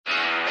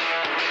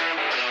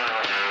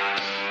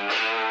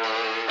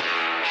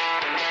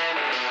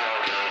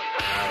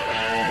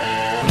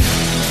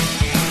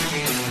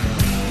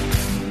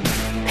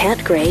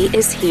Matt Gray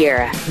is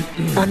here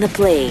on the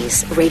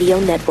Blaze Radio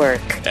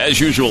Network. As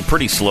usual,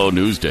 pretty slow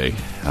news day.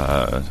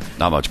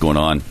 Not much going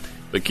on.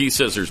 But Keith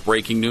says there's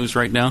breaking news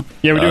right now.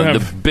 Yeah, we do have...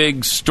 The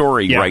big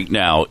story right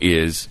now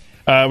is...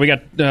 we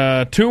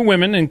got 2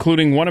 women,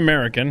 including 1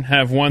 American,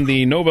 have won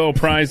the Nobel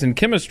Prize in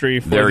Chemistry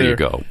for their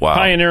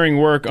pioneering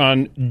work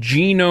on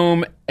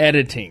genome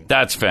editing.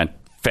 That's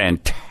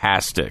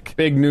fantastic.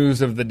 Big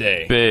news of the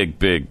day.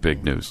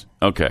 Big news.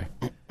 Okay.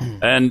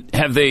 And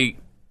have they...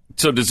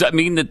 So does that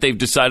mean that they've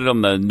decided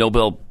on the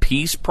Nobel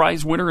Peace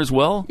Prize winner as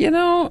well? You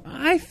know,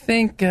 I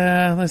think...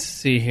 let's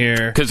see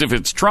here. Because if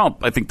it's Trump,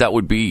 I think that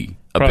would be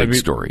a big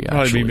story,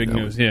 actually. Probably be big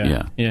news,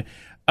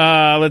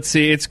 yeah. Let's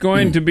see. It's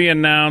going to be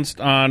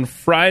announced on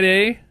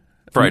Friday.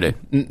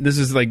 This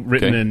is like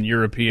written in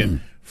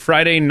European.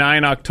 Friday,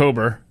 9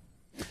 October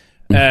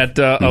at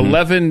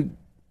 11...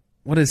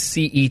 What is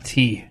CET?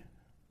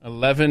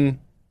 11...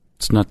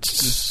 It's not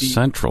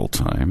Central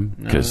Time,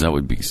 because that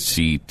would be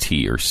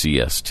CT or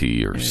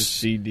CST or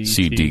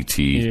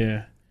CDT.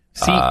 Yeah.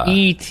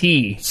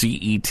 CET.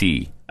 CET.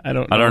 I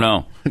don't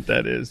know what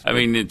that is. I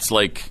mean, it's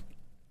like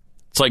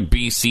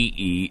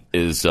BCE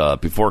is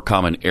before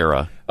Common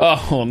Era.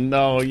 Oh,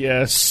 no,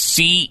 yes.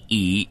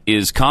 CE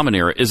is Common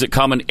Era. Is it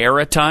Common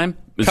Era time?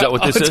 Is that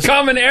what this is? It's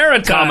Common Era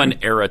time. Common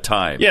Era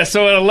time. Yeah,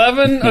 so at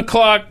 11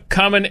 o'clock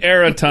Common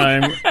Era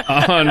time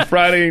on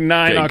Friday,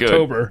 9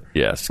 October,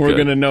 good. Yes, we're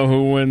going to know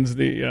who wins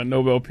the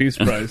Nobel Peace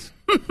Prize.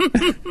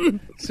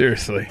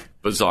 Seriously.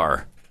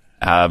 Bizarre.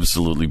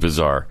 Absolutely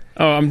bizarre.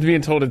 Oh, I'm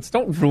being told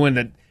don't ruin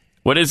it.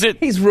 What is it?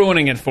 He's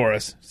ruining it for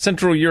us.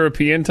 Central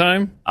European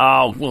time.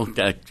 Oh, well,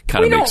 that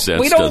kind of makes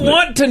sense. We don't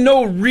want to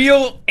know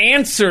real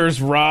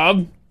answers,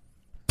 Rob.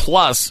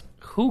 Plus,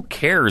 who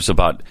cares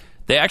about...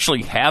 They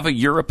actually have a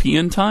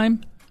European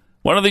time?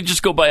 Why don't they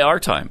just go by our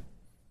time?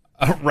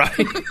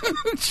 Right.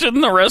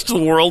 Shouldn't the rest of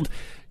the world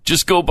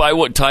just go by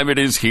what time it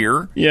is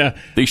here? Yeah.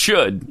 They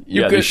should.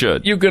 They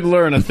should. You could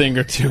learn a thing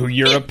or two.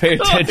 Europe, pay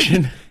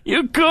attention.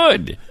 You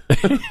could.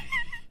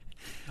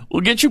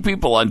 We'll get you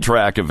people on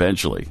track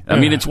eventually. I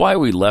mean, it's why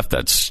we left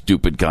that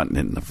stupid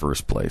continent in the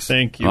first place.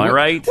 Thank you. Am I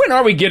right? When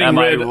are we getting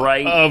rid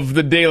of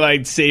the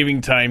daylight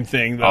saving time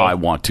thing, though? Oh, I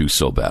want to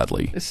so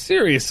badly.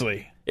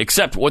 Seriously.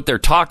 Except what they're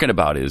talking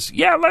about is,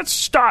 let's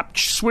stop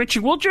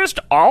switching. We'll just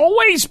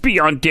always be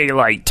on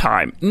daylight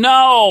time.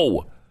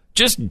 No!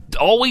 Just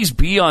always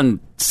be on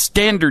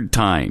standard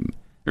time.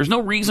 There's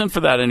no reason for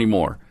that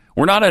anymore.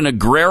 We're not an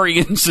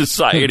agrarian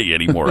society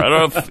anymore. I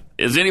don't know if...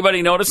 Has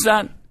anybody noticed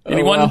that?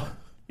 Anyone? Oh, well.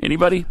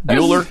 Anybody?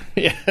 Bueller?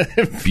 Yeah.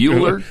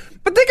 Bueller?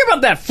 But think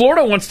about that.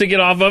 Florida wants to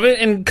get off of it,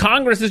 and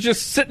Congress is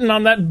just sitting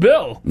on that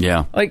bill.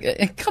 Yeah.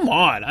 Like, come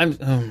on.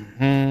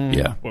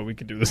 Yeah. Well, we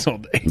could do this all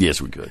day.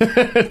 Yes, we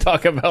could.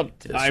 Talk about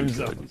time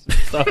zones and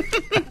stuff.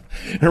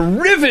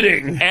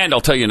 Riveting. And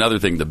I'll tell you another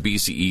thing. The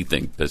BCE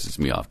thing pisses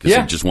me off because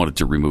I just wanted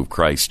to remove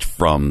Christ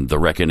from the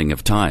reckoning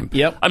of time.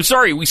 Yep. I'm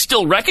sorry. We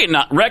still reckon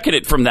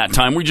it from that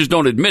time. We just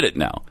don't admit it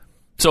now.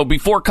 So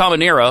before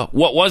Common Era,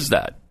 what was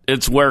that?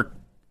 It's where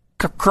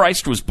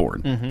Christ was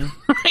born,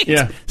 right?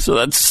 Yeah. So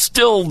that's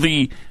still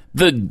the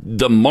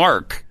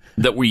mark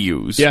that we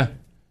use. Yeah.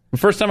 The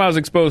first time I was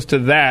exposed to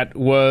that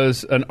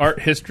was an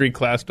art history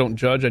class. Don't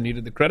judge. I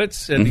needed the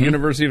credits at the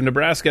University of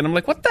Nebraska, and I'm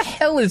like, "What the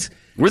hell is?"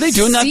 Were they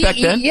doing that back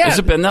then? Yeah. Has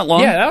it been that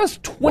long? Yeah, that was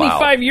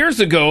 25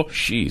 years ago.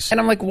 Jeez. And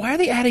I'm like, "Why are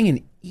they adding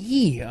an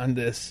E on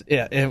this?"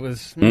 Yeah, it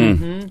was.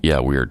 Yeah,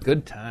 weird.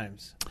 Good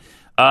times.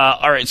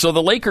 All right, so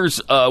the Lakers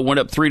went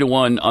up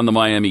 3-1 on the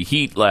Miami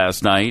Heat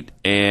last night,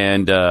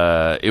 and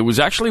it was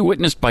actually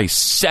witnessed by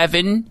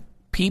 7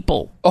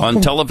 people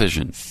on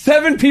television.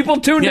 7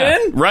 people tuned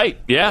in? Right,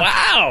 yeah.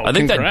 Wow, I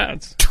think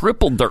congrats. that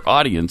tripled their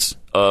audience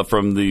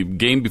from the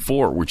game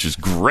before, which is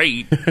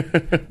great.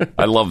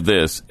 I love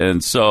this.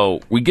 And so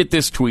we get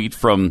this tweet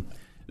from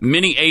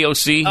Mini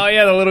AOC. Oh,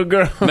 yeah, the little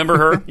girl. Remember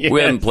her? Yes.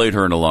 We haven't played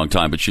her in a long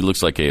time, but she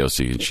looks like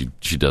AOC, and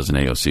she does an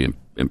AOC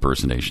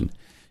impersonation.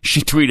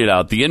 She tweeted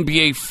out, the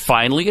NBA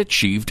finally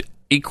achieved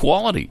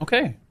equality.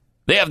 Okay.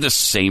 They have the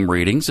same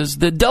ratings as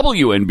the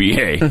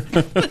WNBA.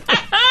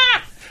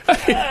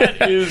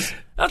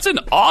 That's an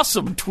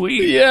awesome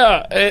tweet.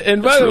 Yeah.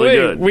 And by That's the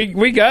really way, good.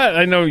 we got,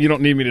 I know you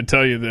don't need me to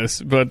tell you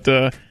this, but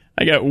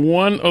I got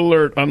one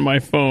alert on my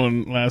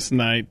phone last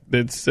night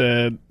that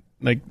said,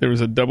 like, there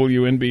was a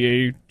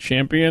WNBA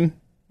champion,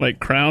 like,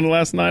 crowned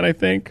last night, I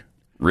think.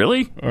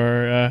 Really?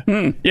 Or,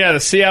 yeah,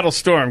 the Seattle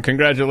Storm.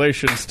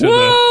 Congratulations to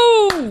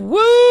Woo!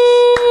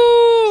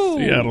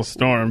 the Seattle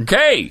Storm.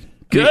 Okay,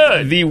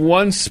 good. The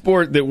one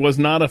sport that was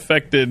not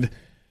affected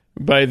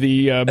by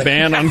the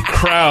ban on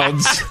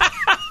crowds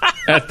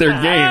at their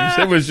games.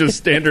 It was just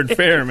standard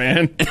fare,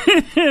 man.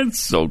 It's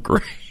so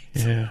great.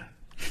 Yeah.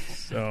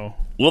 So,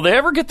 will they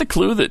ever get the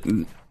clue that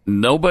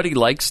nobody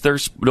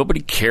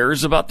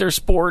cares about their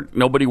sport,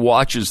 nobody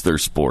watches their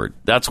sport?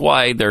 That's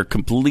why they're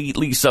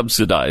completely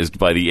subsidized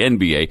by the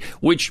NBA,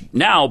 which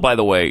now, by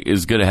the way,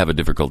 is going to have a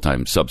difficult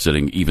time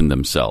subsidizing even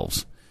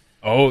themselves.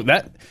 Oh,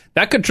 that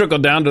could trickle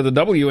down to the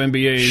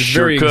WNBA's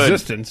very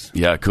existence.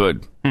 Yeah, it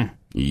could.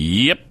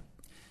 Yep.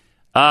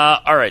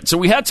 All right, so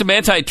we had some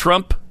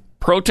anti-Trump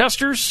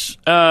protesters?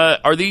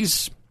 Are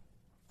these...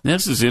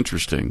 This is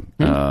interesting.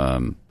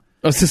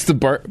 Is this the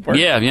bark?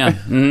 Yeah.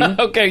 Mm-hmm.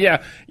 Okay,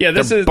 yeah.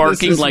 They're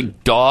barking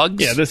like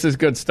dogs? Yeah, this is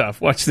good stuff.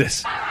 Watch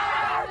this.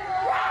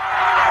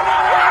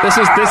 This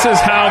is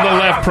how the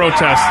left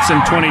protests in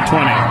 2020.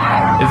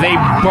 They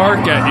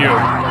bark at you.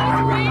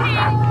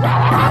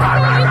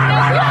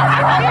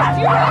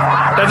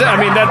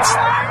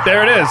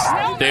 There it is.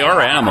 They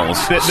are animals,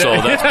 so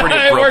that's pretty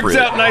appropriate. It works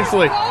out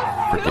nicely.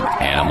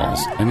 Freaking animals.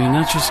 I mean,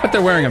 that's just... But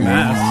they're wearing a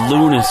mask.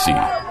 Lunacy.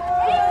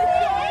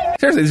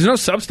 Seriously, there's no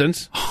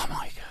substance. Oh, my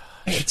God.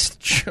 It's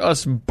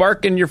just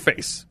bark in your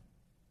face.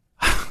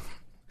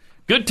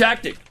 Good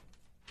tactic.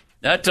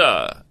 That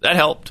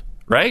helped,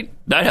 right?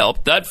 That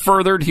helped. That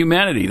furthered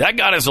humanity. That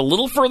got us a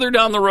little further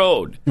down the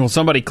road. Well,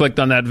 somebody clicked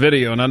on that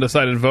video, an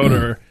undecided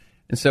voter,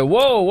 and said,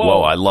 whoa.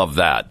 Whoa, I love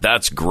that.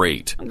 That's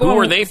great. Who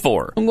are they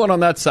for? I'm going on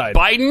that side.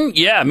 Biden?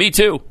 Yeah, me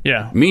too.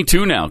 Yeah. Me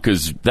too now,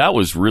 because that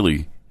was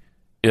really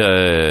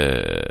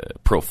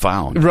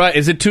profound. Right.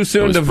 Is it too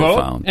soon to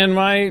profound. Vote in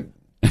my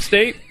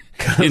state?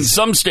 In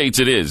some states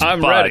it is.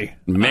 I'm ready.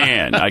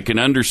 Man, I can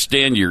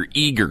understand your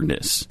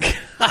eagerness.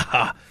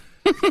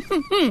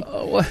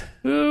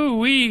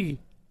 Ooh-wee.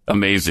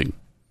 Amazing.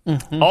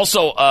 Mm-hmm.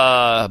 Also,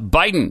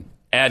 Biden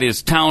at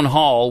his town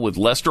hall with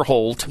Lester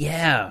Holt.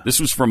 Yeah. This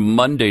was from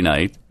Monday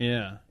night.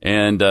 Yeah.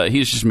 And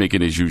he's just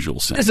making his usual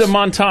sense. It's a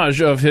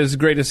montage of his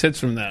greatest hits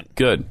from that.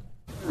 Good.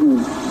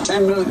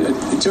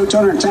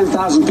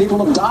 210,000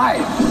 people have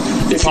died.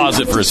 Pause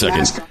it for a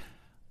second.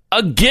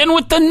 Again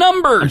with the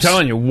numbers. I'm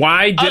telling you,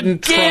 why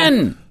didn't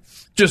Trump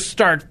just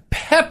start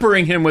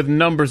peppering him with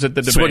numbers at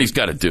the debate? That's what he's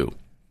got to do.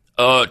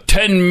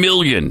 10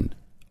 million.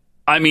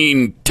 I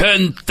mean,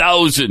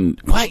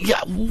 10,000. What? Yeah,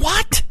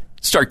 what?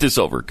 Start this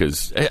over,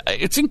 because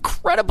it's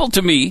incredible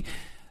to me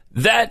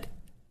that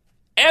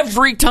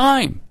every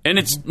time, and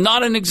it's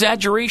not an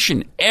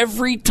exaggeration,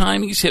 every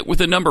time he's hit with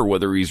a number,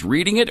 whether he's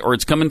reading it or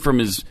it's coming from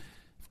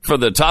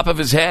the top of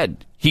his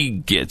head, he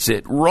gets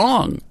it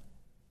wrong.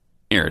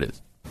 Here it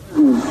is.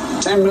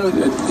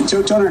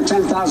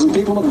 210,000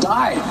 people have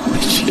died.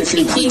 If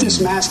you put this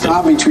mask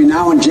on between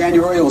now and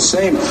January, it'll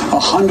save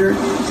 100.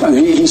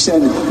 He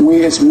said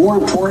it's more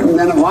important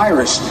than a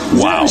virus.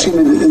 Wow.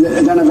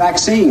 Than a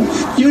vaccine.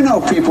 You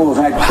know, people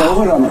have had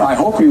COVID. I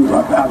hope you.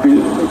 I'd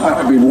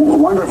be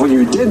wonderful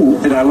you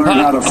didn't. Did I learn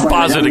how to fight?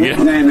 Pause it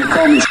again. They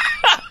call me.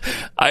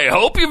 I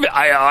hope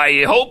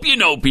you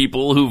know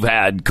people who've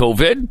had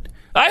COVID.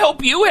 I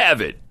hope you have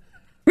it.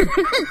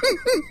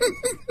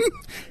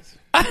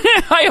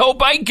 I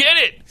hope I get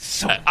it.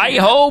 I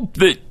hope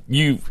that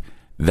you...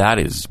 That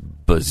is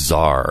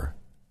bizarre.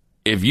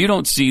 If you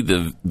don't see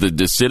the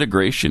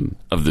disintegration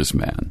of this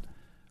man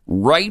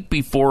right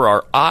before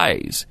our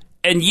eyes,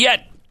 and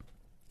yet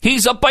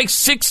he's up by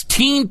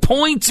 16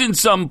 points in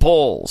some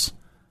polls.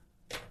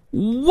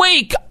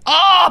 Wake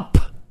up!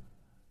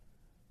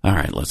 All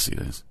right, let's see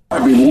this.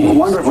 I'd be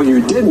wonderful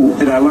you didn't.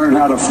 Did I learn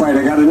how to fight?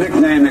 I got a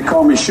nickname. They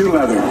call me Shoe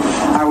Leather.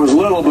 I was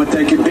little, but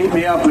they could beat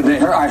me up, and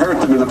I hurt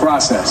them in the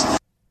process.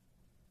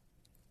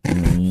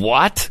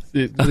 What?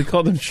 They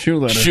called him Shoe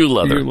Leather. Shoe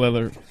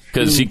Leather.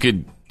 Because he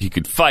could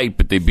fight,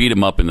 but they beat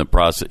him up in the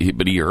process.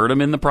 But he hurt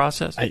him in the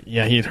process?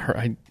 He'd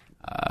hurt.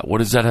 What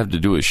does that have to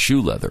do with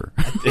Shoe Leather?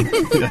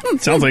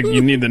 It sounds like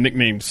you need the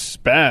nickname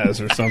Spaz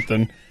or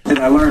something. And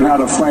I learned how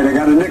to fight. I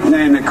got a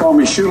nickname. They call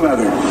me Shoe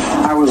Leather.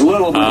 I was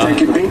little, but they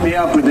could beat me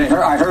up, and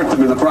I hurt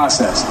them in the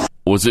process.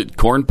 Was it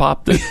Corn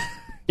Pop that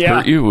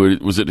hurt you?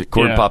 Was it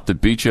Corn Pop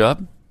that beat you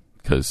up?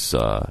 Because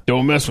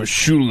don't mess with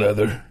Shoe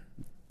Leather.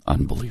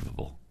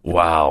 Unbelievable.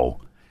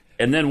 Wow.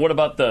 And then what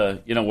about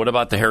the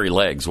hairy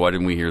legs? Why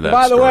didn't we hear that?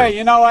 By the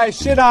way, I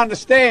sit on the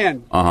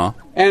stand. Uh-huh.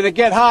 And it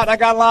get hot. I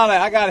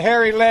got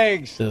hairy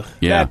legs.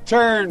 Yeah. That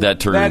turn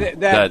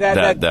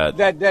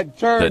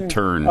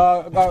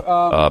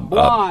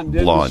blonde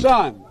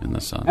in the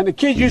sun. And the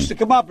kids used to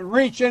come up and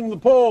reach in the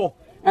pool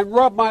and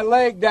rub my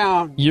leg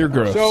down. You're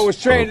gross. So it was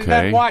straight and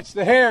then watch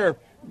the hair.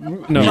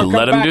 No, you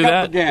let them do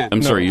that? Again.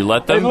 I'm sorry, you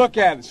let them? They look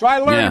at it. So I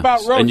learned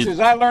about roaches.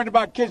 I learned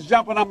about kids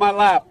jumping on my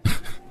lap.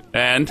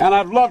 And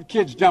I've loved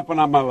kids jumping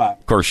on my lap.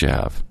 Of course you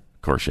have.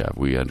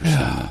 We understand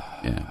that.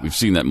 Yeah, we've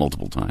seen that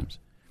multiple times.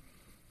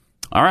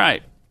 All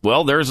right.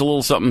 Well, there's a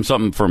little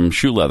something from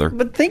Shoe Leather.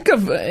 But think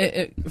of,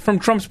 from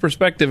Trump's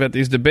perspective at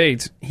these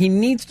debates, he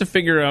needs to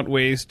figure out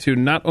ways to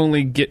not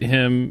only get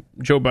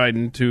Joe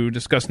Biden, to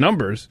discuss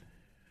numbers,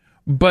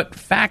 but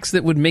facts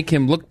that would make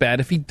him look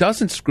bad if he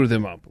doesn't screw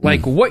them up.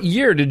 Like, what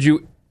year did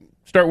you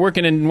start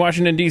working in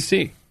Washington,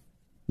 D.C.?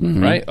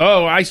 Mm-hmm. Right?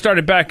 Oh, I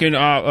started back in...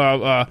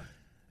 and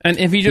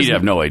if he just... He'd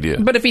have no idea.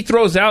 But if he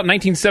throws out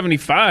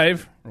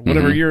 1975, or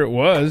whatever year it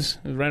was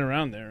right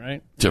around there,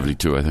 right?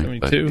 72, I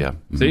think. 72.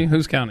 Yeah. See,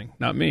 who's counting?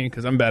 Not me,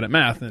 because I'm bad at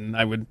math, and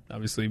I would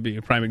obviously be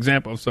a prime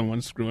example of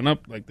someone screwing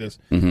up like this.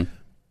 Mm-hmm.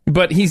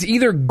 But he's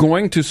either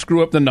going to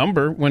screw up the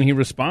number when he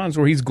responds,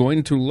 or he's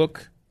going to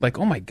look like,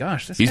 oh my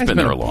gosh, this guy's been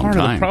there a long part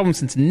time. Of the problem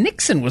since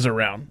Nixon was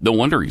around. No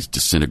wonder he's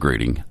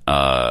disintegrating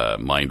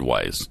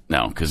mind-wise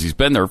now, because he's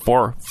been there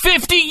for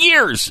 50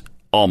 years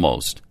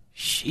almost.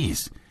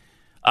 Jeez.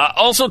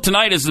 Also,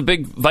 tonight is the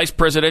big vice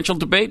presidential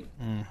debate.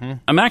 Mm-hmm.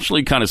 I'm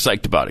actually kind of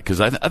psyched about it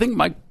because I think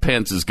Mike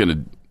Pence is going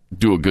to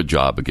do a good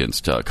job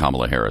against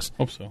Kamala Harris.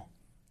 Hope so.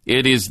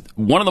 It is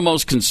one of the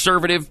most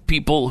conservative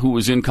people who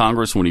was in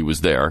Congress when he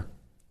was there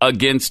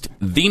against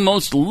the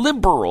most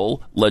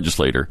liberal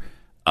legislator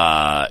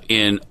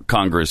in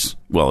Congress,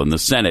 well, in the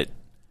Senate.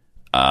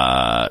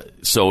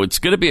 So it's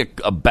going to be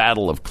a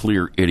battle of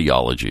clear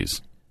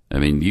ideologies. I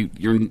mean,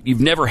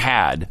 you've never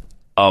had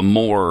a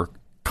more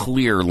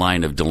clear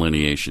line of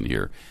delineation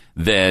here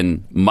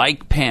than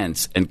Mike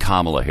Pence and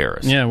Kamala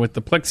Harris. Yeah, with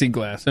the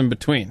plexiglass in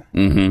between.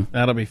 Mm-hmm.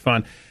 That'll be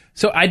fun.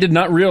 So I did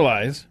not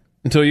realize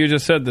until you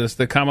just said this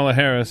that Kamala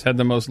Harris had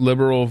the most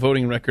liberal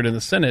voting record in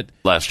the Senate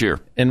last year.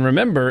 And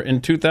remember,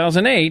 in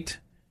 2008,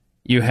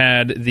 you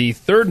had the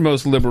third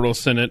most liberal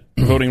Senate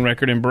voting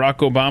record in Barack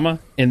Obama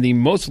and the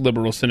most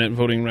liberal Senate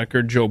voting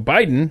record, Joe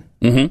Biden.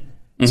 Mm-hmm.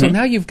 Mm-hmm. So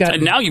now you've got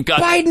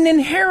Biden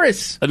and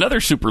Harris. Another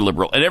super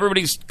liberal. And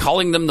everybody's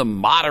calling them the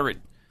moderate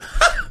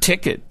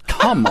ticket.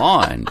 Come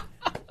on.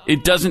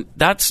 It doesn't,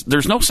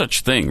 there's no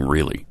such thing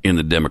really in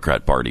the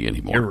Democrat Party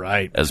anymore. You're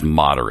right. As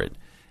moderate.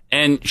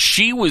 And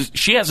she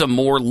has a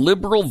more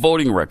liberal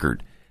voting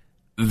record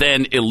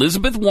than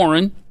Elizabeth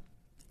Warren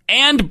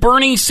and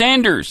Bernie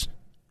Sanders,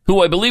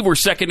 who I believe were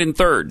second and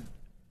third.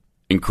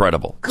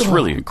 Incredible. It's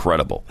really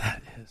incredible.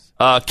 That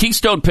is.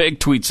 Keystone Pig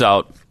tweets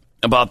out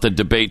about the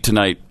debate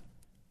tonight.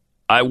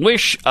 I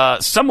wish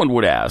someone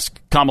would ask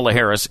Kamala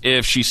Harris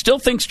if she still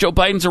thinks Joe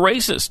Biden's a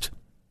racist.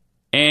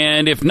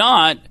 And if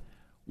not,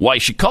 why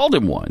she called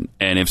him one.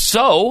 And if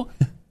so,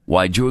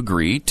 why'd you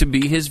agree to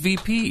be his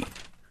VP?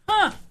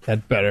 Huh.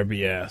 That better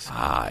be asked.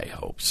 I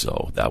hope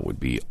so. That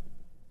would be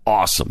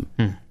awesome.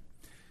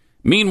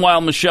 Meanwhile,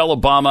 Michelle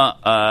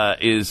Obama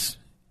is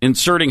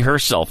inserting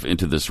herself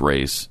into this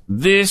race.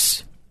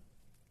 This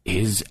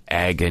is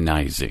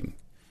agonizing.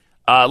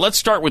 Let's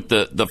start with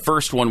the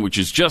first one, which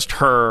is just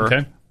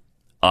her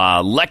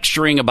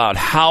lecturing about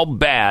how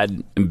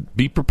bad, and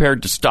be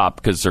prepared to stop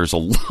because there's a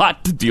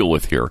lot to deal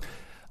with here.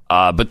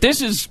 But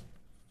this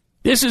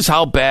is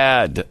how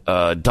bad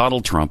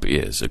Donald Trump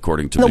is,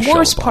 according to Michelle Obama. The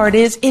worst part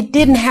is it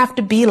didn't have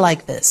to be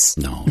like this.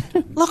 No.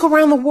 Look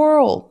around the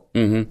world.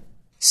 Mm-hmm.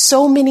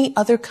 So many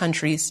other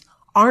countries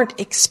aren't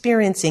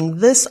experiencing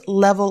this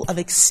level of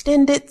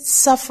extended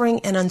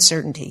suffering and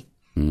uncertainty.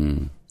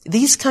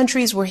 These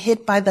countries were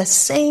hit by the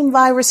same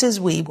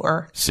viruses we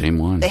were. Same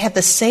one. They had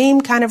the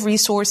same kind of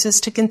resources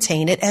to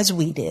contain it as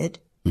we did.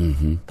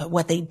 Mm-hmm. But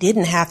what they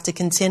didn't have to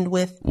contend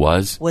with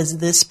was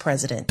this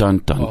president. Dun,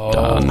 dun,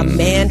 dun. A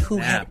man who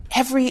had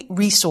every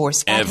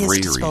resource at his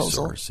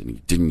disposal. And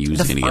he didn't use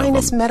any of them. The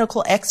finest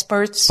medical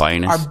experts,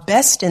 our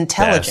best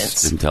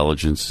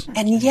intelligence.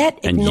 And yet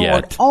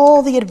ignored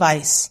all the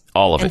advice.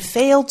 All of it. And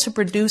failed to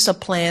produce a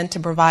plan to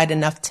provide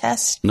enough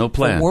tests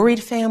for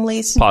worried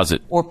families. Pause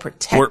it. Or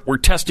protect. We're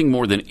testing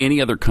more than any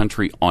other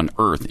country on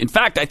Earth. In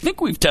fact, I think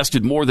we've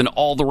tested more than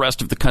all the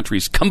rest of the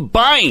countries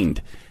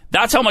combined.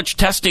 That's how much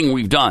testing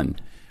we've done.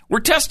 We're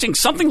testing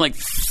something like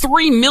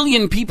 3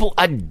 million people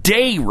a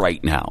day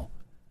right now.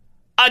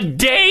 A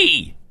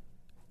day!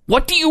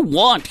 What do you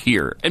want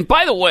here? And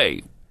by the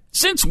way,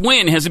 since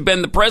when has it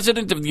been the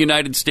President of the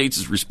United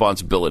States'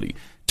 responsibility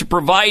to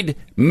provide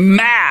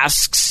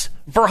masks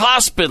for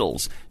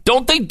hospitals?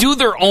 Don't they do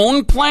their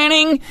own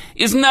planning?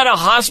 Isn't that a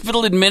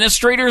hospital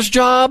administrator's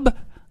job?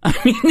 I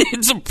mean,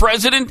 it's a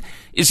president.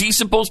 Is he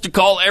supposed to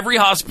call every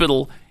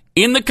hospital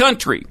in the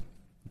country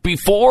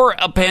before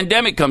a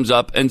pandemic comes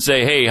up and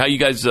say, hey, how you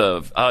guys,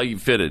 how you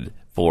fitted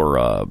for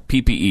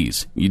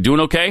PPEs? You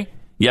doing okay?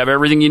 You have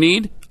everything you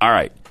need? All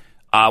right.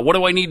 What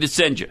do I need to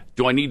send you?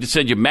 Do I need to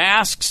send you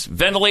masks,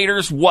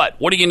 ventilators? What?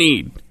 What do you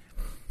need?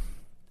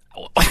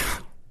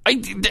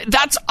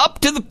 That's up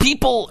to the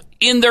people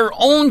in their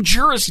own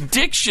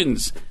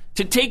jurisdictions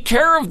to take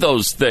care of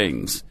those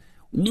things.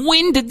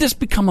 When did this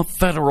become a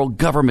federal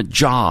government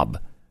job?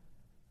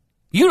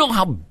 You know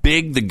how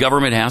big the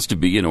government has to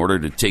be in order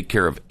to take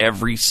care of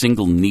every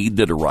single need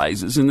that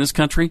arises in this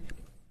country?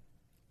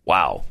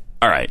 Wow.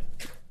 All right.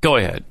 Go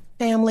ahead.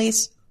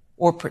 Families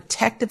or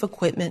protective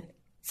equipment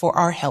for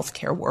our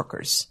healthcare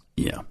workers.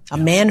 Yeah. A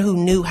man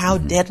who knew how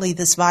deadly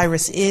this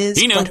virus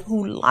is, but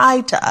who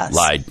lied to us.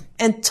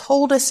 And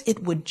told us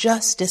it would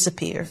just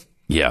disappear.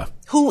 Yeah.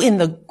 Who, in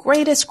the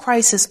greatest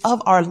crisis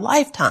of our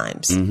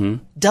lifetimes,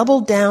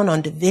 doubled down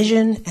on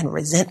division and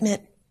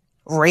resentment,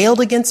 railed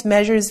against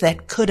measures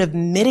that could have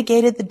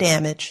mitigated the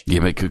damage.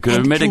 Yeah, but could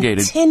have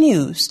mitigated.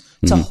 Continues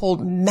to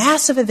hold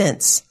massive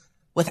events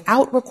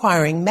without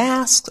requiring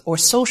masks or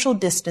social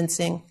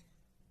distancing,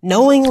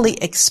 knowingly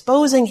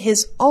exposing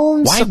his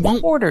own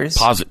supporters.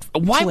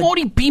 Why won't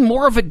he be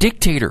more of a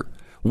dictator?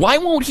 Why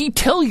won't he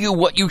tell you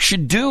what you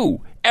should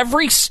do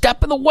every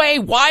step of the way?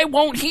 Why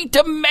won't he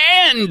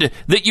demand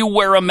that you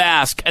wear a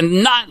mask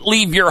and not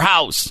leave your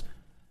house?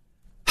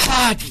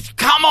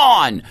 Come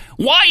on.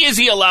 Why is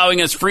he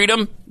allowing us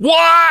freedom?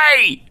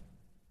 Why?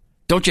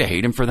 Don't you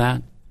hate him for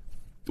that?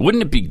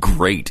 Wouldn't it be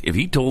great if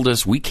he told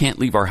us we can't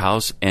leave our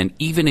house and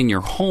even in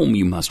your home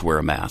you must wear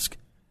a mask?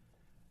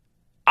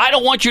 I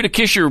don't want you to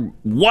kiss your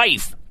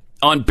wife.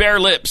 on bare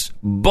lips,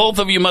 both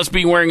of you must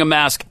be wearing a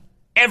mask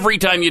every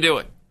time you do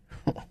it.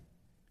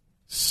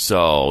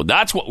 So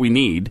that's what we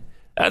need.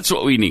 That's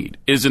what we need,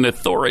 is an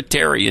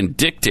authoritarian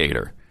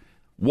dictator.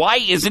 Why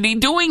isn't he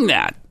doing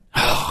that?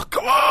 Oh,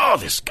 come on,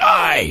 this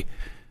guy.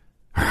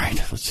 All right,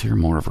 let's hear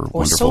more of her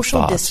wonderful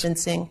social thoughts.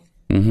 Distancing,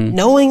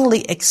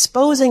 knowingly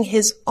exposing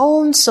his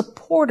own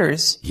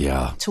supporters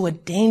Yeah. to a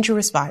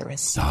dangerous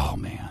virus. Oh,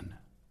 man.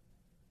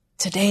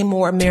 Today,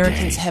 more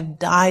Americans have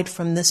died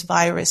from this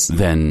virus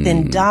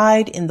than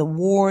died in the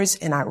wars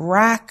in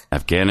Iraq,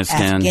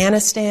 Afghanistan,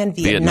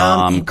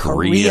 Vietnam, and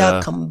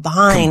Korea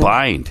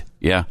combined.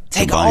 Yeah.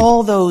 Take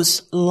all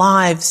those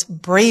lives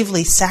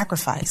bravely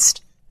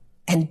sacrificed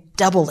and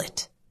double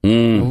it.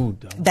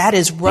 That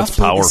is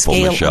roughly the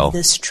scale Michelle. of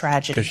this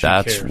tragedy.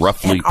 That's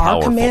roughly and powerful.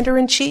 Our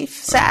commander-in-chief,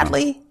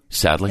 sadly,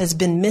 has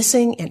been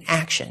missing in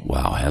action.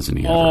 Wow, hasn't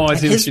he? I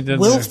see his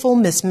willful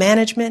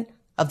mismanagement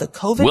of the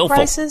COVID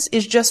crisis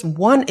is just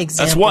one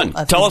example. That's one.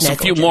 Of Tell his us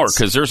a few more,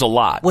 because there's a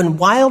lot. When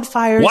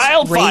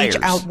wildfires rage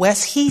out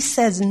west, he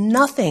says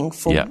nothing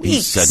for weeks.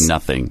 He said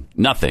nothing.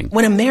 Nothing.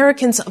 When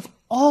Americans of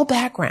all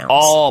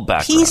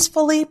backgrounds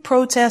peacefully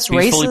protest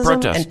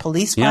racism and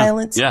police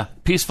violence,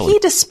 peacefully, he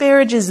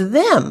disparages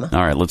them. All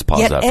right, let's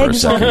pause that for a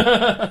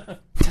second.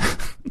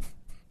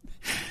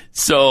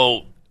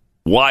 So,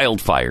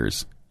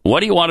 wildfires. What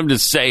do you want him to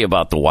say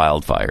about the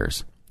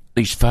wildfires?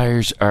 These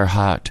fires are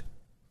hot.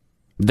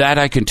 That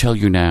I can tell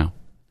you now.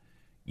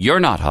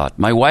 You're not hot.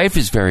 My wife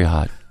is very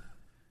hot.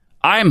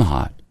 I'm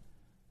hot.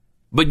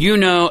 But you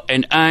know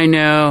and I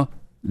know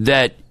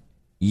that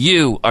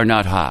you are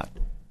not hot.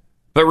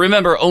 But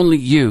remember, only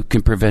you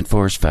can prevent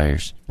forest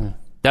fires.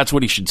 That's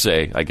what he should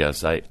say, I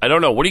guess. I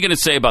don't know. What are you going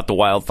to say about the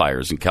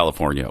wildfires in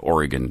California,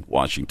 Oregon,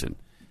 Washington?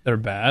 They're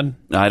bad.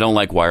 I don't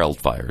like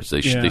wildfires.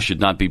 They should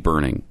not be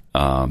burning.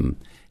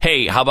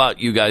 Hey, how about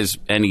you guys,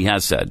 and he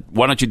has said,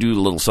 why don't you do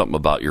a little something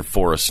about your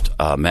forest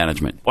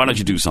management? Why don't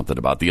you do something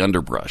about the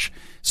underbrush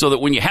so that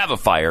when you have a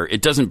fire,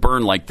 it doesn't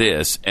burn like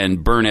this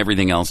and burn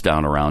everything else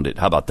down around it?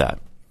 How about that?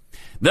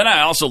 Then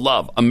I also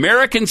love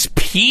Americans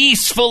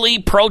peacefully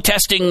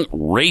protesting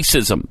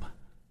racism.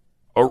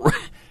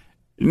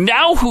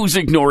 Now who's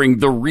ignoring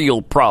the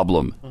real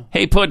problem?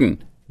 Hey,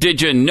 Puddin',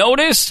 did you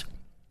notice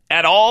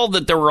at all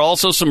that there were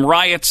also some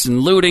riots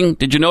and looting?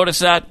 Did you notice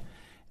that?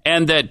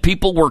 And that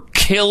people were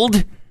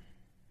killed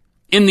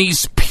in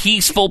these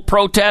peaceful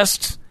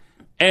protests?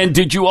 And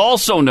did you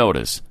also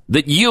notice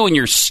that you and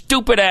your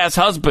stupid-ass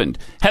husband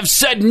have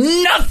said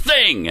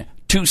nothing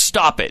to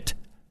stop it?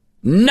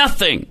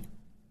 Nothing.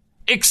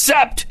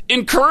 Except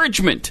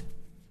encouragement.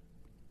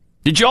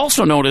 Did you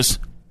also notice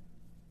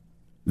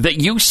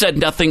that you said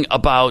nothing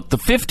about the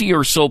 50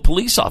 or so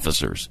police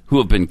officers who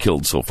have been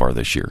killed so far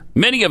this year?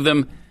 Many of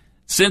them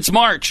since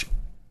March.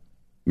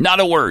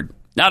 Not a word.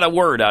 Not a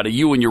word out of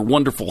you and your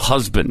wonderful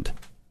husband.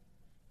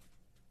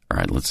 All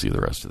right, let's see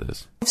the rest of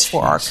this.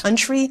 For our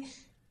country,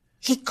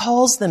 he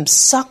calls them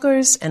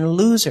suckers and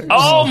losers.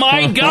 Oh,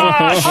 my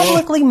gosh!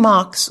 Publicly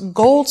mocks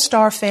Gold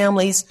Star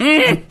families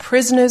and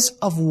prisoners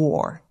of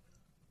war.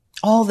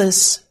 All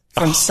this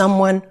from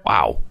someone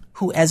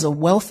who, as a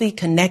wealthy,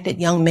 connected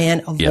young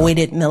man,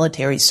 avoided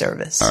military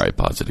service. All right,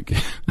 pause it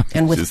again.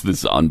 And this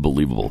is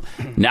unbelievable.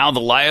 Now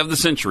the lie of the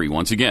century,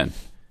 once again.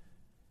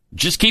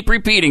 Just keep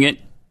repeating it.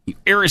 You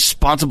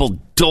irresponsible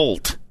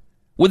dolt.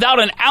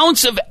 Without an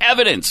ounce of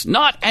evidence.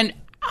 Not an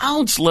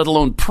ounce, let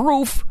alone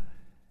proof.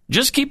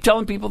 Just keep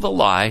telling people the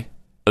lie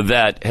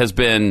that has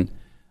been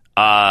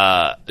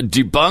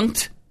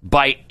debunked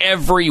by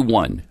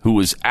everyone who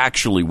was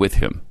actually with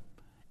him.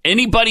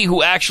 Anybody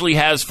who actually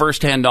has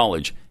firsthand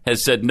knowledge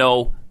has said,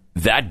 no,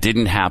 that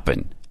didn't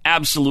happen.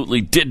 Absolutely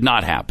did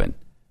not happen.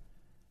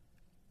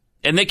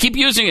 And they keep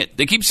using it.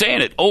 They keep saying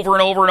it over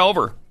and over and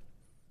over.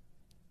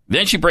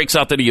 Then she breaks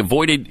out that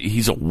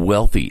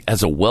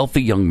as a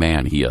wealthy young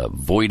man, he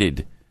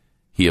avoided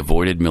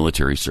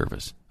military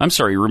service. I'm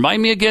sorry,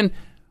 remind me again,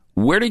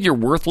 where did your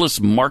worthless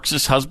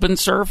Marxist husband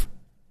serve?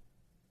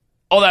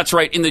 Oh, that's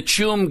right, in the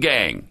Chum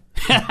Gang.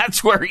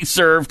 That's where he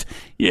served.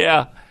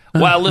 Yeah.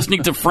 While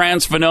listening to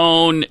Frantz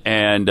Fanon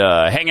and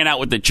hanging out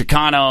with the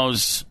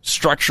Chicanos,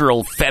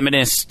 structural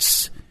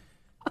feminists,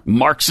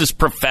 Marxist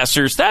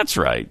professors. That's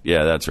right.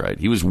 Yeah, that's right.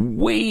 He was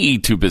way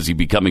too busy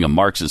becoming a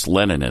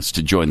Marxist-Leninist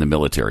to join the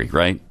military,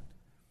 right?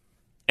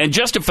 And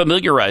just to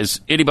familiarize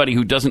anybody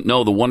who doesn't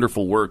know the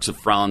wonderful works of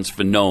Frantz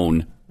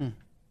Fanon,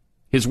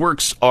 his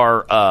works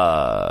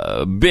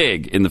are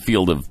big in the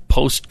field of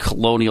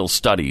post-colonial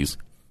studies,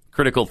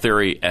 critical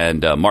theory,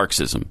 and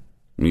Marxism.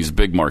 And he's a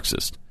big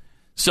Marxist.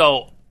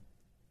 So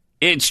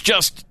it's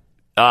just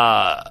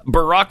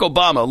Barack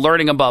Obama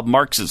learning about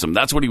Marxism.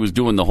 That's what he was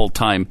doing the whole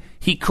time.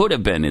 He could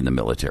have been in the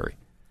military.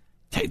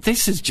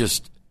 This is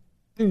just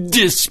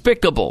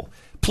despicable.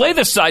 Play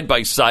the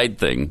side-by-side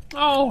thing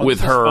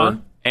with her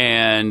fun.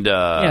 And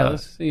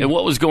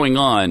what was going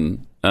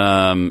on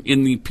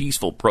in the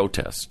peaceful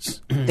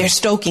protests. They're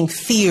stoking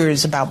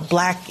fears about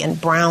black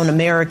and brown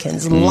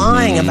Americans,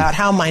 lying about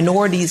how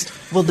minorities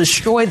will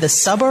destroy the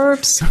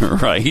suburbs.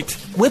 Right.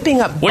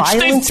 Whipping up Which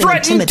violence they and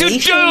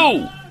intimidation.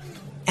 To do.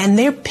 And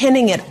they're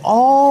pinning it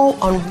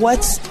all on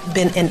what's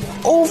been an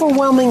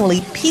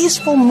overwhelmingly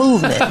peaceful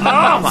movement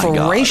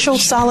for racial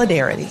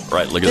solidarity.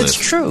 Right, look at this.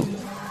 It's true.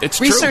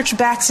 It's Research true.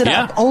 backs it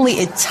up.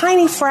 Only a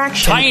tiny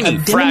fraction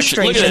of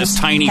demonstrations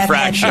have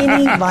had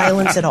any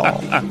violence at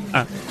all.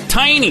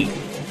 Tiny.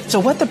 So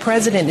what the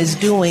president is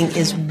doing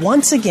is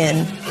once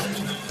again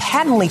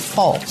patently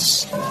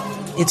false.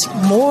 It's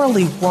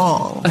morally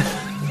wrong.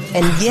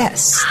 And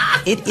yes,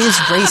 it is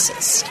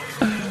racist.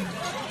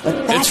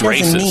 But that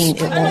doesn't mean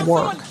it won't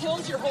work.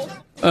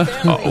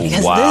 Because this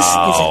is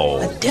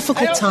a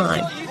difficult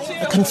time,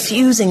 a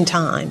confusing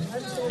time.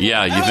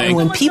 Yeah, you think? And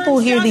when people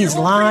hear these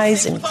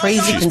lies and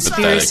crazy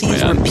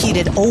conspiracies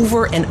repeated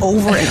over and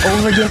over and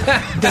over again,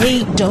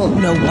 they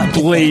don't know what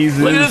to think.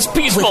 Look at this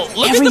peaceful.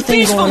 Look at the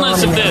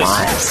peacefulness of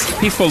this.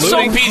 Peaceful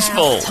looting. So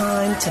peaceful.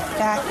 Time to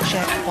fact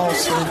check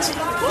falsehoods.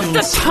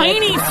 The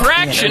tiny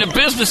fraction of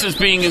businesses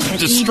being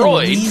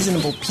destroyed. Even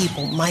reasonable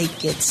people might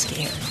get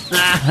scared.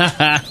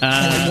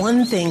 And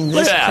one thing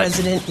this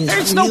president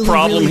is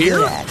really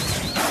good at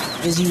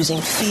is using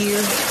fear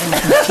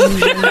and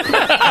confusion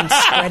and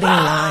spreading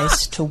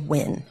lies to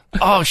win.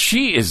 Oh,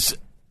 she is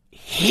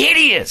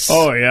hideous.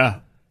 Oh, yeah.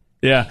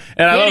 Yeah.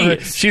 And I love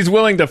it. She's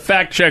willing to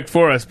fact check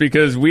for us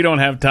because we don't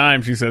have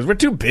time, she says. We're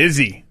too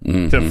busy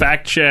to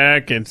fact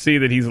check and see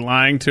that he's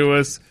lying to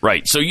us.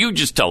 Right. So you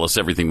just tell us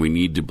everything we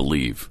need to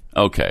believe.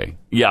 Okay.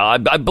 Yeah,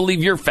 I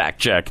believe your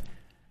fact check.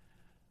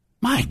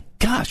 My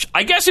gosh.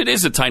 I guess it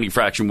is a tiny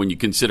fraction when you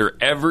consider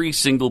every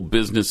single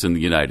business in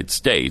the United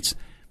States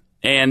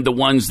and the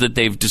ones that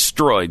they've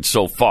destroyed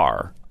so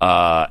far.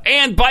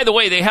 And by the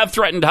way, they have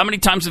threatened. How many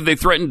times have they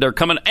threatened? They're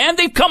coming, and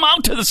they've come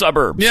out to the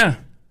suburbs. Yeah.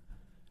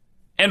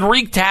 And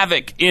wreaked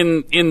havoc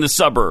in the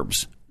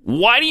suburbs.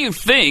 Why do you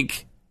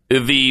think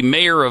the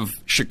mayor of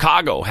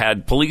Chicago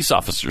had police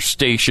officers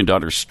stationed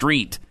on her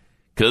street?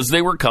 Because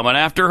they were coming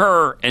after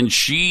her, and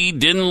she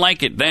didn't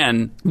like it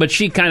then. But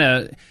she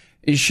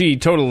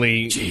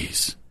totally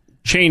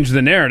changed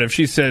the narrative.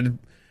 She said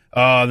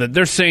that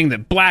they're saying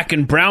that black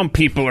and brown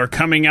people are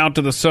coming out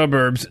to the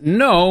suburbs.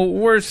 No,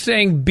 we're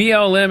saying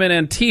BLM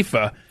and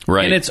Antifa.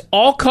 Right. And it's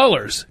all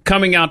colors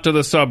coming out to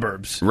the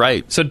suburbs.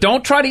 Right. So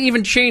don't try to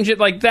even change it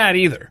like that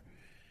either.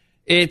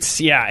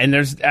 And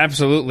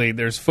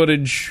there's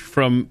footage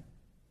from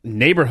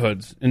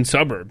neighborhoods in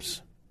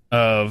suburbs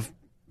of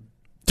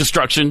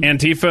destruction.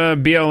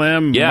 Antifa,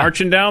 BLM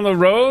marching down the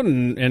road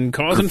and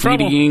causing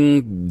trouble.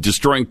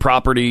 Destroying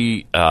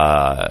property.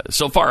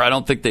 So far, I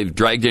don't think they've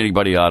dragged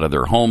anybody out of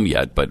their home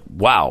yet, but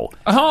wow.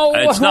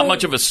 It's not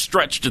much of a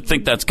stretch to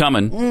think that's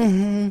coming.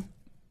 Mm-hmm.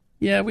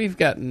 Yeah, they've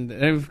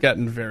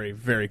gotten very,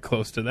 very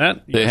close to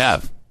that. They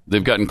have.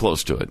 They've gotten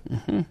close to it.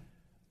 Mm-hmm.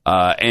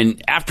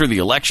 And after the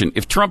election,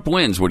 if Trump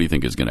wins, what do you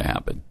think is going to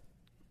happen?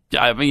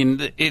 I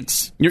mean,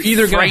 you're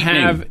either going to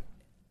have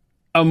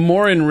a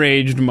more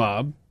enraged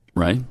mob,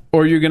 right,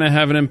 or you're going to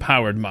have an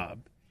empowered mob.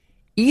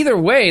 Either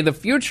way, the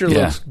future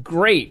looks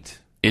great.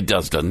 It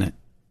does, doesn't it?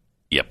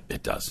 Yep,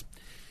 it does.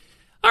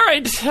 All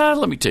right,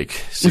 let me take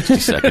 60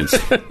 seconds.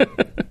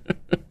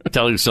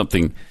 Tell you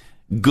something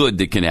good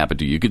that can happen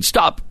to you. You can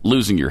stop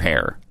losing your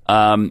hair.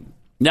 Now,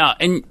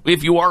 and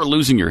if you are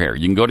losing your hair,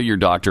 you can go to your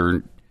doctor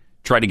and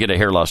try to get a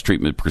hair loss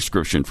treatment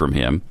prescription from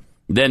him.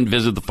 Then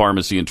visit the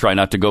pharmacy and try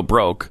not to go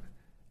broke,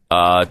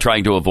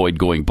 trying to avoid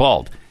going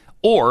bald.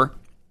 Or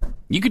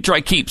you could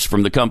try Keeps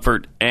from the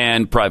comfort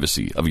and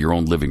privacy of your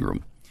own living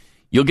room.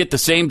 You'll get the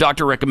same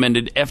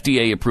doctor-recommended,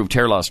 FDA-approved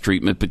hair loss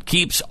treatment, but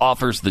Keeps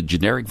offers the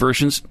generic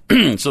versions,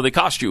 so they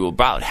cost you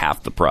about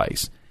half the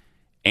price.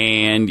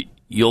 And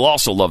you'll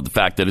also love the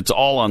fact that it's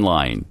all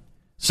online.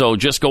 So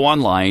just go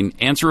online,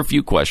 answer a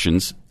few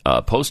questions,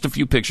 post a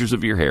few pictures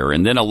of your hair,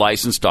 and then a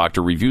licensed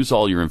doctor reviews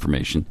all your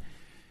information,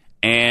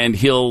 and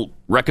he'll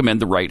recommend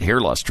the right hair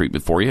loss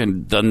treatment for you,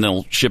 and then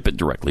they'll ship it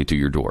directly to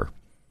your door.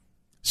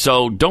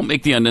 So don't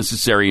make the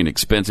unnecessary and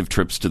expensive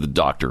trips to the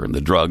doctor and the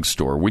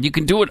drugstore when you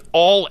can do it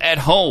all at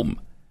home.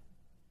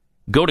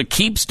 Go to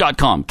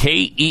Keeps.com,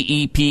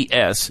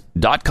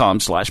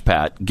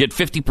 KEEPS.com/Pat. Get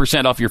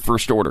 50% off your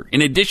first order.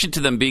 In addition to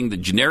them being the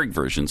generic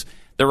versions,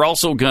 they're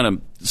also going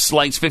to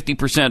slice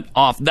 50%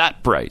 off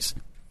that price.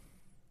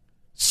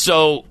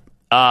 So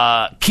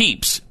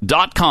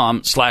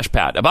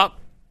Keeps.com/Pat. About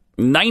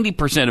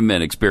 90% of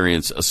men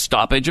experience a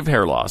stoppage of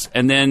hair loss,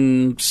 and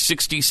then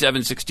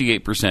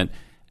 67-68%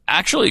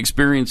 actually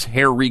experience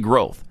hair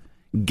regrowth.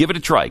 Give it a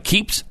try.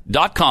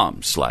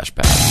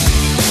 Keeps.com/Pat.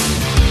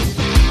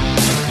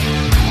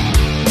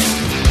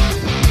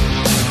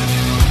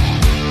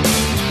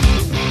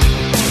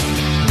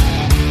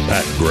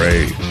 Pat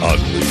Gray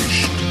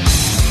Unleashed.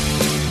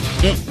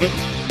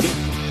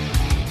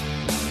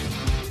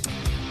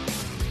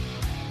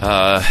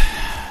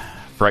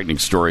 Frightening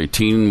story. A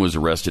teen was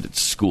arrested at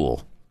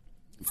school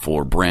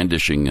for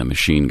brandishing a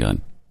machine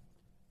gun.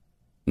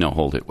 No,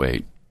 hold it.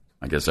 Wait.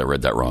 I guess I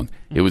read that wrong.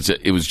 It was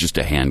just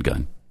a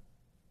handgun.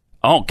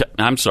 Oh,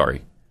 I'm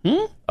sorry.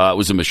 It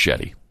was a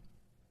machete.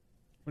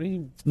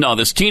 No,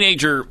 this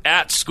teenager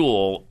at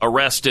school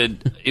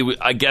arrested.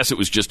 I guess it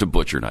was just a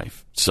butcher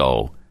knife.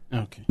 So,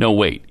 okay. No,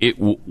 wait.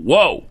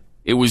 Whoa.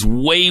 It was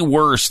way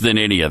worse than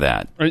any of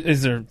that.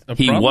 Is there a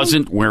He problem?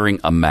 wasn't wearing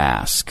a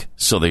mask,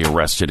 so they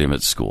arrested him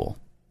at school.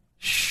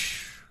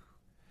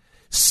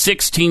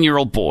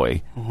 16-year-old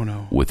boy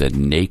with a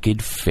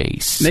naked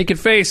face. Naked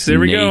face. There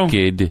we go.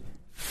 Naked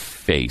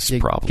face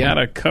problem.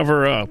 Gotta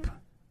cover up.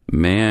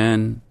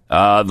 Man.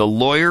 The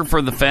lawyer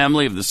for the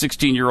family of the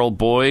 16-year-old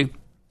boy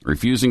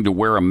refusing to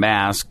wear a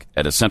mask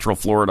at a Central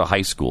Florida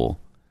high school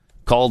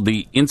called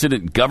the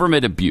incident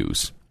government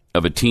abuse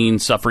of a teen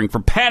suffering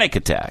from panic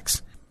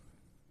attacks.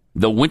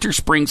 The Winter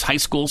Springs High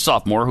School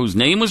sophomore, whose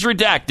name was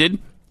redacted,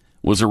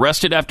 was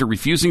arrested after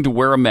refusing to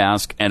wear a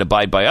mask and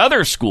abide by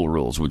other school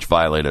rules, which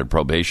violated a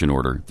probation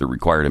order that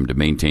required him to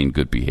maintain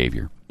good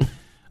behavior.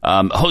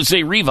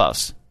 Jose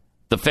Rivas,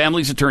 the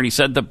family's attorney,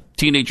 said the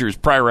teenager's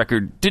prior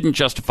record didn't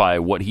justify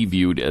what he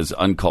viewed as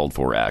uncalled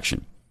for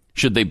action.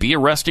 Should they be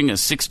arresting a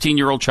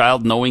 16-year-old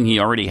child knowing he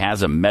already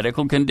has a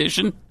medical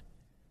condition?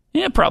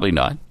 Yeah, probably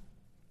not.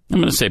 I'm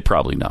going to say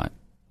probably not.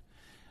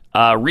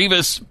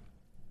 Rivas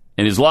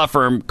and his law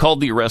firm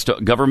called the arrest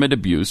government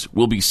abuse,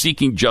 will be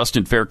seeking just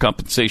and fair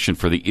compensation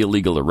for the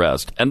illegal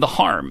arrest and the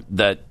harm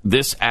that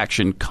this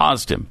action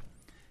caused him.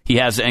 He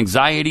has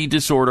anxiety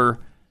disorder,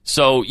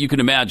 so you can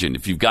imagine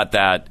if you've got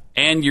that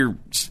and you're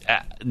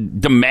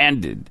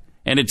demanded,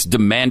 and it's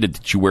demanded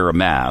that you wear a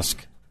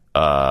mask,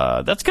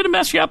 that's going to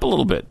mess you up a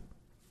little bit.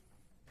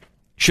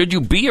 Should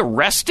you be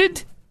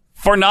arrested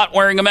for not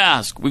wearing a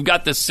mask? We've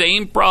got the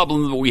same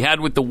problem that we had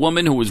with the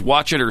woman who was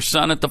watching her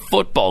son at the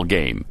football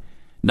game.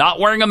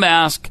 Not wearing a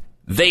mask,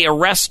 they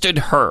arrested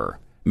her,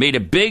 made a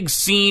big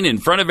scene in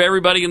front of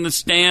everybody in the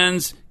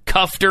stands,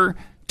 cuffed her,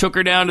 took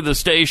her down to the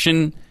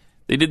station.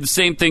 They did the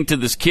same thing to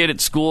this kid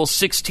at school,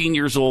 16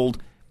 years old.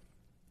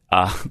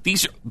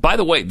 By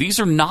the way, these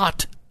are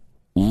not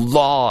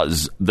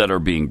laws that are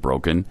being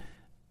broken.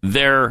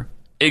 They're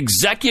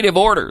executive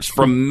orders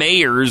from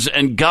mayors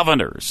and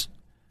governors.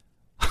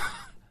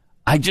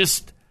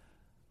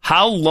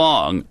 How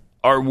long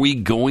are we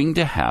going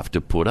to have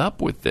to put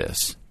up with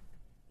this?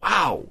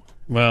 Wow.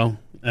 Well,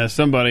 as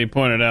somebody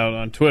pointed out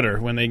on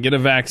Twitter, when they get a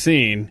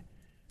vaccine...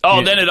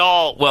 then it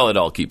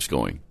all keeps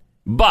going.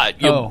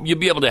 But you'll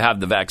be able to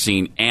have the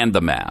vaccine and the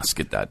mask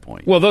at that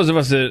point. Well, those of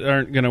us that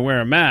aren't going to wear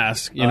a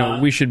mask,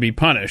 we should be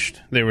punished,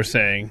 they were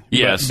saying,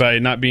 yes, by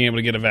not being able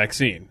to get a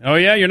vaccine. Oh,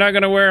 yeah? You're not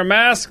going to wear a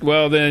mask?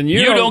 Well, then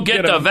you don't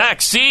get the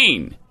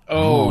vaccine.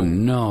 Oh,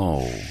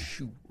 no.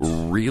 Shoot.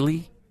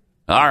 Really?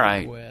 All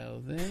right.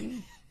 Well,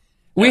 then...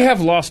 We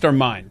have lost our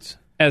minds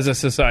as a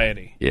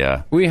society.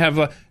 Yeah. We have...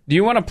 do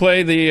you want to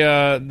play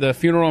the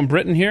funeral in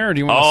Britain here, or do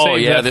you want to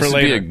save that for later? This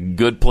would be a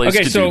good place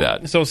to do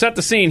that. So set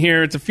the scene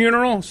here. It's a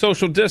funeral,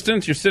 social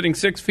distance. You're sitting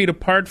 6 feet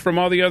apart from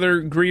all the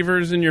other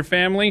grievers in your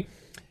family.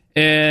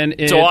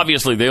 So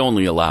obviously they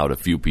only allowed a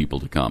few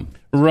people to come.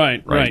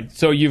 Right.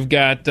 So you've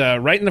got,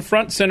 right in the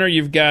front center,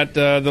 you've got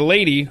the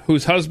lady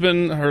whose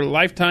husband, her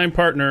lifetime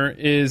partner,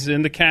 is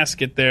in the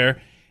casket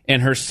there,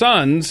 and her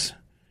sons...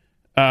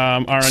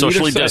 are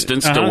socially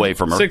distanced away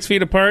from her. 6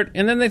 feet apart.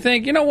 And then they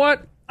think, you know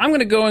what? I'm going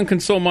to go and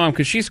console Mom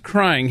because she's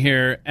crying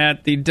here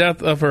at the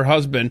death of her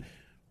husband.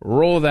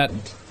 Roll that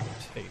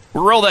tape.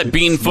 Roll that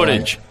bean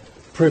footage.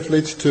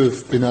 Privileged to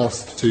have been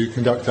asked to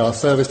conduct our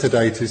service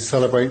today to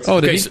celebrate. So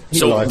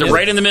they're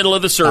right in the middle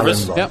of the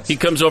service. Yep. He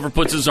comes over,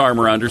 puts his arm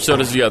around her. So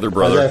does the other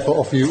brother. I therefore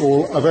offer you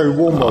all a very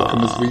warm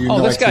welcome as we unite.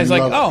 Oh, this guy's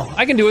like,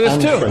 I can do this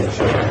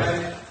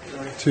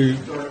too.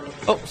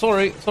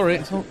 Sorry.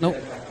 So, no.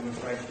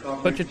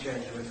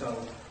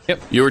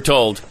 Yep. You were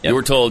told. Yep. You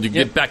were told. You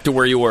get back to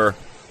where you were.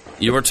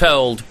 You were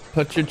told.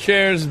 Put your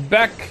chairs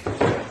back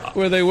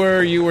where they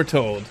were. You were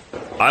told.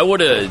 I would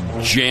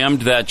have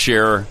jammed that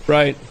chair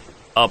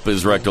up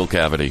his rectal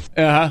cavity.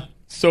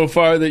 So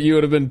far that you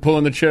would have been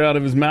pulling the chair out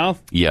of his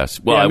mouth? Yes.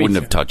 Well, I wouldn't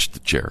have touched the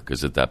chair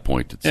because at that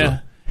point it's...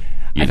 I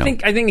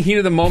think heat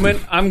of the moment,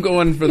 I'm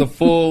going for the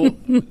full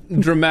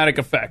dramatic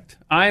effect.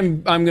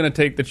 I'm going to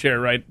take the chair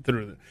right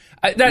through.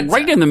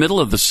 Right in the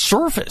middle of the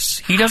service.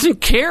 He doesn't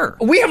care.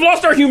 We have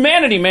lost our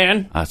humanity,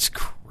 man. That's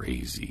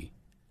crazy.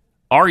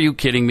 Are you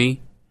kidding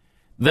me?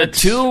 The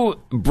two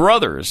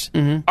brothers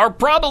are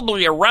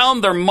probably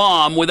around their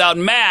mom without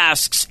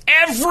masks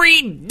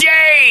every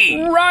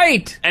day.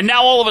 Right. And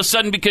now all of a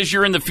sudden, because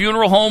you're in the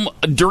funeral home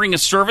during a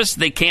service,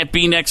 they can't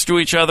be next to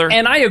each other.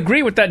 And I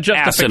agree with that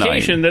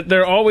justification that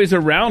they're always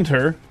around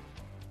her.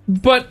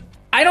 But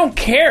I don't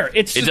care.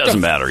 It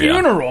doesn't matter.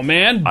 Funeral,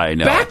 man. I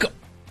know. Back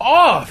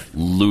off.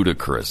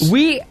 Ludicrous.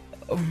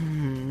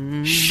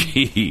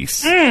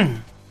 Jeez.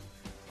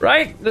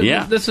 Right?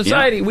 The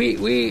society,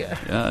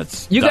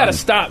 you got to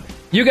stop.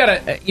 You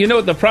know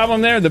what the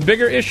problem there, the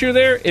bigger issue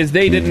there, is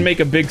they didn't make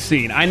a big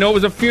scene. I know it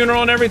was a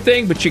funeral and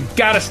everything, but you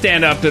got to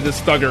stand up to this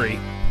thuggery.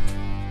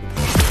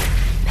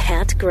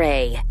 Pat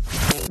Gray,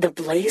 the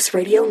Blaze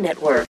Radio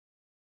Network.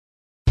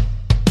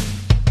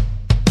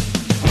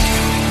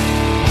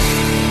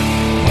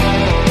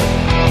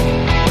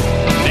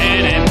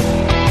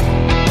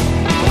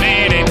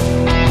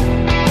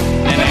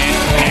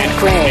 Pat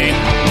Gray.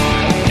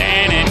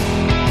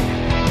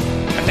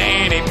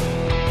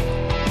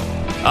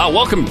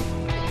 Welcome.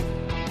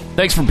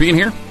 Thanks for being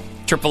here.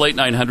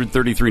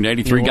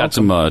 888-900-3393. Got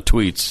some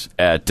tweets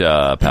at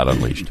Pat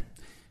Unleashed.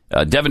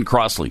 Devin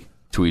Crossley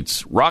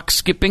tweets, rock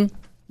skipping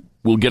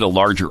will get a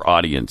larger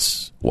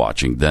audience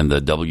watching than the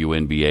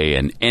WNBA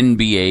and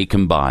NBA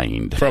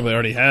combined. Probably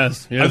already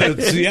has. Yeah.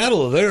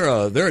 Seattle,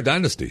 they're a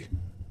dynasty.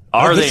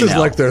 This is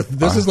like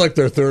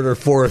their third or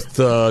fourth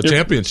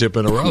championship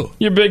in a row.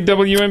 You're a big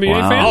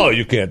WNBA fan? Oh,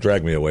 you can't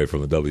drag me away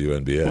from the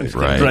WNBA.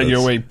 Right. Drag you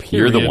away,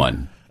 period. You're the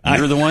one.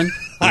 You're the one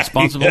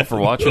responsible for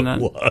watching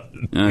that?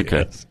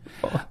 Okay. Yes.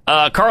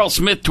 Carl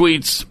Smith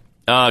tweets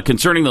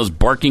concerning those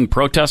barking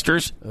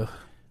protesters.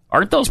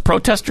 Aren't those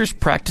protesters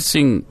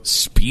practicing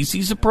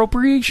species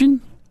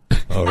appropriation?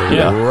 Oh,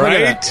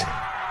 right.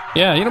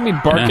 Yeah, you don't be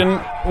barking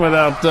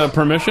without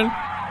permission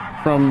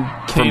from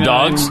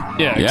dogs?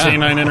 Yeah,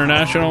 Canine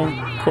International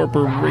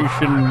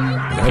Corporation.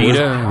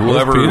 PETA,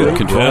 whoever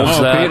controls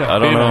that. PETA, I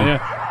don't know.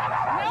 Yeah.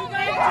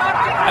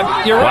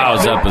 You're right. Wow,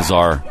 is that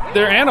bizarre?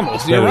 They're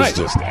animals. You're right.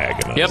 That is just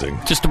agonizing.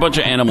 Yep, just a bunch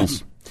of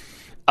animals.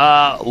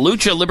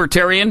 Lucha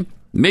Libertarian.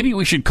 Maybe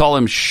we should call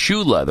him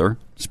Shoe Leather,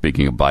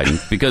 speaking of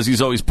Biden, because he's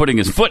always putting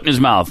his foot in his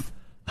mouth.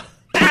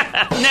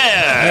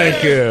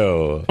 Thank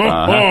you.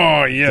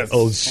 Oh, yes.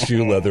 Old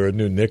Shoe Leather, a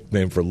new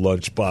nickname for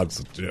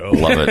Lunchbox Joe.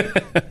 Love it.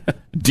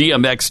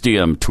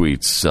 DMXDM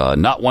tweets,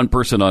 not one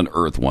person on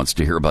earth wants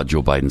to hear about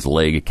Joe Biden's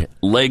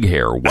leg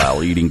hair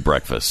while eating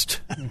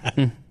breakfast.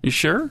 You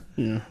sure?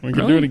 Yeah, we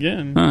could do it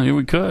again. Yeah,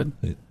 we could.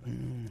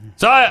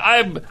 So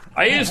I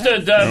used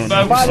to.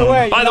 By the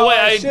way,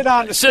 I sit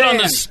on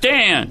the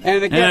stand.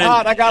 And it get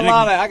hot. I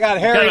got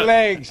hairy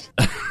legs.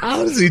 How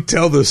does he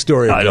tell this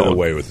story and get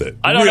away with it?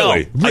 I don't know.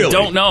 Really? I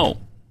don't know.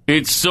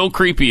 It's so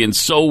creepy and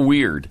so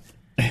weird.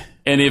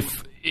 And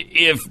if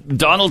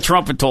Donald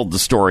Trump had told the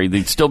story,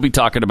 they'd still be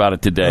talking about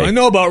it today. I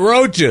know about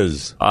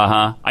roaches.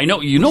 I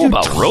know you know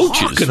about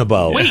roaches. Talking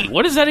about? Wait,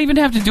 what does that even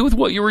have to do with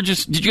what you were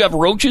just? Did you have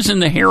roaches in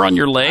the hair on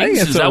your legs? I think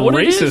it's is that what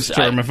it is? racist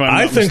term. If I'm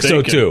I not think so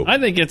mistaken. too. I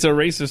think it's a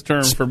racist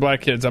term for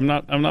black kids. I'm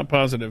not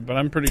positive, but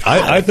I'm pretty sure.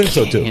 I think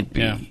so too. Can't be.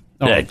 Yeah.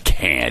 That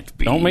can't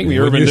be. Don't make me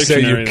When Urban you say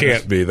Dictionary you this.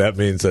 can't be, that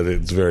means that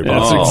it's very That's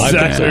possible. exactly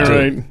I think so,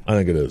 right. too. I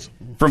think it is.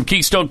 From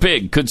Keystone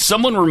Pig, could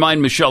someone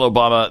remind Michelle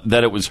Obama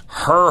that it was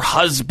her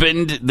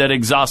husband that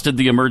exhausted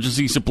the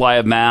emergency supply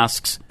of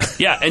masks?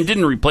 Yeah, and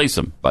didn't replace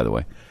them, by the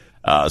way.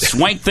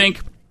 Swank think,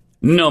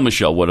 no,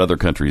 Michelle, what other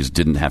countries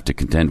didn't have to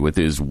contend with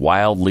is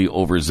wildly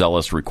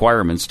overzealous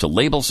requirements to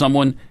label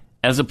someone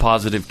as a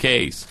positive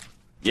case.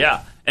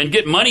 Yeah, and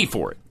get money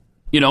for it.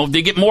 You know,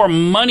 they get more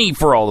money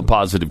for all the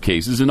positive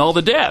cases and all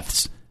the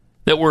deaths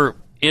that were,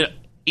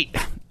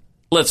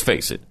 let's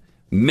face it,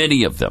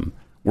 many of them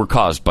were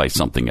caused by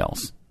something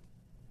else.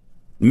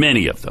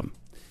 Many of them.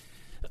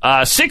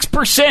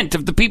 6%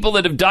 of the people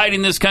that have died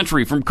in this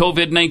country from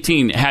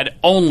COVID-19 had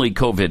only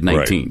COVID-19.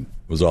 Right. It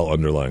was all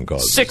underlying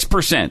causes.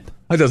 6%.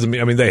 That doesn't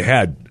mean, I mean, they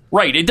had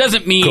Right. It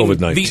doesn't mean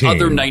COVID-19. the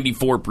other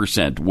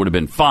 94% would have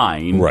been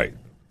fine. Right.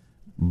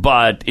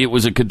 But it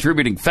was a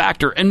contributing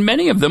factor, and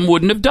many of them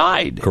wouldn't have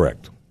died.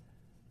 Correct.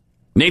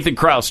 Nathan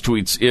Krause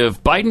tweets,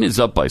 if Biden is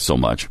up by so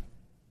much,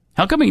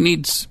 how come he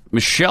needs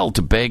Michelle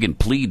to beg and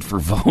plead for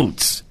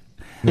votes?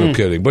 No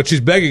kidding. But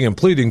she's begging and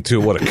pleading to,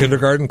 what, a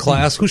kindergarten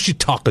class? Who's she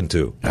talking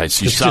to?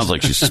 She sounds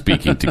like she's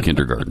speaking to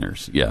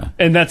kindergartners. Yeah.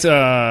 And that's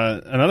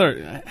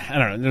another, I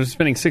don't know, they're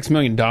spending $6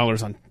 million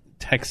on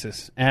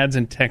Texas, ads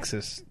in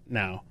Texas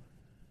now.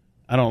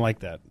 I don't like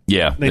that.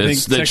 Yeah. They think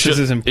Texas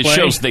is in play. It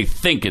shows they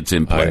think it's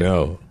in play. I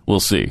know. We'll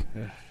see.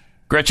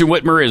 Gretchen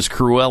Whitmer as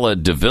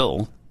Cruella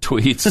DeVille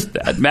tweets,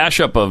 that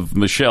mashup of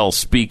Michelle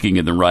speaking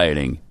in the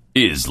rioting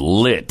is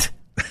lit.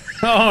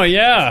 Oh,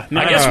 yeah.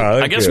 Nice.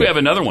 I guess we have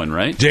another one,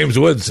 right? James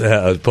Woods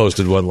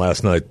posted one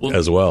last night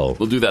as well.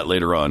 We'll do that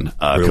later on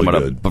Really coming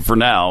good. up. But for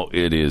now,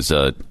 it is,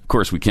 of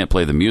course, we can't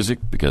play the music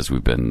because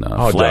we've been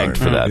flagged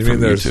for that You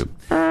from mean YouTube.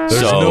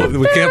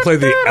 We can't play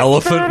the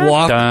elephant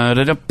walk?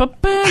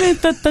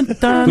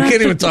 We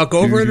can't even talk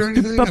over it or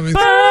anything?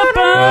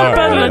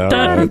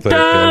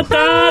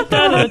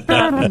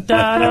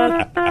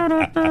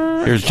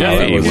 Here's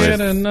Jeffy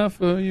with...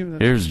 enough of you.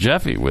 Here's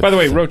Jeffy with... By the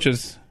way,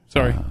 roaches.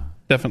 Sorry.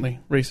 Definitely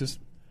racist.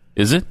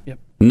 Is it? Yep.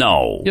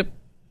 No. Yep.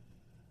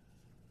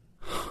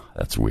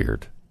 That's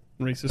weird.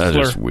 Racist That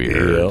slur. is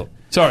weird. Yep.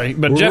 Sorry,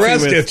 but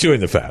Jeffy chewing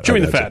the fat.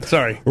 Chewing the fat,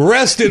 sorry.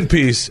 Rest in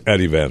peace,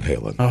 Eddie Van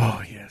Halen.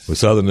 Oh, yes. We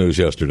saw the news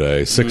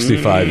yesterday.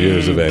 65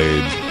 years of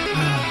age.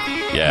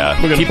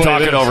 Yeah. We're gonna Keep play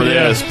talking this. over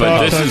Yeah. this,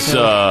 but this is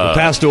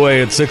Passed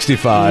away at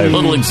 65. a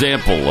little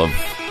example of...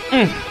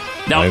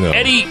 Now, I know.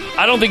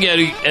 I don't think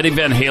Eddie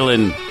Van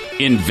Halen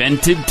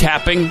invented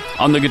tapping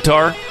on the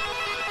guitar,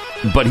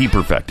 but he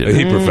perfected it.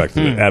 He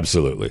perfected it,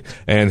 absolutely.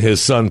 And his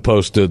son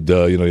posted,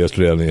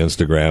 yesterday on the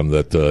Instagram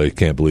that he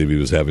can't believe he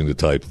was having to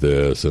type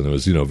this, and it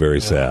was, very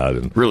sad.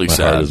 And Really my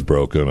sad. heart is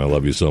broken. I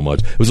love you so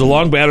much. It was a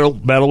long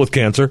battle with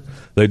cancer.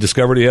 They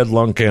discovered he had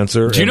lung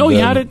cancer. Do you know he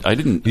had it? I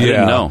didn't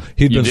know.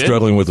 He'd You been did?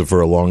 struggling with it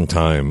for a long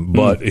time,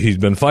 but he's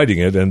been fighting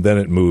it, and then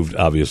it moved,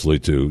 obviously,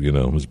 to,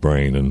 his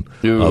brain and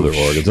Oh, other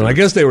organs. And I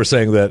guess they were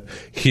saying that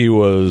he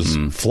was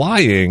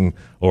flying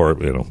or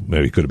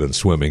maybe he could have been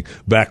swimming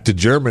back to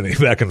Germany,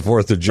 back and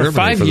forth to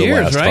Germany for the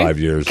last 5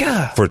 years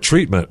for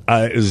treatment.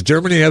 Does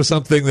Germany have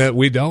something that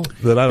we don't?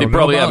 That I don't know They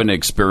probably about? have an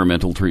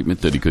experimental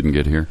treatment that he couldn't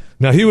get here.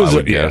 Now he was,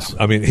 guess.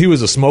 I mean, he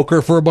was a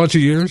smoker for a bunch of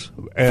years,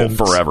 and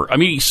forever. I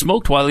mean, he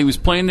smoked while he was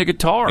playing the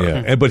guitar.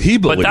 Yeah, but he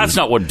believed. But that's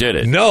not what did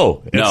it.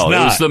 No, it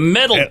was the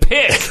metal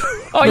pick.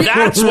 Oh,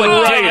 that's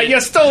what did it.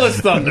 You stole his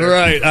thunder.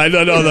 Right, I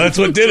don't know. That's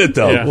what did it,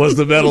 though. Was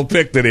the metal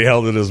pick that he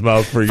held in his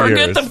mouth for years.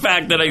 Forget the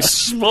fact that I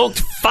smoked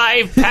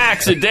 5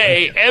 packs a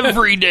day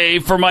every day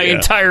for my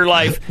entire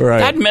life. Right.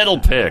 That metal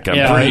pick,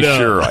 I'm pretty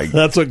sure.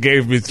 That's what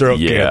gave me throat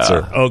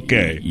cancer.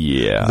 Okay,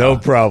 no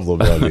problem,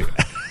 buddy.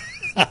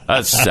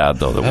 That's sad,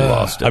 though, that we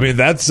lost it. I mean,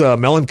 that's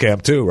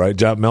Mellencamp, too, right?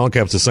 John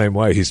Mellencamp's the same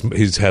way.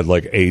 He's had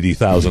like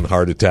 80,000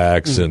 heart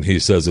attacks, and he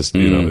says it's,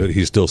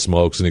 he still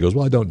smokes, and he goes,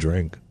 well, I don't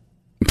drink.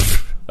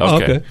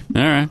 Okay.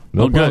 All right.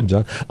 No problem,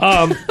 John.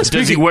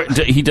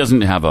 He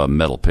doesn't have a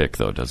metal pick,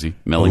 though, does he?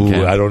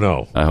 Mellencamp? I don't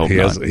know. I hope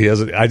not. He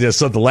hasn't. I just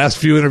saw the last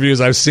few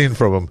interviews I've seen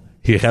from him.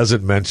 He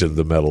hasn't mentioned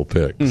the metal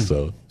pick.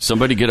 So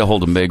somebody get a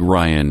hold of Meg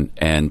Ryan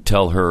and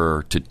tell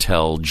her to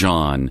tell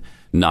John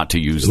not to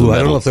use the metal. I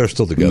don't know if they're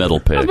still together. Metal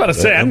pick. I was about to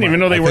say, I didn't even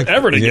know they were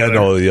ever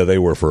together. Yeah, they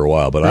were for a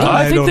while, but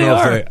I think don't they know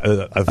are. if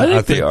they.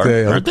 I think they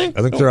are. Aren't they?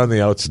 I think they're on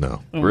the outs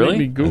now. Really?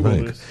 Maybe Google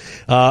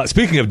this.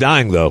 Speaking of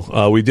dying,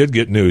 though, we did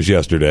get news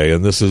yesterday,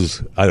 and this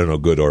is, I don't know,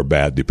 good or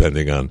bad,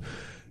 depending on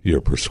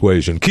your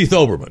persuasion. Keith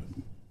Olbermann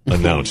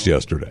announced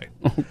yesterday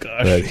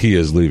that he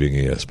is leaving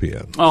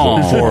ESPN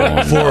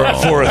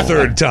for a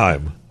third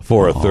time.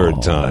 For a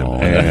third time.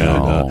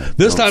 And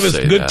this time it's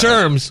good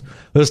terms.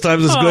 This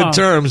time it's good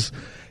terms.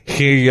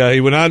 He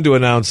went on to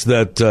announce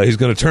that he's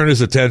going to turn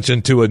his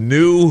attention to a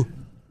new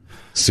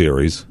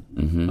series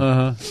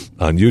on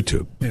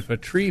YouTube. If a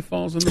tree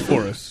falls in the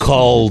forest.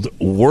 Called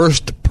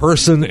Worst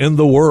Person in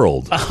the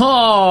World.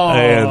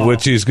 And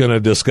which he's going to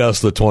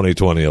discuss the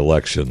 2020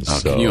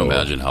 elections. Can you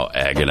imagine how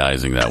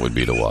agonizing that would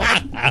be to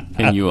watch?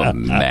 Can you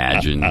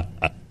imagine?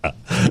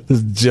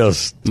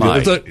 Just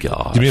my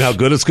gosh. Do you mean how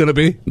good it's going to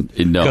be?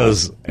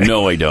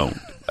 No, I don't.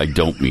 I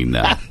don't mean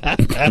that.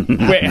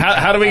 Wait,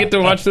 how do we get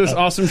to watch this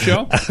awesome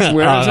show?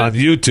 Where is it? On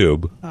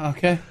YouTube.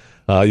 Okay.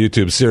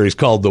 YouTube series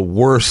called The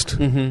Worst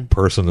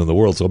Person in the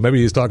World. So maybe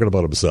he's talking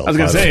about himself. I was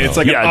going to say, it's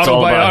like an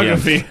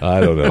autobiography. I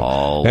don't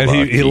know. And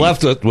he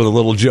left it with a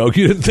little joke.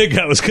 You didn't think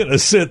I was going to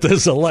sit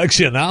this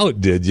election out,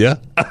 did you?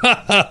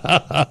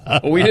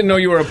 Well, we didn't know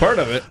you were a part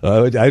of it.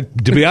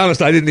 To be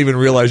honest, I didn't even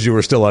realize you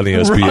were still on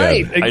ESPN.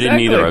 Right, exactly. I didn't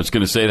either. I was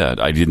going to say that.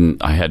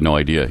 I had no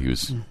idea he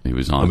was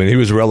on. I mean, he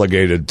was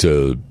relegated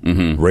to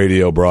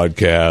radio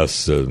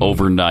broadcasts and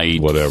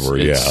overnight, whatever.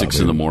 At 6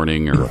 in the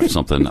morning or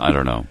something. I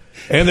don't know.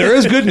 And there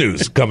is good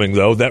news coming,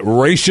 though, that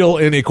racial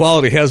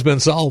inequality has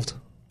been solved.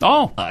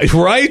 Oh.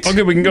 Right?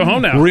 Okay, we can go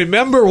home now.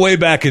 Remember way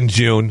back in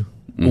June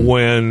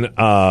when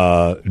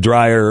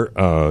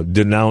Dreyer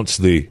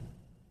denounced the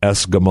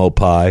Eskimo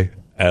pie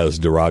as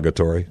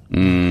derogatory?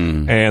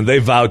 And they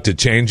vowed to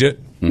change it.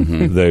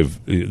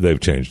 They've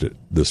changed it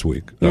this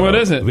week. What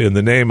is it? In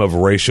the name of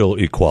racial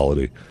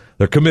equality.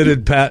 They're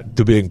committed, Pat,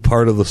 to being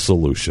part of the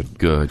solution.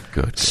 Good.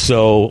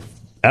 So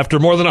after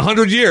more than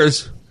 100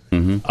 years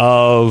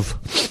of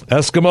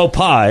Eskimo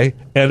pie,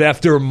 and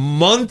after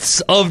months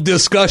of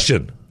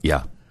discussion,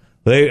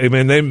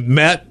 they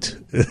met,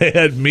 they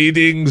had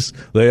meetings,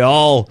 they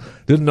all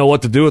didn't know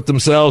what to do with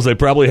themselves. They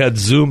probably had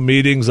Zoom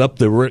meetings up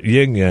the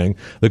yin yang.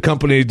 The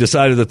company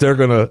decided that they're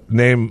going to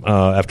name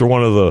after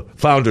one of the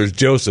founders,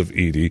 Joseph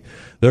Eady.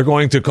 They're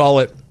going to call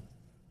it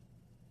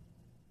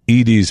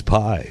Eady's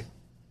Pie.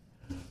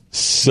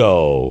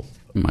 So,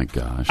 my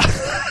gosh.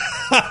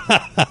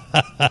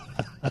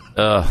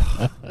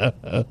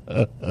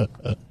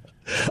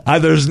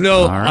 There's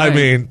no, right. I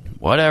mean,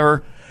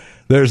 whatever.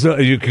 There's no,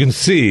 you can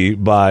see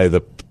by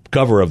the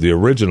cover of the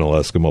original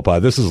Eskimo pie,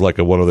 this is like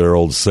one of their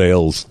old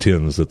sales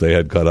tins that they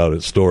had cut out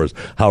at stores,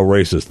 how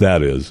racist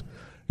that is.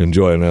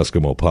 Enjoy an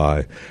Eskimo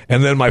pie.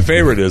 And then my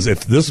favorite is,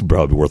 if this is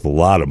probably worth a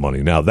lot of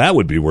money, now that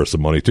would be worth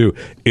some money too,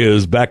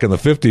 is back in the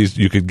 50s,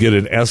 you could get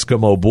an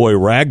Eskimo boy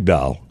rag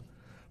doll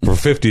for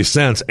 50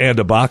 cents and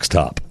a box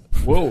top.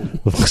 Whoa.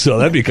 So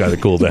that'd be kind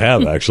of cool to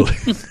have, actually.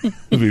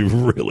 It'd be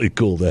really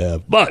cool to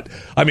have. But,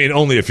 I mean,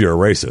 only if you're a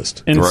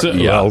racist. And so,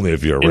 only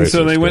if you're a racist. And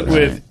so they went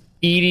with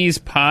Eady's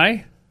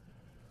Pie?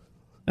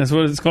 That's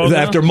what it's called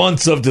After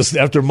months of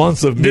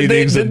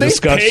meetings and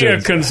discussions. Did they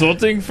pay a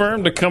consulting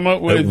firm to come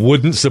up with... It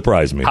wouldn't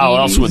surprise me. How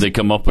else would they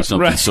come up with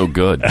something so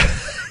good?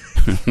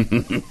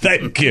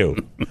 Thank you.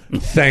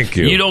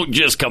 You don't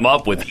just come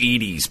up with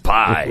Eady's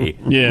Pie.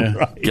 Yeah.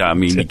 Right. Yeah, I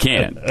mean, you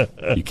can't.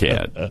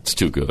 It's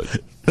too good.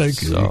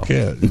 Thank you. You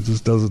can't. It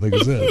just doesn't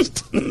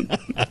exist.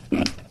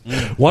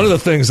 One of the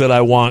things that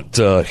I want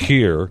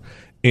here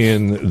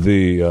in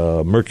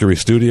the Mercury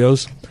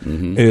Studios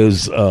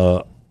is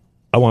I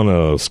want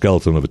a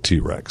skeleton of a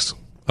T-Rex.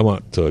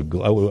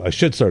 I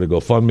should start a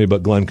GoFundMe,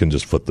 but Glenn can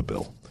just foot the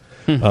bill.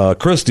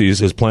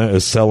 Christie's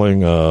is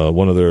selling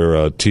one of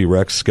their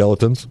T-Rex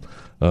skeletons.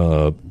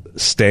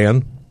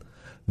 Stan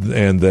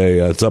and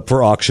it's up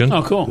for auction.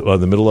 Oh, cool.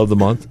 In the middle of the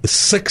month.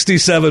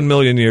 67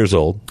 million years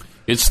old.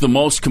 It's the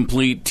most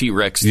complete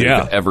T-Rex they've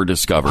ever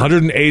discovered.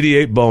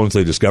 188 bones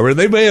they discovered.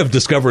 They may have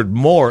discovered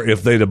more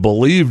if they'd have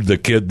believed the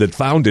kid that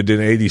found it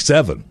in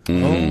 87.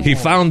 Mm. He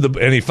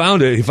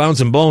found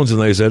some bones,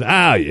 and they said,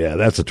 yeah,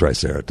 that's a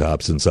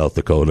Triceratops in South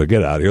Dakota.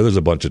 Get out of here. There's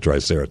a bunch of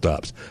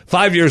Triceratops.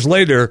 5 years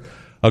later,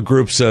 a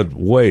group said,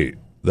 wait,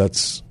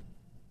 that's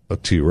a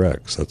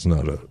T-Rex. That's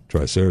not a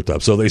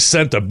Triceratops. So they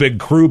sent a big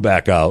crew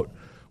back out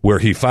where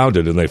he found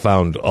it, and they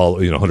found all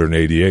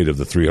 188 of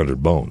the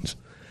 300 bones.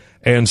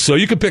 And so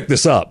you can pick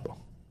this up.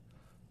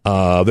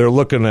 They're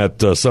looking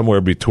at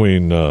somewhere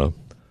between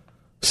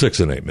 6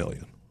 and 8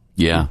 million.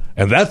 Yeah,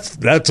 and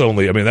that's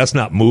only. I mean, that's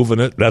not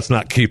moving it. That's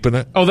not keeping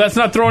it. Oh, that's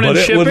not throwing in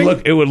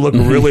shipping. It would look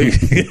really.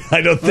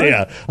 I don't think.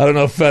 I don't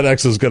know if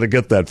FedEx is going to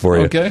get that for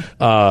you. Okay.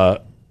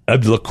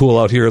 It'd look cool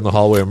out here in the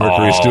hallway of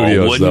Mercury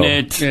Studios, wouldn't though.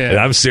 it? Yeah. And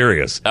I'm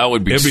serious. That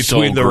would be in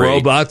between the great.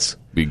 robots.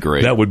 Be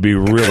great. That would be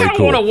really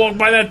cool. I want to walk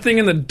by that thing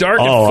in the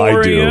dark at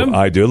 4 a.m.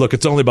 I do. Look,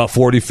 it's only about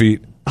 40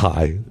 feet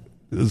high.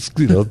 It's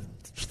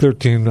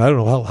 13. I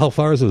don't know how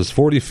far is it? It's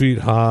 40 feet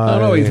high. Oh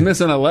no, he's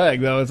missing a leg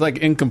though. It's like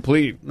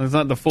incomplete. It's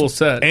not the full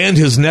set. And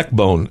his neck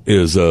bone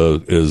is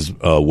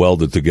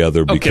welded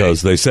together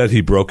because they said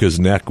he broke his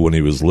neck when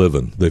he was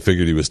living. They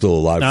figured he was still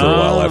alive for a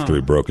while after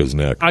he broke his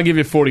neck. I'll give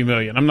you $40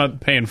 million. I'm not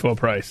paying full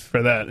price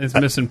for that. It's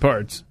missing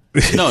parts.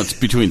 No, it's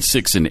between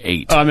 6 and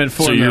 8. Oh, I meant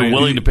 $4 So million. you're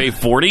willing to pay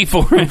 40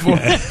 for it?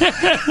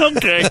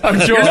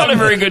 Okay. You're not a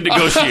very good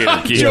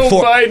negotiator, Keith. Joe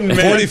Biden, man.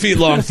 40 feet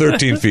long,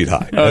 13 feet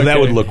high. And that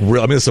would look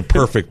real. I mean, it's a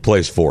perfect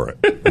place for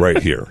it right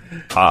here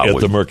at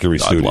the Mercury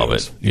Studios. I'd love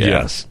it. Yeah.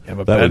 Yes. I'm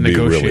a That bad would be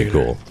really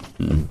negotiator.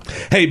 cool.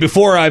 Hey,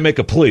 before I make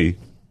a plea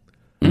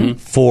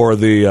for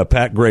the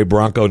Pat Gray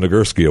Bronco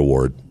Nagurski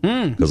Award,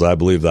 because I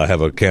believe that I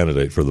have a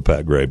candidate for the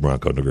Pat Gray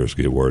Bronco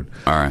Nagurski Award,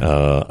 all right.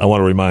 I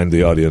want to remind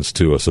the audience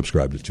to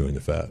subscribe to Chewing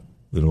the Fat.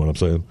 You know what I'm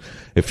saying?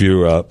 If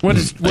you're What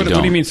do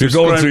you mean? if you're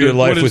going through your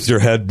life with your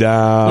head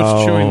down,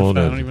 what's Chewing the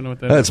Fat? I don't even know what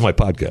that is. That's my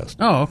podcast.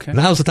 Oh, okay.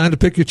 Now's the time to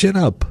pick your chin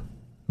up.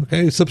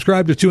 Okay,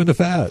 subscribe to Chewing the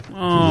Fat.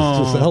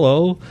 Oh. Just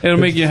hello. It'll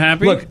make you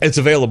happy? Look, it's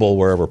available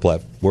wherever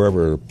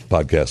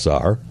podcasts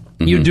are.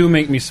 You do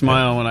make me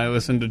smile when I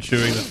listen to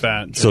Chewing the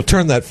Fat. So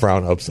turn that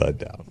frown upside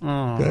down.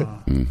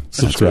 Okay?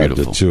 Subscribe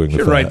to Chewing the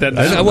Fat. write that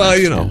down.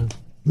 Well,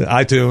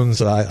 iTunes,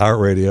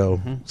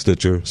 iHeartRadio,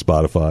 Stitcher,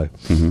 Spotify,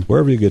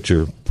 wherever you get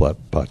your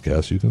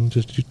podcasts, you can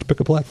just pick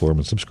a platform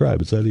and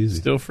subscribe. It's that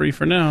easy. Still free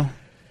for now.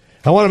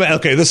 I want to.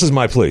 Okay, this is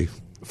my plea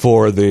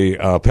for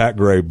the Pat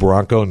Gray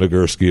Bronco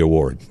Nagurski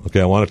Award. Okay,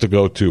 I want it to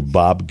go to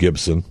Bob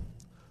Gibson,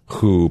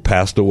 who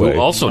passed away. Who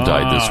also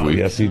died this week.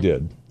 Yes, he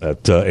did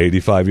at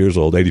 85 years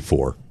old,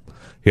 84.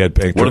 He had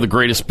one of the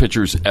greatest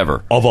pitchers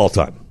ever of all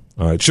time.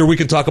 All right, sure, we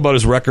can talk about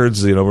his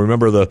records.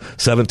 Remember the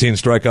 17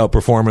 strikeout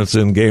performance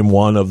in Game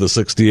 1 of the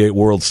 '68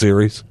 World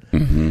Series.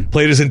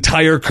 Played his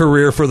entire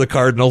career for the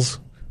Cardinals,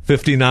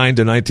 59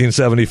 to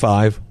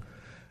 1975.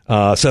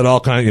 Set all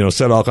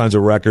kinds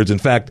of records. In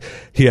fact,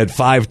 he had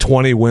 5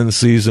 20-win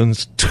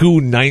seasons,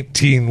 2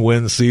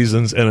 19-win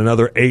seasons, and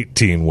another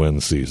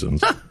 18-win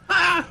seasons.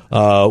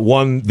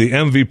 Won the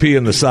MVP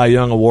and the Cy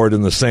Young Award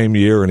in the same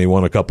year, and he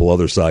won a couple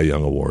other Cy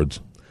Young Awards.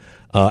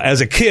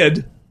 As a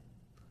kid,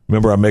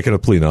 remember, I'm making a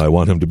plea now. I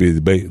want him to be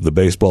the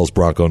baseball's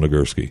Bronco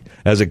Nagurski.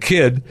 As a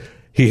kid,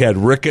 he had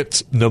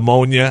rickets,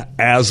 pneumonia,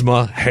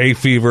 asthma, hay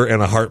fever,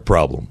 and a heart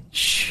problem.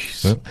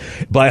 Jeez.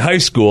 By high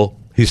school,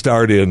 he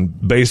starred in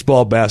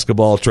baseball,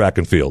 basketball, track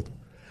and field.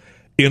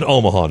 In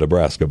Omaha,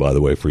 Nebraska, by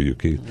the way, for you,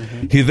 Keith.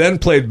 He then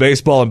played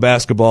baseball and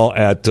basketball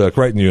at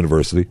Creighton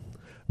University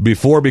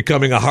before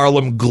becoming a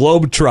Harlem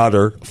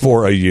Globetrotter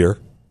for a year.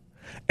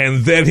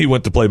 And then he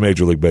went to play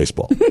Major League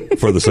Baseball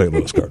for the St.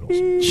 Louis Cardinals.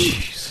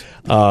 Jeez.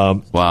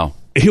 Wow.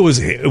 He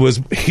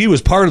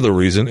was part of the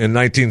reason in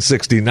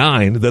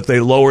 1969 that they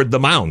lowered the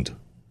mound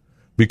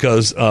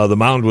because the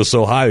mound was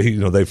so high.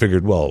 They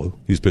figured, well,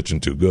 he's pitching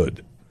too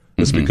good.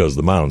 It's because of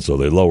the mound, so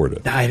they lowered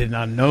it. I did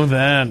not know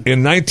that.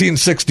 In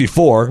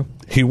 1964,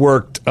 he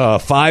worked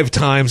 5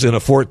 times in a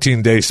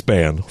 14-day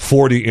span,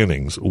 40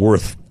 innings,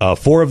 worth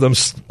 4 of them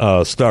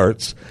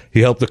starts.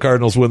 He helped the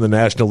Cardinals win the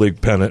National League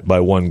pennant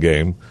by 1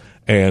 game.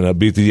 And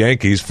beat the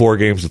Yankees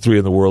 4-3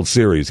 in the World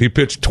Series. He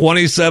pitched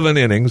 27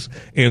 innings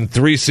in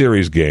 3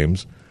 series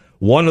games.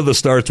 One of the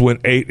starts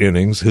went 8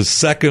 innings. His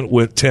second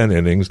went 10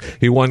 innings.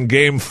 He won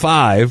Game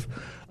 5,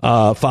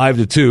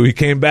 5-2. He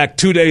came back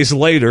 2 days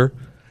later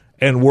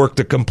and worked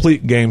a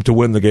complete game to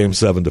win the game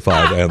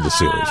 7-5 and the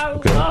series.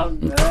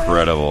 Okay.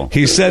 Incredible.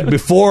 He said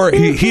before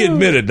he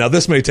admitted. Now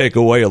this may take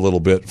away a little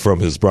bit from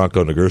his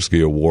Bronco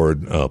Nagurski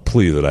Award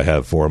plea that I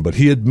have for him, but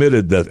he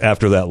admitted that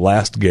after that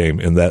last game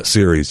in that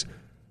series,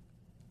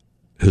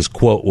 his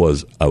quote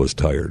was, "I was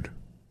tired."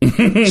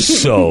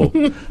 So,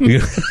 you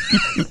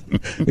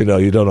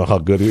don't know how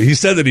good he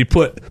said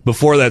that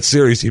before that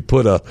series, he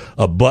put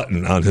a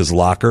button on his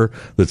locker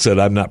that said,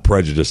 "I'm not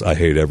prejudiced. I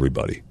hate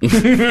everybody."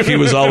 He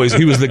was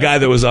the guy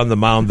that was on the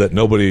mound that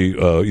nobody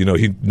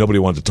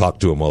wanted to talk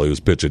to him while he was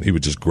pitching. He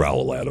would just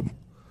growl at him.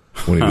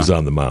 when he was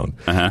on the mound.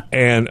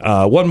 And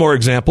one more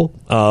example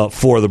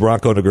for the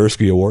Bronco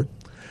Nagurski Award.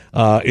 In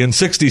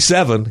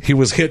 1967, he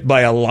was hit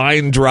by a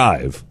line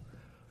drive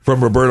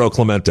from Roberto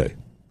Clemente.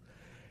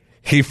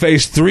 He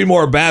faced 3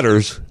 more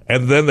batters,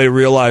 and then they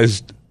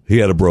realized he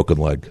had a broken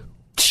leg.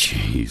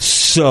 Jeez.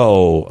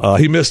 So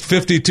he missed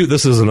 52.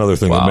 This is another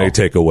thing that may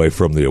take away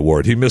from the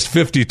award. He missed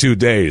 52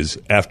 days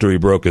after he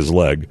broke his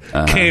leg,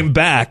 came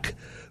back,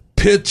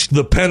 pitched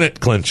the pennant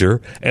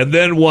clincher, and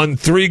then won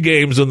 3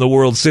 games in the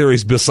World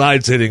Series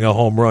besides hitting a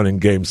home run in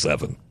Game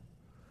 7.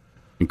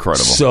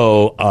 Incredible.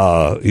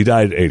 So he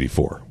died at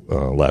 84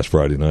 last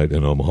Friday night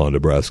in Omaha,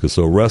 Nebraska.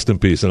 So rest in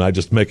peace. And I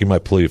just making my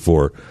plea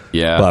for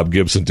Bob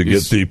Gibson to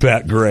get the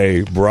Pat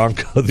Gray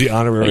Bronco, the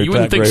honorary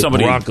Pat Gray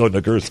Bronco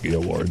Nagurski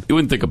Award. You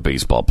wouldn't think a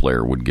baseball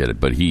player would get it,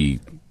 but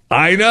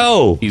I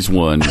know. He's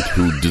one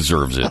who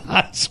deserves it.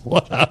 That's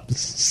what I'm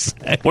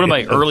saying. One of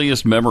my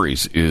earliest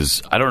memories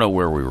is, I don't know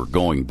where we were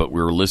going, but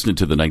we were listening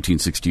to the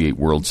 1968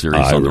 World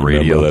Series on the radio.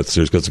 I remember that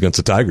series because against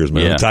the Tigers,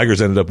 man. Yeah. The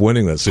Tigers ended up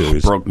winning that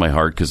series. It broke my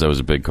heart because I was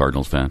a big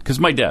Cardinals fan, because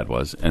my dad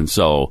was. And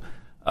so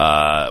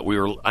we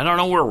were, I don't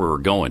know where we were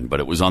going,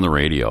 but it was on the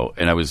radio,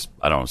 and I was,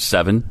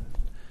 7.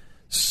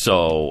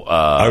 So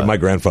my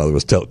grandfather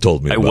was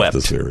told me about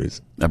the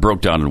series. I broke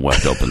down and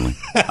wept openly.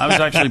 I was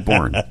actually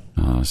born.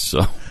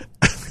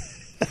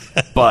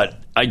 But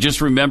I just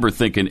remember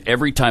thinking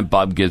every time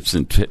Bob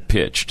Gibson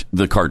pitched,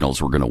 the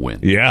Cardinals were going to win.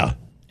 Yeah.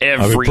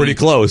 Every pretty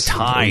close.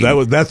 time.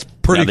 That's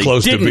pretty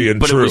close to being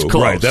true.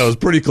 Right. That was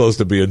pretty close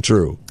to being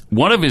true.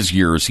 One of his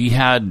years, he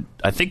had,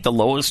 I think, the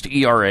lowest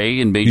ERA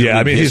in Major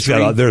League history.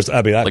 I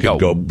could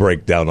go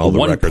break down all the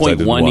records.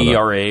 1.1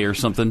 ERA or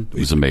something. It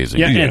was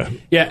amazing. Yeah,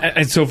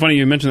 it's so funny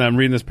you mentioned that. I'm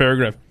reading this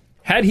paragraph.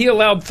 Had he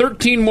allowed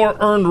 13 more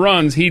earned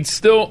runs, he'd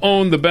still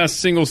own the best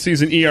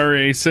single-season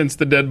ERA since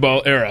the dead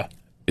ball era.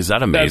 Is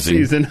that amazing? That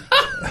season.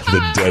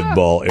 The dead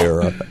ball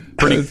era.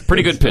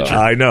 Pretty good pitcher.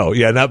 I know.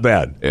 Yeah, not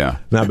bad. Yeah.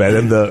 Not bad.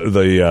 And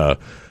now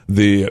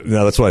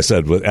that's what I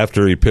said.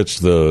 After he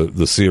pitched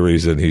the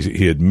series and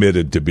he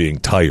admitted to being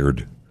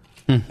tired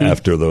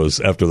after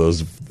those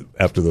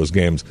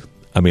games,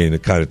 I mean,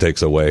 it kind of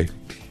takes away.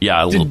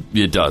 Yeah,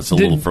 it does. A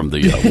little from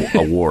the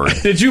award.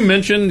 Did you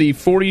mention the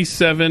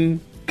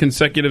 47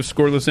 consecutive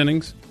scoreless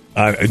innings?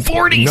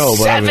 47? No,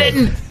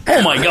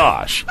 oh, my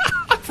gosh.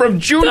 From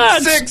June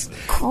 6th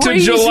to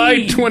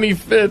July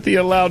 25th, he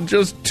allowed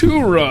just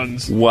 2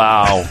 runs.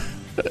 Wow.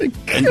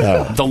 And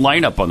the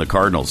lineup on the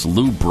Cardinals,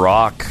 Lou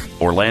Brock,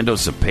 Orlando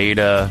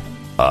Cepeda,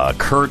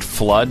 Curt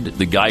Flood,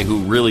 the guy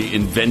who really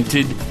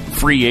invented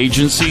free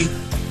agency.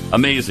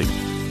 Amazing.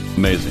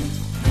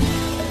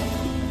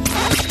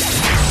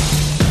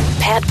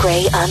 Pat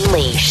Gray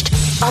Unleashed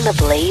on the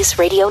Blaze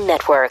Radio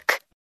Network.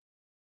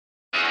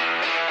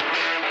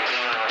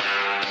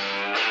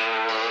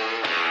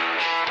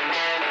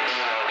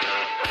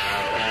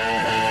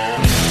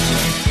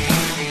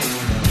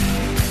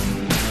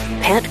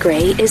 Pat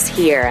Gray is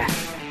here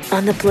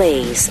on the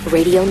Blaze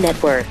Radio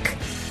Network.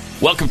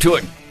 Welcome to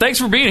it. Thanks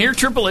for being here.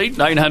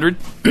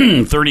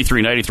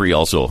 888-900-3393.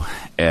 Also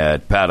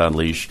at Pat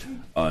Unleashed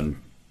on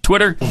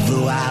Twitter.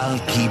 Although I'll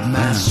keep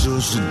my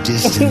social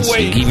distance.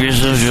 Keep your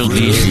social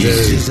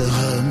distance.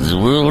 The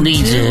world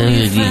needs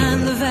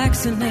find the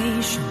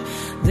vaccination.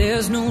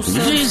 There's no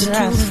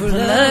substitute for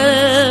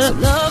love.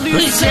 Love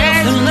yourself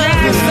and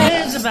love your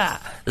friends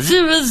about.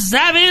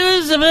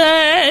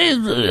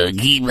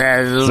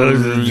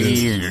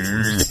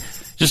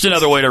 Just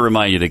another way to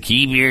remind you to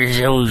keep your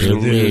social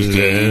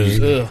distance,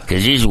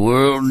 because this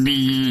world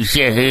needs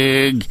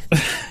a hug.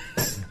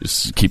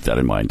 Just keep that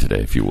in mind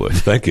today, if you would.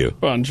 Thank you.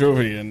 Bon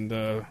Jovi and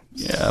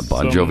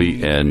Bon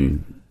Jovi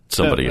and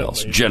somebody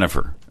else,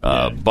 Jennifer.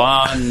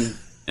 Bon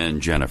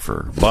and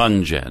Jennifer.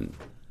 Bon Jen.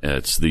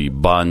 It's the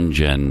Bon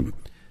Jen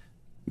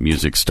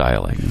music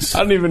stylings. I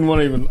don't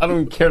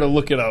even care to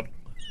look it up.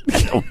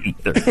 I don't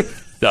either.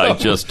 I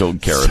just don't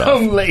care enough.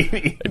 Some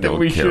lady that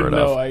we should enough.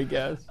 know, I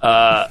guess.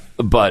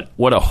 But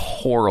what a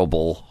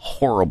horrible,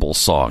 horrible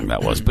song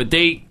that was. But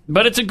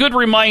it's a good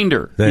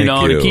reminder, Thank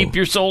you. To keep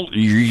your soul.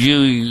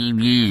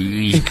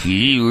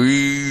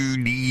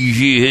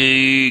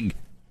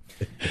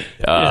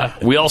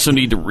 We also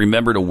need to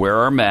remember to wear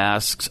our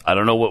masks. I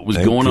don't know what was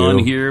going on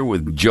here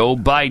with Joe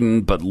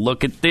Biden, but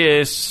look at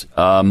this.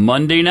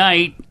 Monday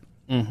night,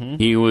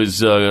 he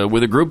was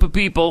with a group of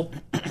people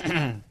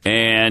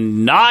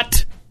and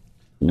not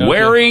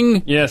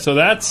wearing so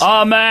that's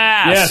a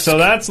mask. Yeah, so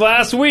that's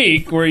last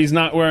week where he's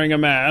not wearing a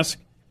mask.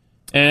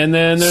 And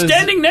then there's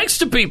standing next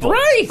to people.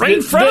 Right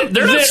in front.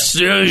 They're not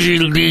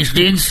social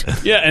distance.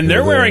 Yeah, and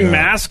they're wearing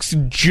masks,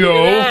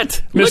 Joe.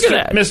 Look at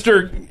that.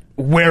 Mr.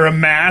 Wear a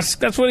mask.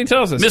 That's what he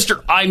tells us.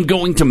 Mr. I'm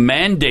going to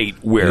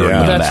mandate wearing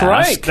a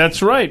mask.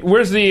 That's right.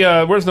 Where's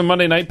the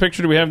Monday night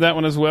picture? Do we have that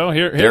one as well?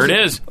 There it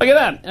is. Look at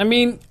that. I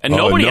mean, and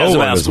nobody has a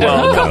mask.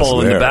 Well, a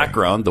couple in the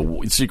background,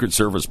 the Secret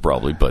Service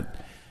probably, but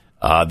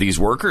these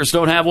workers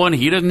don't have one.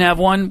 He doesn't have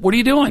one. What are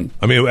you doing?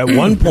 I mean, at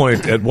one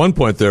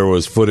point, there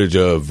was footage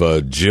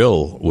of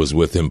Jill was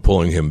with him,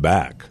 pulling him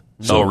back.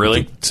 So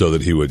really? So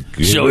that he would.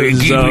 So he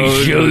keep his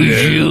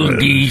social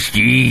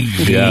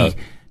distance. Yeah.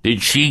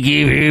 Did she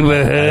give him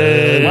a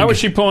hug? Why was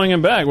she pulling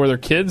him back? Were there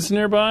kids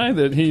nearby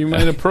that he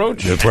might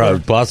approach? It's probably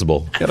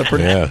possible.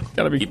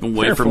 Gotta be Keep him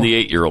away careful. from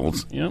the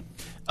 8-year-olds. Yep.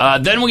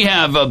 Then we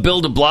have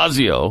Bill de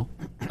Blasio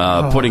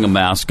putting a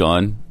mask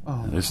on.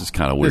 This is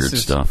kind of weird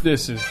stuff.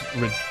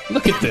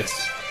 Look at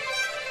this.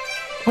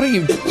 What are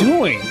you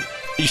doing?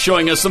 He's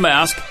showing us the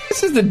mask.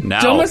 This is the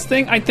dumbest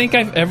thing I think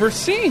I've ever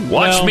seen.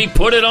 Watch me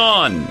put it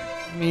on.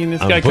 I mean,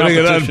 it's I'm got putting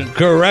competition. it on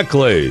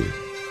correctly.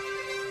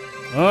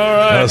 All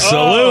right. A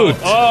salute.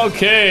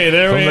 Okay,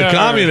 there we From are. the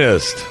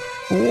communist.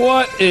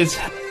 What is...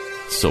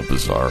 So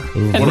bizarre.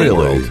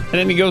 Really? And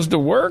then he goes to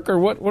work, or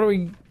what? What are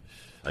we...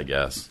 I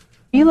guess.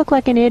 You look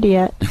like an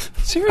idiot.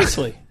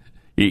 Seriously.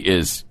 He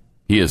is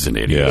an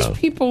idiot. Yeah.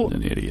 People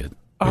An idiot.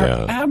 are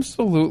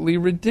absolutely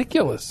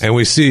ridiculous. And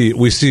we see,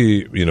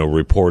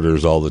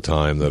 reporters all the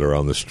time that are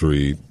on the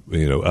street.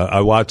 I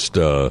watched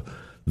the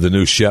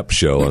new Shep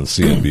show on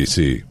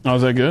CNBC. Oh,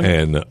 is that good?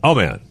 And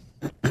man,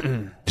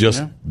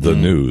 just the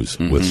news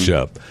with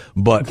Shep.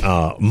 But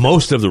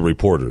most of the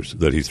reporters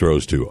that he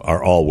throws to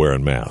are all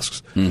wearing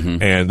masks.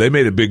 And they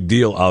made a big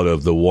deal out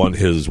of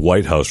his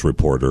White House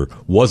reporter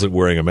wasn't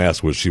wearing a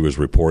mask when she was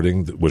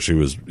reporting, when she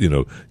was,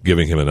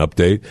 giving him an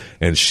update.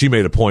 And she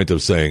made a point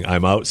of saying,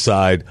 I'm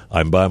outside,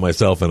 I'm by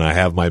myself, and I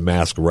have my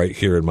mask right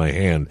here in my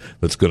hand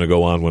that's going to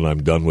go on when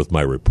I'm done with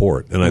my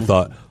report. And I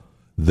thought,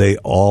 they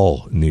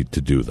all need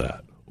to do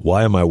that.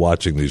 Why am I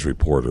watching these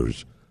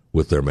reporters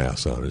with their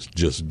masks on? It's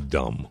just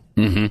dumb.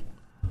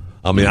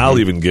 I mean, I'll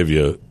even give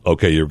you,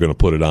 you're going to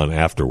put it on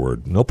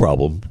afterward. No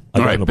problem.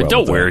 All right, but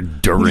don't wear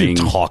it during. What are you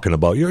talking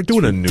about? You're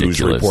doing a news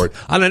report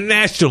on a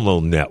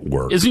national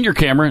network. Isn't your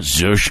camera?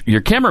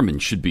 Your cameraman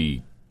should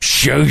be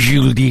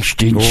social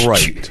distance.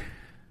 Right.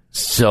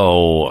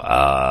 So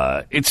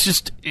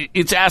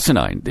it's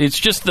asinine. It's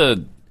just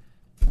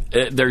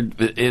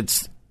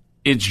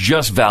it's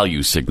just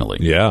value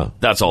signaling. Yeah.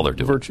 That's all they're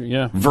doing. Virtue,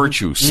 yeah.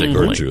 Virtue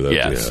signaling. Virtue,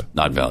 yes,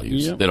 not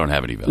values. Yep. They don't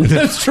have any values.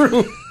 That's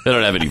true. They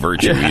don't have any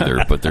virtue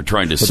either, but they're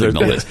trying to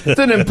signal it. It's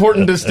an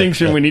important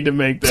distinction we need to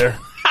make there.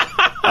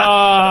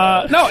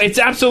 No, it's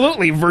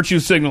absolutely virtue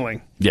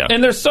signaling. Yeah.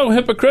 And they're so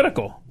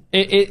hypocritical.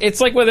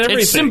 It's like with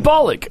everything. It's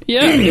symbolic.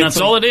 Yeah.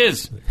 That's all it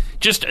is.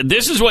 Just,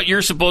 this is what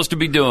you're supposed to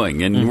be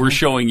doing, and we're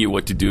showing you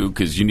what to do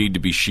because you need to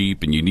be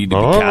sheep and you need to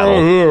be cattle.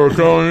 I'm here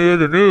telling you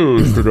the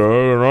news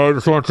today, and I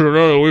just want you to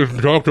know that we can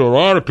talk to a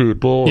lot of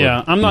people.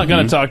 Yeah, I'm not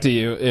going to talk to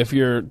you if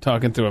you're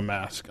talking through a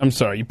mask. I'm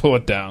sorry. You pull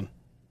it down.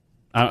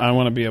 I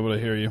want to be able to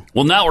hear you.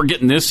 Well, now we're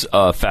getting this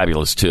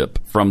fabulous tip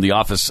from the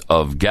office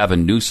of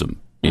Gavin Newsom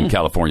in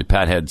California.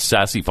 Pat head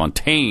Sassy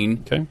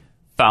Fontaine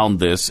found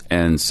this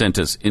and sent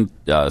us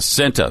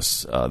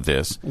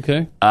this.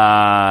 Okay.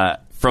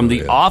 From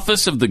the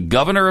office of the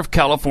governor of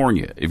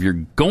California. If you're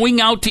going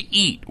out to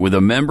eat with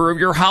a member of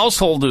your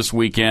household this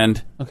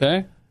weekend,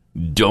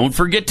 don't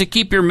forget to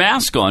keep your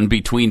mask on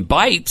between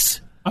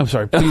bites. I'm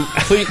sorry.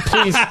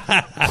 Please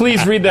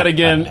read that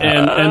again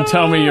and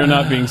tell me you're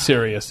not being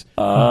serious.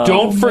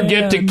 Don't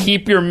forget to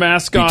keep your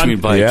mask on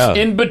between bites.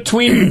 in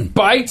between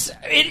bites.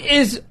 It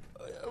is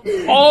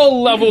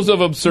all levels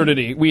of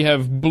absurdity we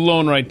have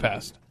blown right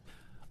past.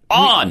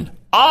 On,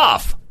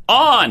 off,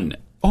 on.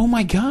 Oh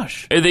my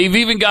gosh! They've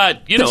even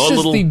got this a is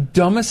little the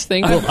dumbest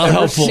thing I've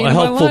ever seen in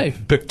my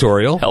life.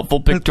 Pictorial. Helpful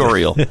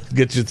pictorial.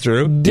 Get you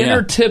through.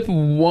 Diner tip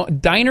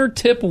 1.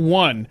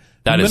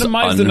 That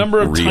minimize is the number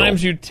of unreal.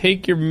 times you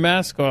take your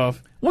mask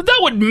off. Well, that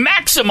would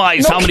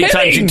maximize how many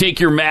times you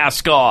take your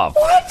mask off.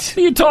 What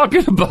are you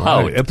talking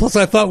about? Right. And plus,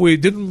 I thought we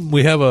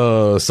have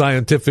a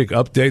scientific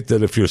update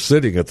that if you're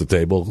sitting at the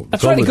table,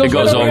 that's right, it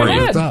goes over your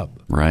head. Top.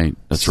 Right,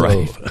 that's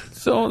right.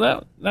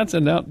 So that's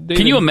an outdated.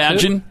 Can you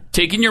imagine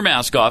taking your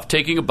mask off,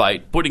 taking a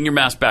bite, putting your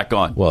mask back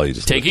on? Well, you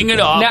just taking it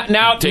off,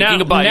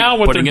 taking a bite, now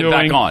what putting they're it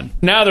doing, back on.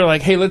 Now they're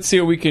like, hey, let's see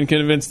what we can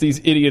convince these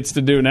idiots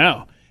to do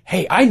now.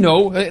 Hey, I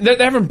know. They're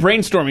having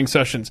brainstorming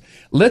sessions.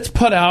 Let's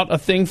put out a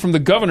thing from the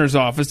governor's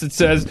office that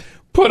says,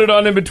 put it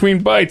on in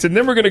between bites, and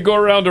then we're going to go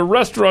around to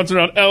restaurants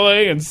around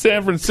L.A. and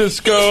San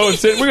Francisco and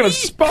say, we're going to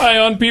spy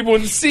on people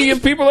and see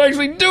if people are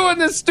actually doing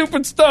this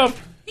stupid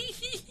stuff.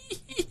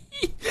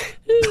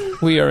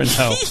 We are in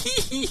hell.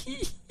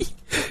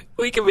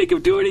 We can make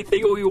them do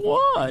anything we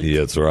want. Yeah,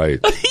 that's right.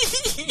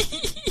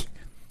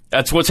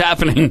 That's what's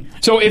happening.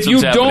 So if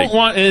you don't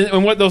want,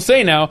 and what they'll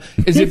say now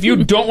is if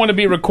you don't want to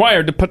be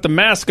required to put the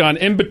mask on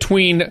in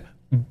between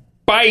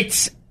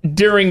bites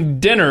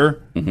during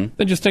dinner, then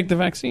just take the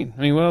vaccine.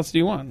 I mean, what else do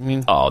you want? I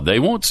mean, they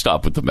won't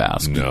stop with the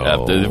mask.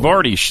 No. They've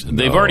already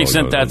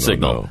sent that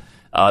signal.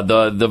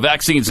 The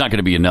vaccine's not going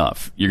to be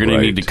enough. You're going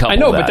to need to couple. I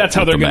know, that but that's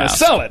how they're going to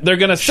sell it. They're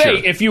going to say,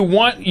 if you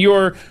want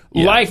your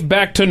life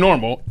back to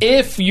normal,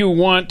 if you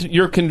want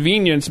your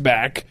convenience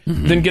back,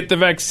 then get the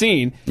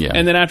vaccine. Yeah.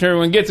 And then after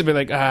everyone gets it, be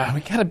like,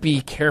 we got to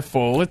be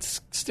careful. Let's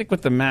stick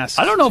with the mask.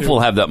 I don't know if we'll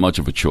have that much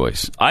of a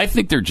choice. I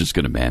think they're just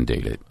going to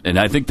mandate it, and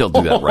I think they'll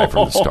do that right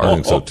from the start. I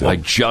think so too. I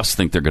just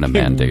think they're going to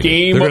mandate it.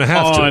 Game They're going to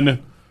have on. to.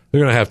 They're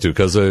going to have to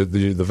because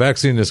the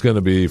vaccine is going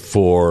to be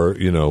for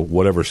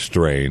whatever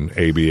strain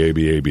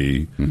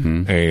AB,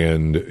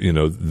 and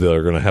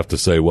they're going to have to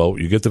say, well,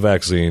 you get the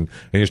vaccine,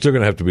 and you're still going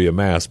to have to be a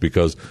mask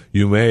because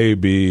you may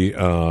be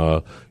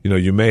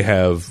you may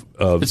have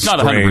it's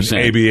not strain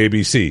 100%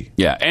 ABC.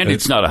 Yeah, and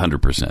it's not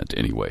 100%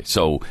 anyway.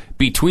 So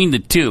between the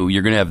two,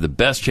 you're going to have the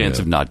best chance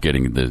of not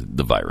getting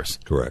the virus.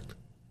 Correct.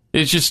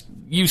 It's just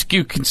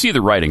you can see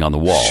the writing on the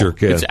wall. Sure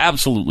can. It's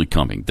absolutely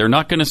coming. They're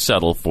not going to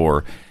settle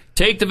for.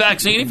 Take the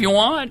vaccine if you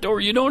want,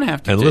 or you don't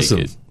have to and take listen,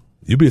 it.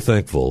 You be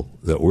thankful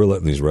that we're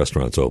letting these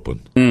restaurants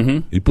open.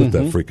 Mm-hmm. You put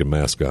that freaking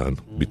mask on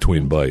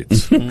between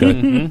bites.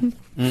 Okay?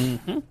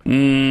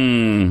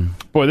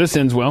 Boy, this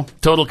ends well.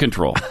 Total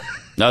control.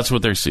 That's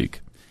what they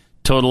seek.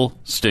 Total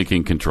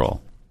stinking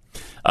control.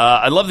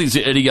 I love these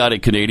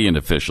idiotic Canadian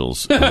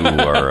officials who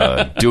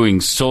are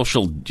doing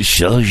social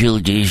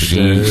distance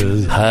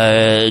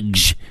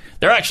hugs.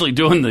 They're actually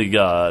doing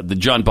the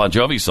John Bon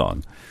Jovi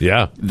song.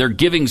 Yeah. They're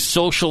giving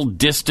social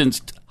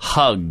distanced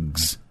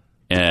hugs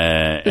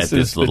at This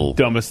is the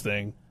dumbest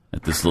thing.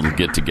 At this little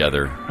get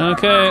together.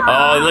 Okay.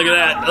 Oh, look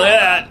at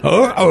that!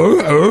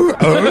 Look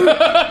at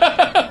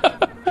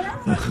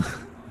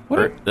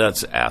that!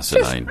 That's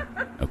asinine.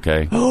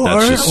 Okay.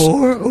 That's just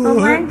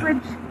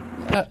language.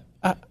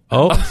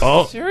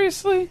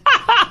 Seriously?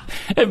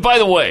 And by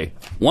the way,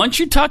 once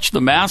you touch the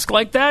mask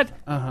like that,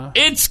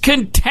 it's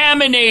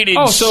contaminated,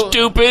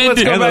 stupid.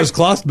 And those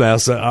cloth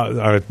masks,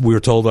 we were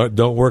told,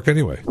 don't work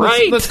anyway.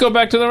 Right. Let's go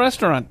back to the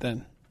restaurant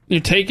then. You're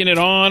taking it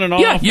on and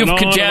off. Yeah, you've and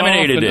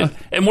contaminated on it.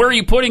 And where are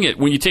you putting it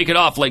when you take it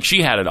off like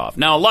she had it off?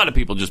 Now, a lot of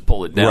people just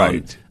pull it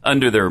down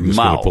under their Just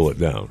mouth. pull it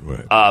down,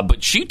 right.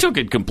 But she took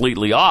it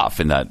completely off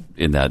in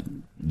that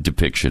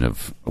depiction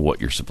of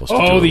what you're supposed to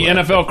do. Oh, the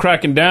NFL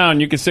cracking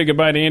down. You can say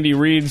goodbye to Andy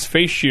Reid's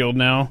face shield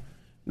now.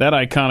 That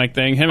iconic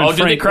thing. Him and did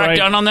Frank they crack Reich,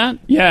 down on that?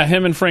 Yeah,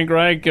 him and Frank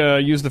Reich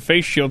used the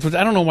face shields, which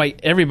I don't know why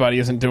everybody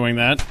isn't doing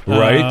that.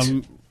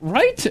 Right.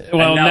 Right?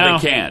 Well, now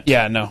they can't.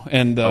 Yeah, no.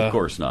 And of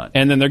course not.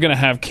 And then they're going to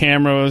have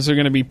cameras. They're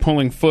going to be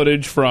pulling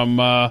footage from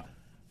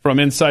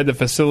inside the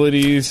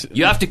facilities.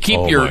 You have to keep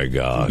my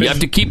God. You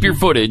have to keep your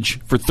footage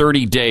for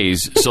 30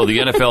 days so the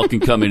NFL can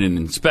come in and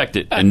inspect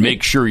it and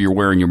make sure you're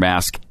wearing your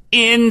mask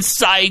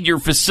inside your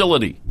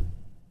facility.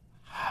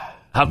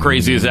 How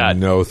crazy is that?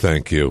 No,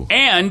 thank you.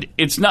 And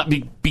it's not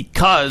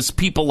because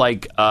people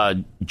like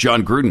John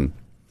Gruden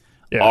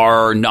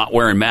are not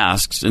wearing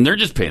masks, and they're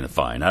just paying the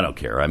fine. I don't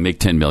care. I make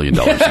 $10 million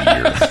a year.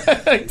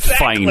 Exactly.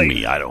 Fine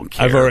me. I don't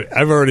care.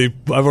 I've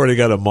already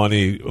got a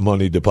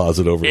money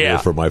deposit over there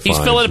for my fines.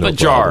 He's filling up a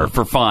jar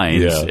for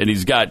fines, Yeah. and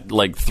he's got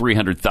like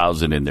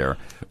 $300,000 in there.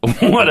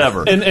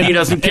 Whatever. And he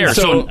doesn't care.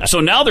 So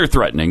now they're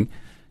threatening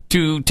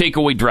to take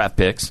away draft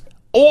picks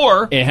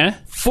or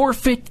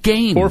forfeit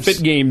games.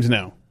 Forfeit games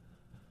now.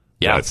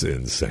 Yeah. That's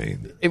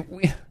insane.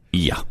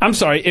 I'm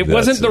sorry. It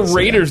wasn't the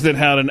Raiders that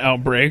had an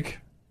outbreak.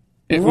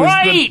 It was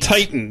the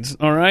Titans,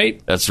 all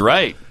right? That's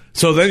right.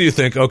 So then you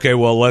think, okay,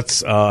 well,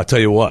 let's I'll tell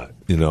you what.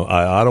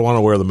 I don't want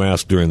to wear the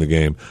mask during the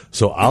game,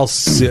 so I'll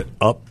sit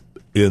up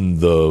in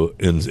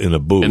a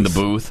booth. In the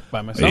booth?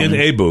 By myself? In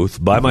a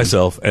booth by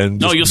myself.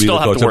 And no, you'll still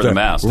have to wear the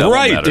mask. That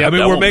right. won't matter. I mean,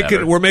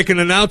 That we're making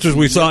announcers.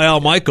 We saw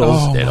Al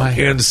Michaels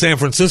in San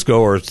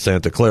Francisco or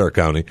Santa Clara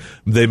County.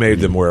 They made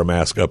them wear a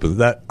mask up.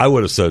 That I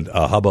would have said,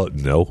 how about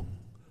no?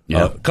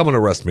 Yeah. Come and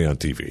arrest me on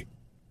TV.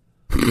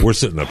 We're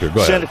sitting up here. Go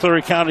ahead. Santa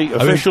Clara County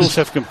officials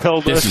have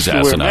compelled us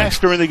to wear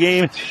masks during the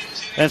game.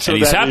 And so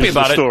he's happy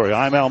about the story.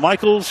 I'm Al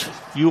Michaels.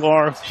 You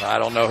are? I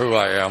don't know who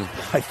I am.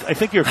 I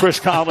think you're Chris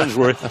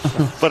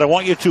Collinsworth, but I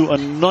want you to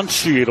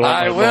enunciate all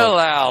I will,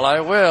 Al. I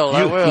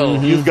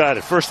will. You've got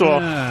it. First of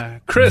all,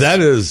 Chris. That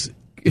is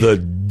the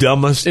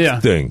dumbest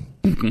thing.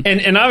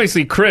 And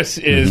obviously Chris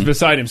is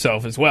beside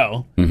himself as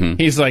well.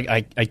 He's like,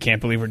 I can't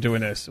believe we're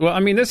doing this. Well, I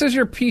mean, this is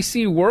your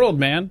PC world,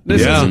 man.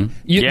 This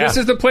this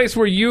is the place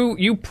where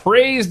you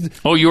praised.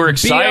 Oh, you were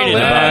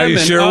excited. You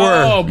sure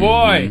were. Oh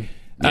boy.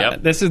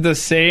 Yep. This is the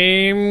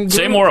same group.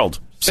 Same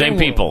world. Same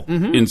people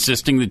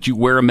insisting that you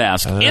wear a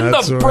mask in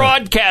the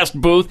broadcast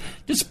booth,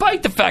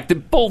 despite the fact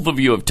that both of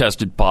you have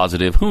tested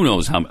positive. Who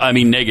knows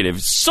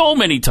negative so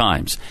many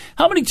times.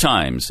 How many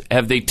times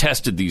have they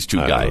tested these two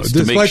guys to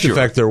make despite sure? the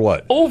fact they're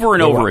what? Over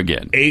and over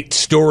again. 8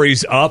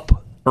 stories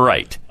up?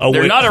 Right.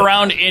 They're not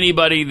around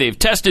anybody. They've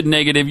tested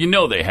negative. You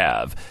know they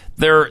have.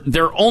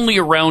 They're only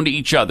around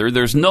each other.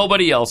 There's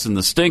nobody else in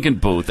the stinking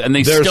booth, and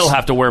they still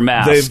have to wear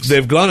masks.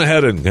 They've gone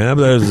ahead and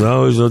there's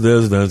always a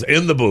distance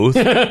in the booth.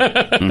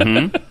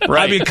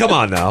 Right. I mean, come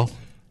on now.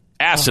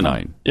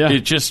 Asinine. Yeah.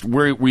 It's just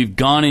we've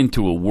gone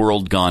into a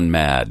world gone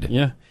mad.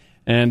 Yeah.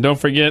 And don't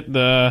forget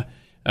the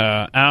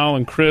Al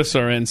and Chris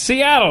are in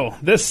Seattle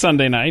this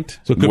Sunday night.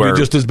 So it could be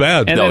just as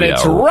bad. And then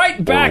it's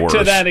right back to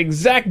worse. that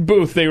exact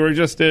booth they were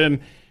just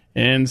in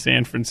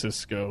San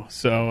Francisco.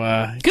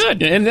 So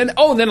good. And then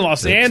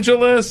Los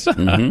Angeles.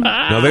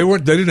 No, they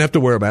didn't have to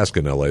wear a mask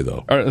in L.A.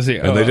 though. Let's see.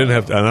 And they didn't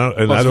have to.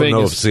 And I don't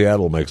know if Vegas.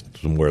 Seattle makes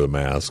them wear the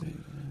mask.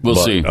 We'll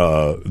see.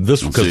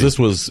 This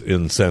was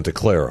in Santa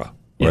Clara.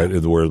 right,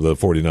 where the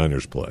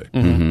 49ers play.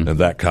 Mm-hmm. And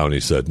that county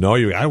said, no,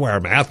 you got to wear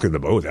a mask in the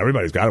booth.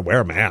 Everybody's got to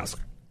wear a mask.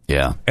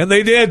 Yeah. And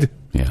they did.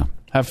 Yeah.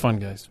 Have fun,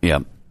 guys. Yeah.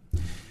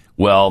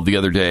 Well, the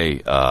other day,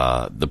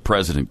 the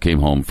president came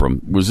home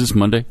from, was this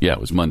Monday? Yeah, it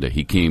was Monday.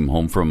 He came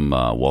home from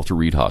Walter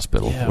Reed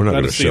Hospital. Yeah, we're not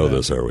going to show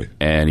this, are we?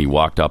 And he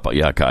walked up.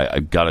 Yeah,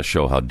 I've got to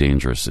show how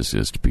dangerous this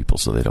is to people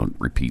so they don't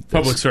repeat this.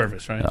 Public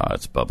service, right?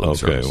 It's public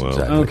service. Well,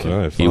 exactly. Okay. All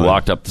right, He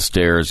walked up the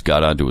stairs,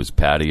 got onto his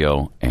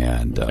patio,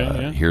 and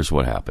here's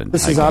what happened.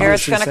 This is Here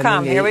it's going to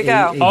come. Here we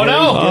go. Oh,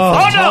 no.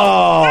 Oh,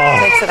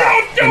 no. Takes it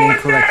off. An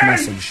incorrect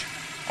message.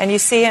 And you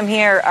see him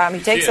here. He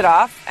takes it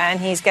off, and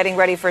he's getting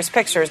ready for his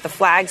pictures. The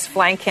flags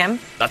flank him.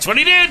 That's what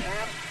he did.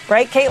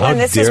 Right, Caitlin? How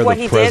this dare is what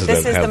the he did.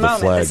 This president is have the the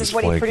moment. flags This is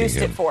what he flanking produced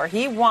him. it for.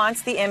 He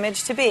wants the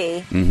image to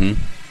be,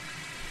 Mm-hmm.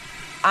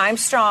 I'm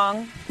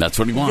strong. That's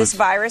what he wants. This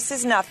virus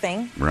is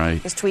nothing. Right.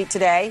 His tweet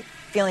today,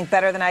 feeling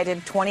better than I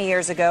did 20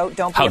 years ago.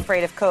 Don't be How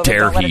afraid of COVID. dare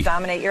Don't let he. it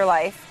dominate your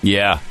life.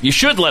 Yeah, you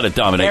should let it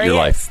dominate There your he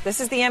life. is. This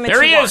is the image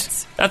There he he wants.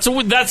 is. That's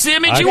the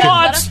image he I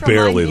wants. can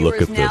barely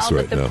look at this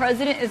right The now.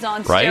 president is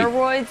on Right?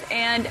 steroids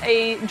and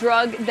a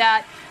drug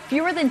that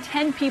fewer than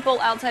 10 people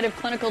outside of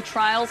clinical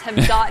trials have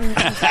gotten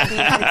inside the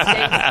United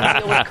States to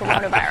deal with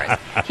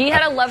coronavirus. He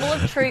had a level of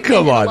treatment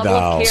Come on and a level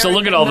now. of care So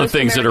look at all the most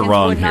things that are Americans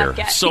wrong would not here.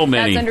 get. So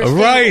many. That's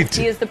understandable. Right.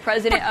 He is the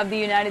president of the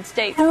United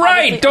States. Right.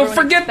 Obviously, Don't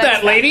everyone forget expects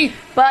that, lady.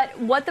 But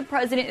what the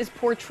president is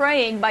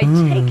portraying by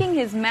taking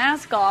his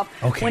mask off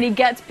when he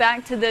gets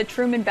back to the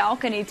Truman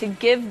balcony to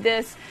give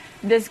this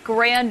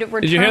grand you hear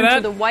return that?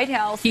 to the White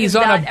House, He's is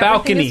on a that everything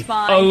balcony, is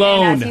fine,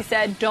 alone. And as he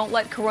said, don't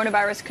let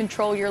coronavirus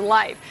control your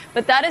life.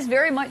 But that is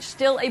very much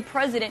still a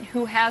president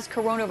who has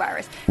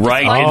coronavirus.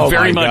 Right, Despite and the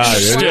very fact much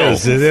that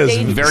still. It is.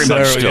 Very Sarah,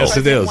 much still. Yes,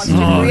 it is. wants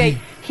to create,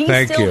 he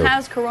Thank still you.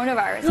 has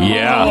coronavirus.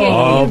 Yeah.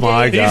 Oh,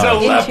 my God. He's a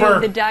Into leper.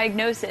 the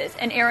diagnosis.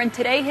 And Aaron,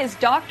 today his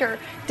doctor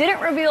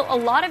didn't reveal a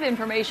lot of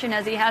information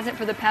as he hasn't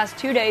for the past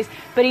 2 days,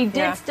 but he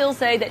did still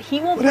say that he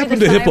won't What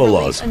breathe happened a to sigh of HIPAA relief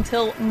laws?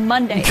 until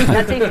Monday.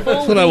 That's a full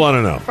That's what I week want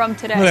to know. from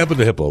today. What happened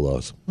to HIPAA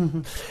laws?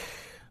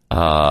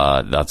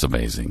 That's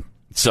amazing.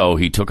 So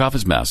he took off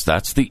his mask.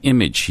 That's the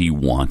image he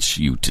wants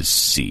you to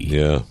see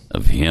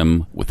of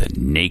him with a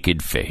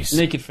naked face.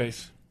 Naked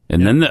face.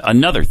 And then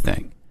another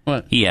thing.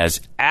 What? He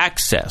has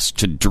access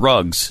to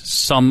drugs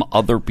some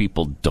other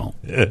people don't.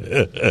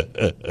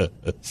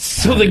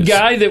 So the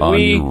guy that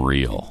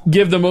unreal. we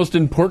give the most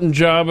important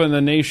job in the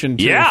nation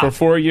to for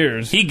 4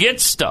 years. He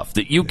gets stuff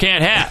that you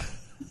can't have.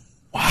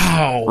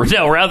 Wow.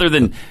 No, rather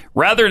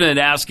than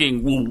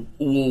asking,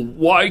 well,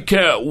 why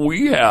can't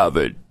we have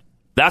it?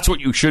 That's what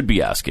you should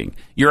be asking.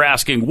 You're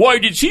asking, why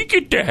does he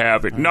get to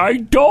have it and I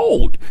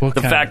don't?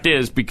 The fact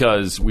is,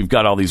 because we've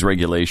got all these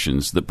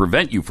regulations that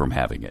prevent you from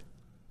having it.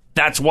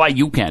 That's why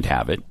you can't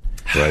have it.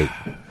 Right.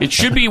 It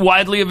should be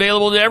widely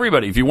available to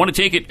everybody if you want to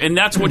take it. And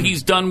that's what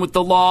he's done with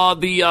the law,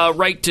 the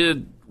right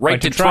to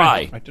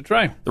try. Right to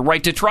try. The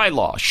right to try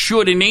law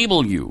should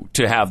enable you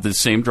to have the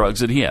same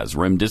drugs that he has,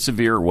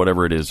 remdesivir or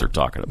whatever it is they're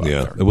talking about.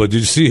 Yeah. there. Well, did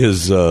you see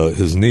his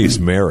niece,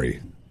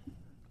 Mary,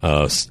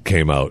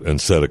 came out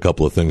and said a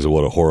couple of things of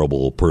what a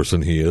horrible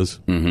person he is?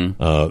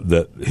 Mm-hmm.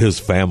 That his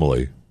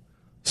family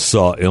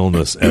saw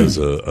illness as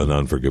an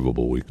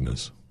unforgivable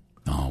weakness.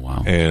 Oh,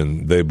 wow.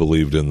 And they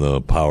believed in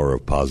the power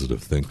of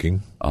positive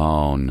thinking.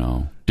 Oh,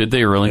 no. Did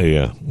they really?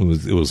 Yeah.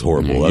 It was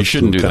horrible. Yeah, you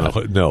shouldn't do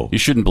that. No. You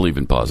shouldn't believe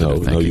in positive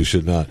thinking. No, you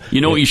should not.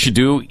 You know what you should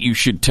do? You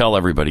should tell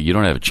everybody you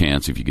don't have a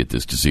chance if you get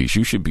this disease.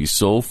 You should be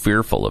so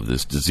fearful of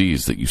this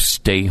disease that you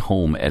stay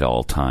home at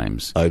all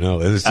times. I know.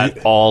 And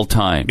at all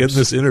times. In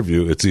this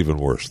interview, it's even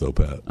worse, though,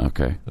 Pat.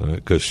 Okay.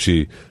 Because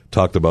she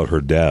talked about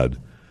her dad.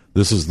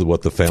 This is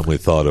what the family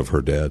thought of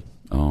her dad.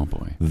 Oh,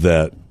 boy.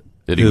 That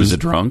he was a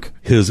drunk?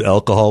 His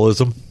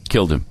alcoholism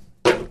killed him.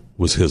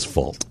 Was his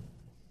fault.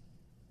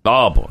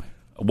 Oh, boy.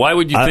 Why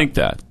would you think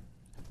that?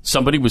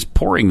 Somebody was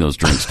pouring those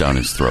drinks down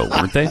his throat,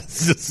 weren't they?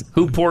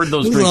 Who poured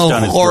those drinks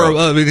down his throat?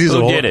 I mean, he's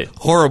Who a did it?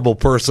 horrible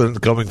person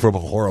coming from a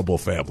horrible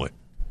family.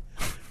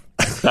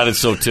 That is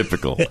so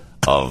typical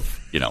of,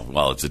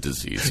 it's a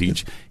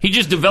disease. He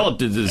just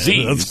developed a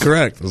disease. That's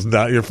correct. It's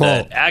not your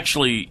fault. That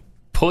actually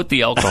put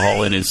the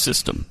alcohol in his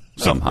system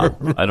somehow.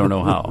 I don't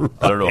know how.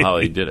 I don't know how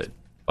he did it,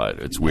 but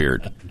it's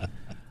weird.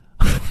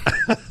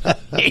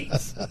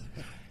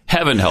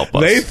 Heaven help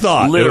us. They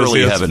thought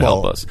literally it was his heaven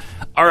fault. help us.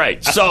 All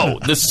right, so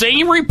the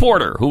same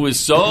reporter who is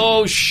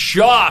so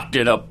shocked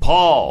and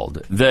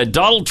appalled that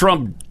Donald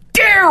Trump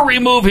dare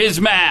remove his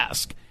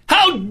mask.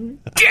 How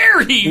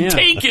dare he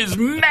take his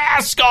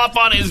mask off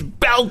on his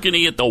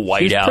balcony at the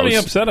White House? He's pretty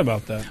upset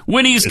about that.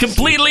 When he's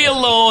completely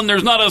alone,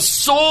 there's not a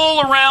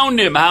soul around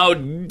him. How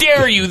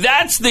dare you?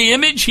 That's the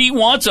image he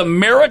wants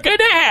America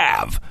to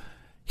have.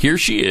 Here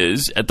she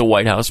is at the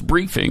White House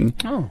briefing,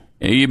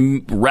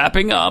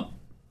 wrapping up,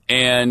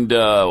 and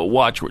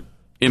watch what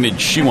image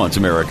she wants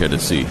America to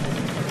see.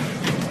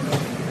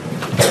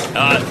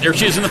 There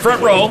she is in the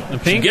front row.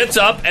 She gets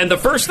up, and the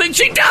first thing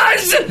she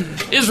does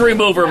is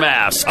remove her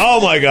mask.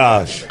 Oh, my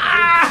gosh.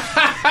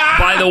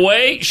 By the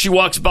way, she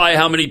walks by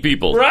how many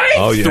people? Right?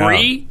 Oh, yeah.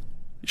 3?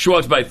 She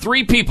walks by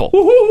 3 people.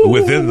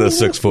 Within the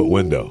 6-foot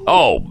window.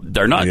 Oh,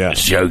 they're not. Yeah.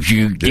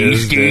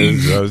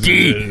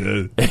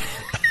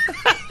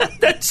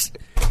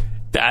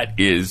 That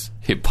is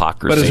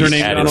hypocrisy. But is her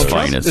name at Donald its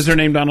Trump? finest. Is her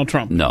name Donald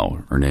Trump?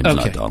 No, her name's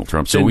not Donald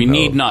Trump. So we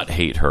need not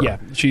hate her. Yeah,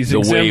 she's the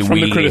exempt way from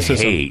we the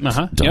criticism. hate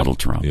Donald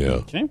Trump. Yeah.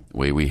 Okay. The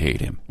way we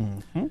hate him.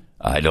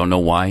 I don't know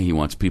why he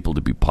wants people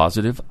to be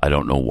positive. I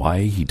don't know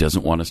why he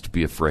doesn't want us to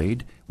be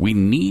afraid. We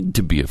need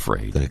to be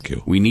afraid. Thank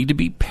you. We need to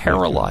be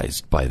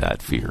paralyzed by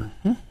that fear.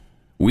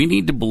 We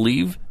need to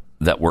believe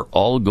that we're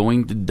all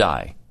going to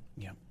die.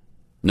 Yeah.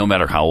 No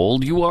matter how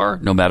old you are,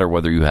 no matter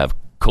whether you have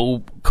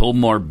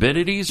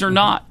comorbidities or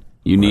not,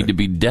 you need to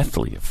be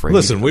deathly afraid.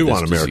 Listen, of we this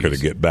want America disease.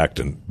 to get back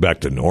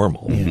to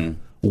normal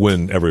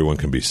when everyone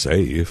can be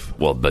safe.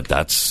 Well, but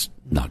that's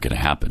not going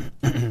to happen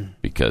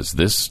because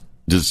this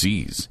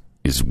disease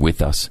is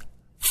with us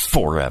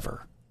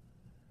forever.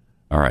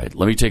 All right,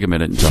 let me take a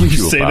minute and talk to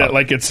you say about... that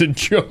like it's a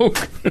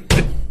joke.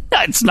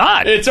 It's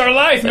not. It's our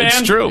life, man.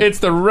 It's true. It's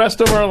the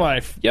rest of our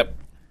life. Yep.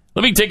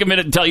 Let me take a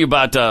minute and tell you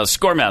about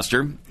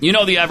Scoremaster. You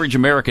know the average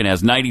American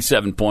has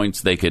 97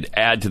 points they could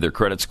add to their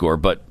credit score,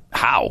 but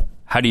how?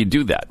 How do you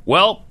do that?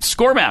 Well,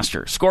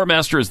 Scoremaster.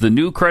 Scoremaster is the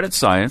new credit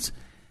science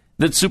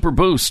that super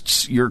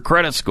boosts your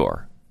credit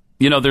score.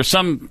 You know, there's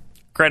some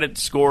credit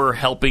score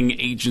helping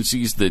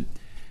agencies that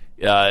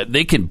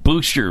they can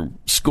boost your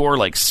score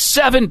like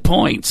 7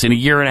 points in a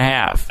year and a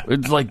half.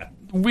 It's like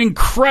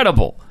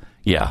incredible.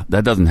 Yeah,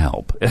 that doesn't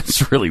help.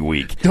 It's really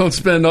weak. Don't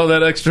spend all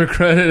that extra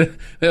credit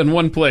in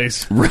one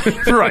place. Right.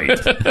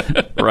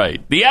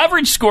 The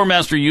average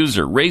Scoremaster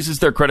user raises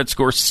their credit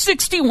score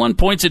 61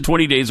 points in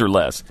 20 days or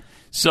less.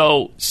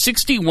 So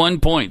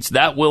 61 points,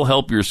 that will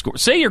help your score.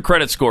 Say your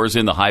credit score is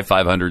in the high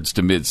 500s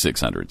to mid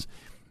 600s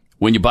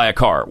when you buy a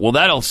car. Well,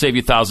 that'll save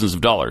you thousands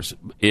of dollars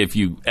if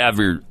you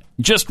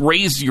just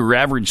raise your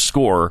average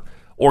score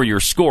or your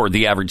score,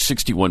 the average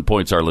 61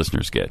 points our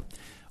listeners get.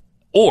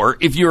 Or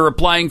if you're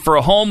applying for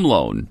a home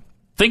loan,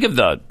 think of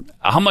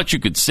how much you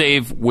could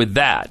save with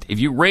that. If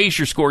you raise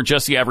your score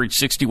just the average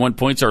 61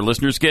 points our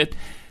listeners get,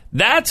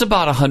 that's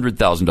about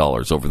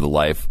 $100,000 over the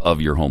life of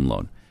your home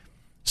loan.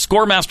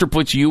 Scoremaster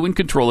puts you in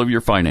control of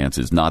your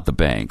finances, not the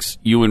banks.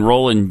 You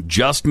enroll in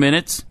just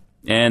minutes,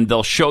 and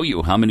they'll show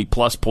you how many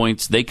plus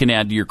points they can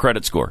add to your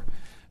credit score.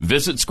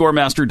 Visit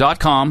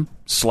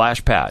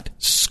scoremaster.com/Pat.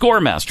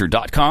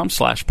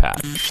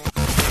 Scoremaster.com/Pat.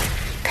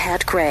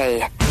 Pat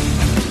Gray.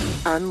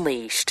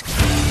 Unleashed.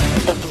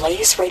 The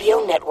Blaze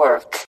Radio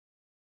Network.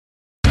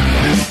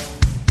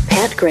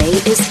 Pat Gray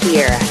is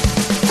here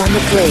on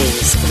the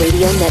Blaze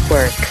Radio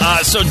Network.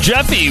 So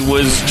Jeffy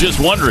was just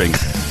wondering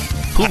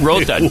who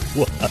wrote that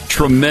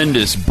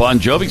tremendous Bon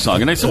Jovi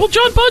song. And I said, well,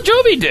 John Bon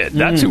Jovi did.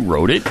 That's who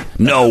wrote it.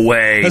 No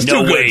way. That's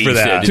no too way, good for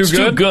that. It's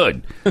too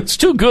good. It's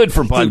too good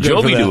for Bon Too good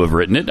Jovi for to that. have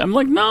written it. I'm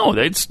like, no,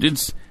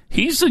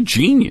 he's a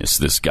genius,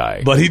 this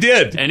guy. But he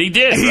did. And he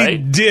did, right? He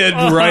did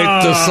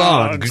write the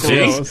song.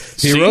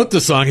 He wrote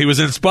the song. He was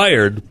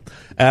inspired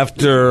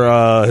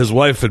after his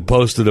wife had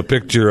posted a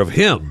picture of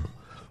him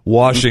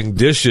washing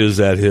dishes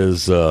at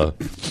his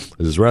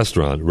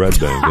restaurant, Red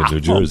Bank in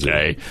New Jersey.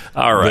 Okay,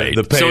 all right.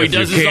 The pay so he if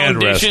does you his can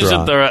own dishes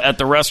restaurant. at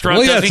the restaurant.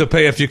 Well, yeah, does it's he? a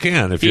pay if you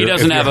can. If he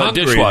doesn't have a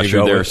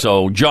dishwasher there,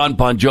 so John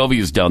Bon Jovi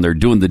is down there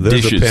doing the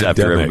There's a dishes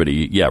after pandemic.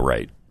 everybody. Yeah,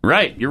 right.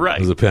 Right, you're right.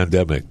 It was a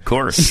pandemic. Of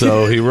course.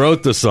 So he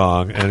wrote the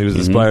song, and he was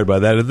inspired by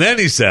that. And then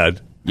he said,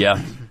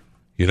 yeah,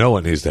 you know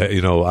what needs to,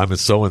 I'm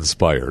so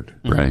inspired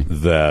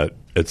that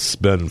it's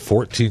been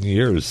 14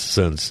 years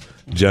since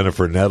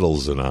Jennifer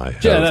Nettles and I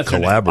have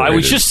collaborated. I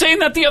was just saying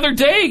that the other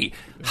day.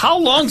 How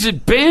long's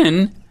it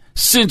been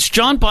since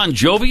John Bon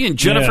Jovi and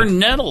Jennifer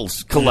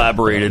Nettles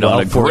collaborated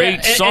on a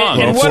great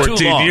song? And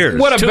 14 years.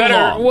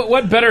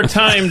 What better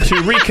time to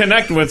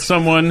reconnect with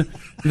someone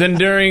than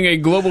during a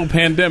global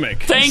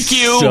pandemic? Thank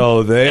you.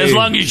 So as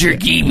long as you're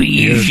keeping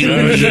your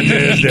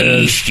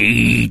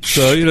sheets.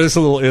 So, it's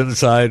a little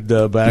inside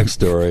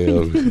backstory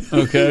of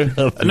Okay.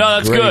 No,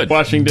 that's good.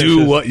 Washing dishes.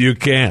 Do What You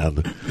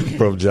Can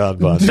from John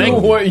Bon Jovi. Do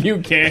what you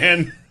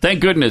can.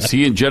 Thank goodness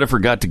he and Jennifer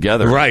got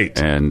together. Right.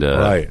 And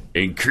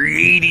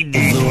created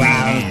this.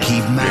 I'll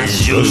keep my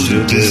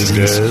social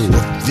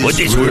distance. What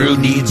this world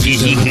needs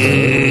is a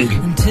hug.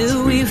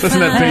 Until we Listen to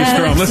that bass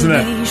drum. Listen to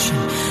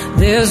that.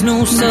 There's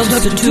no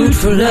substitute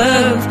for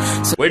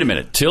love. Wait a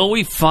minute. Till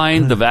we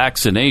find the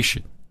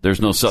vaccination,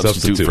 there's no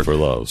substitute for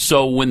love.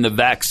 So when the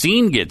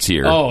vaccine gets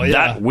here,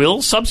 that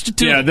will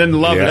substitute? Yeah, then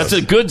love. Yes.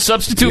 That's a good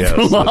substitute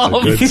for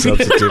love. That's a good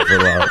substitute for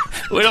love.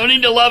 We don't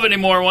need to love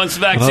anymore once the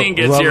vaccine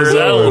gets Love here. is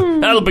over.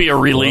 That'll be a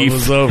relief.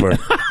 Love is over.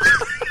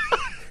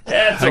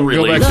 That's a Go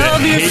relief. back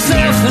Love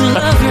yourself and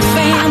love your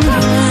family.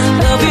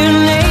 Love your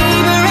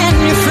neighbor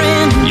and your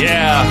friend.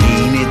 Yeah.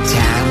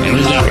 Anytime It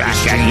was a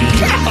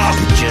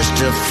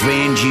just a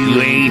friend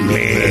you ain't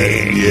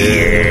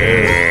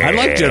met. I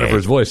like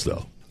Jennifer's voice,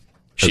 though.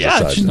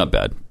 Yeah, she's not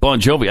bad. Bon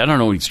Jovi, I don't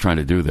know what he's trying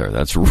to do there.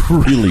 That's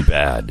really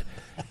bad.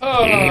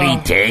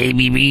 Anytime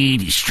you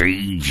meet a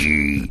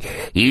stranger,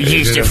 he's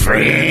just a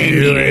friend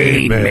you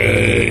ain't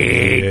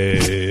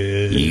met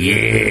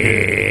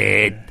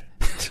yet.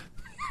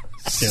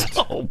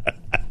 So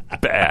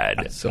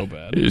bad. So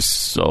bad. It's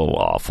so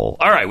awful.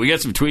 All right, we got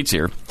some tweets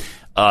here.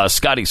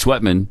 Scotty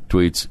Sweatman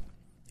tweets,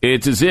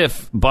 it's as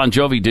if Bon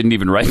Jovi didn't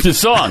even write the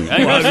song. I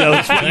know,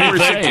 that's what you were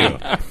saying.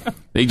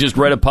 They just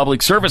read a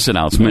public service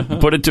announcement and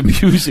put it to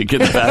music in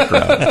the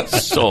background.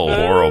 So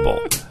horrible.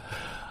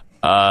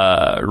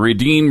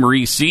 Redeem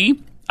Marie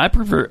C. I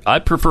prefer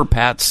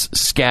Pat's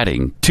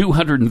scatting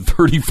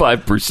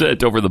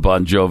 235% over the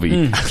Bon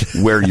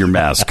Jovi wear your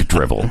mask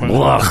drivel.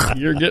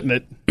 You're getting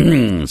it.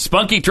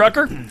 Spunky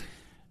Trucker.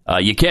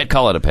 You can't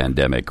call it a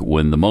pandemic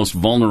when the most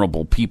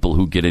vulnerable people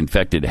who get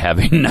infected have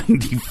a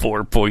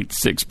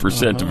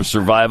 94.6% of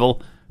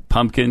survival.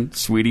 Pumpkin,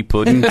 sweetie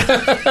pudding.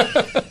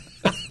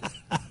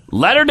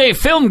 Latter-day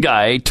Film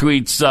Guy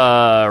tweets,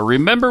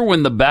 remember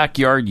when the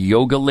backyard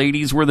yoga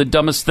ladies were the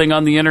dumbest thing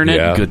on the internet?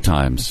 Yeah. Good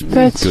times.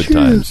 That's Good true.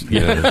 times.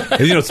 Yeah.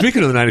 And,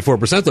 speaking of the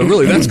 94%, though,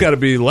 really, that's got to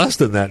be less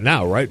than that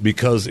now, right?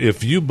 Because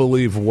if you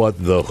believe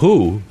what The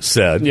Who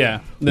said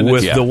with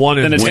the 1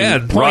 in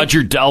 10...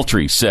 Roger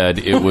Daltrey said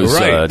it was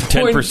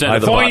 10%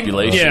 of the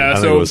population. Yeah, I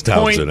think it was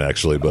Townsend,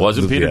 actually. But was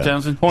it Peter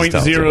Townsend?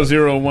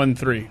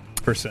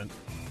 0.0013%.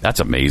 That's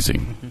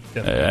amazing.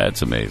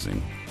 That's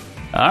amazing.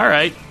 All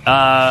right.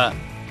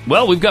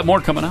 Well, we've got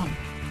more coming out.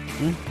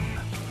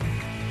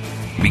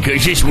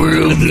 Because this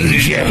world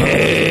needs your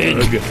head.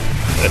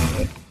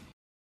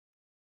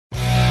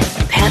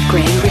 Pat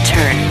Gray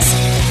returns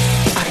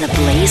on the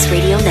Blaze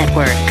Radio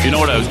Network. You know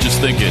what I was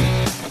just thinking?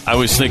 I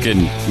was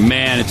thinking,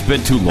 man, it's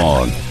been too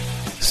long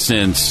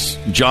since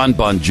John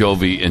Bon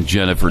Jovi and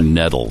Jennifer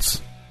Nettles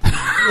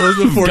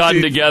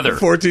gotten together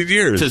 14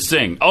 years to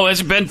sing. Oh, has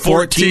it been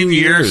 14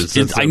 years?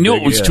 I knew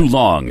it was too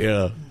long.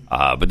 Yeah.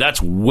 But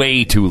that's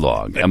way too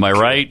long. Am I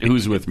right?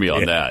 Who's with me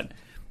on that?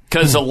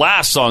 Because the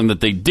last song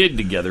that they did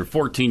together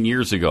 14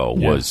 years ago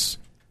was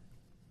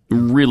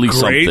really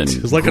great. something.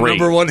 It was like great.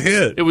 a #1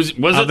 hit. It was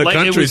on it the like,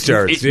 country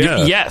charts.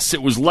 Yes,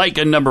 it was like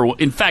a number one.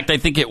 In fact, I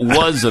think it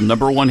was a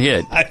 #1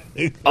 hit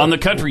on the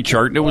country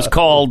chart. And it was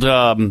called. It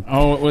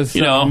was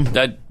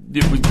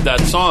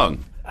that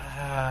song.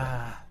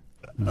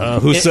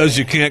 Who says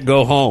you can't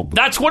go home?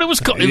 That's what it was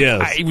called.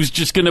 Yes. I was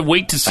just going to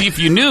wait to see if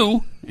you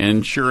knew,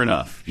 and sure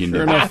enough, you knew.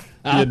 Sure enough,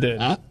 you did.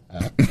 And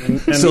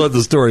Still had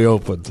the story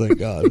open, thank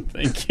God.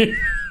 Thank you.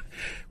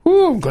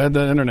 Whew, I'm glad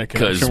that internet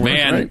connection Because,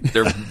 man, works,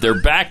 right?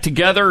 they're back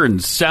together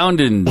and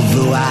sounding.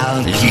 Although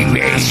I'll keep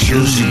a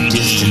social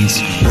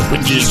distance, but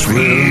this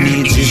world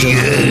needs your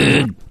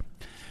head.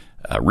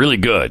 Really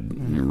good.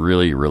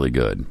 Really, really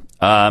good.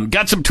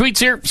 Got some tweets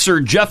here.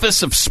 Sir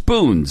Jeffus of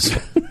Spoons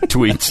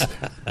tweets,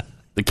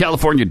 the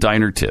California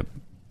diner tip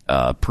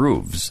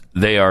proves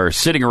they are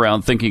sitting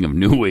around thinking of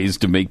new ways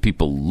to make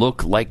people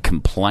look like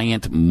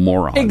compliant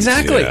morons.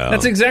 Exactly. Yeah.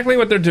 That's exactly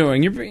what they're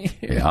doing. You're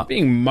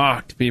being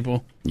mocked,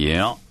 people.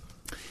 Yeah.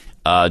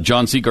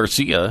 John C.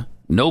 Garcia,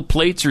 no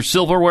plates or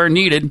silverware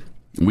needed.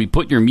 We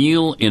put your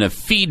meal in a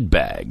feed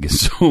bag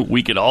so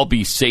we could all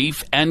be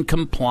safe and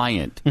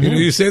compliant.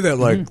 You say that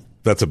like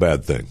that's a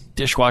bad thing.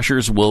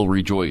 Dishwashers will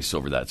rejoice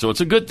over that. So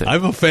it's a good thing.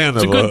 I'm a fan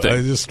it's of a good thing.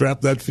 I just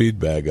strap that feed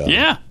bag on.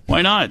 Yeah,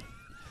 why not?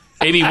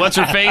 Amy, what's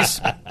her face?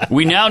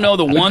 We now know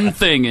the one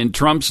thing in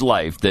Trump's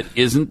life that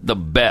isn't the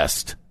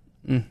best.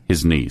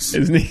 His niece.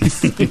 His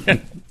niece.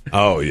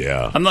 Oh,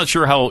 yeah. I'm not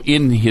sure how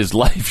in his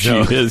life she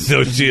is.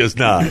 No, she is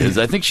not.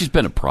 I think she's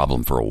been a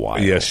problem for a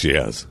while. Yes, she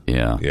has.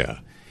 Yeah. Yeah.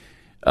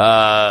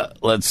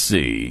 Let's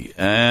see.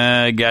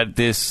 I got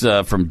this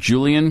from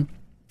Julian.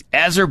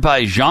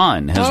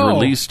 Azerbaijan has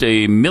released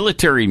a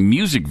military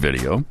music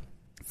video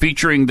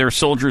featuring their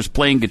soldiers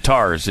playing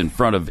guitars in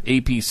front of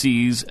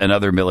APCs and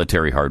other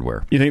military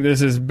hardware. You think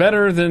this is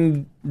better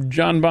than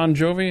John Bon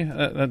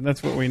Jovi?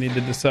 That's what we need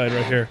to decide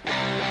right here.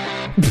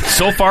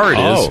 So far it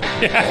is.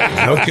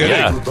 No kidding.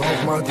 Yeah.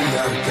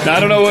 I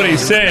don't know what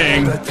he's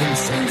saying.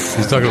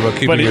 He's talking about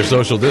keeping your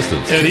social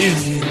distance. And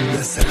he's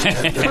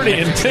pretty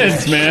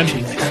intense, man.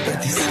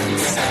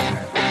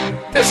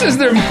 This is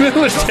their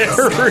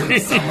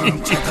military.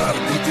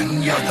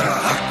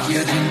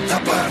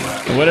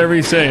 Whatever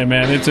he's saying,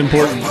 man, it's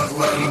important.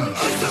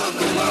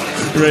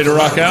 You ready to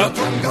rock out?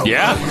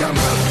 Yeah.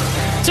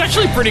 It's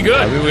actually pretty good.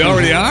 I mean, we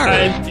already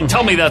are.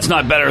 Tell me that's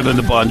not better than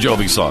the Bon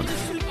Jovi song.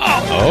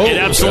 Oh, it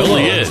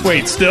absolutely is.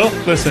 Wait, still?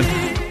 Listen.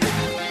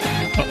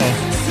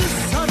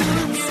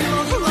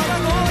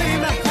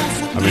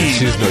 I mean,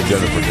 she's no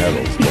Jennifer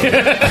Nettles.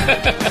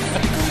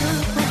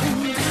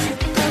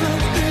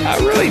 I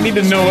really need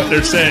to know what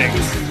they're saying.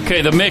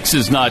 Okay, the mix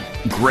is not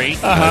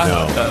great. I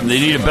know. They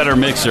need a better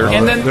mixer.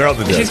 And then they're out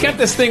the she's desert. got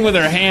this thing with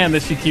her hand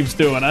that she keeps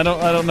doing. I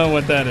don't know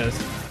what that is.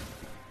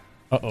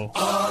 Uh-oh.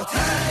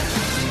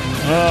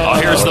 Oh,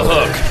 here's the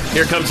hook.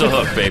 Here comes the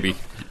hook, baby.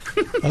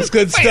 That's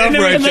good stuff and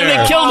right then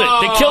there. They killed it.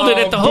 They killed it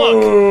at the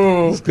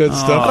hook. That's good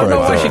stuff I don't know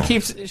right why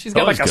there. she's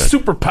got like a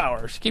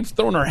superpower. She keeps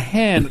throwing her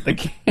hand at the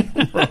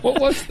camera.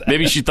 What was that?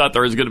 Maybe she thought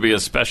there was going to be a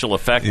special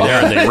effect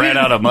there, and they ran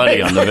out of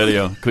money on the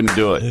video. Couldn't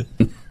do it.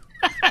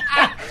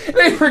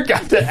 They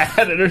forgot to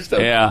add it or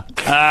something. Yeah.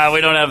 We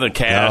don't have the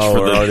cash No, for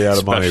we're the already out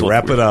of money. special-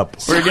 Wrap it up.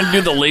 We're going to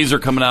do the laser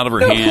coming out of her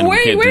hand. We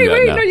Wait, can't do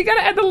that now. no, you got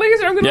to add the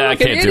laser. I'm going to Yeah, I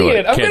look an can't do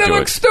idiot. it. I'm Can't going to do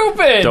look it.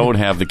 stupid. Don't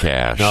have the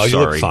cash. No, you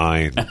Sorry. look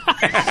fine.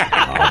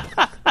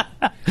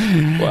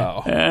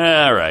 Wow.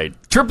 All right.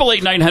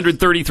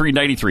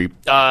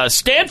 888-900-3393.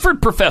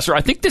 Stanford professor,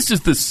 I think this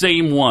is the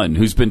same one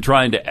who's been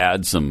trying to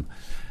add some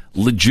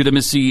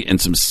legitimacy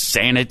and some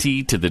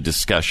sanity to the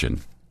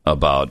discussion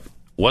about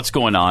what's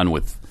going on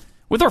with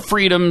our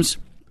freedoms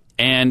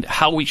and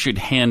how we should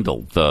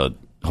handle the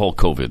whole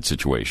COVID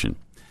situation.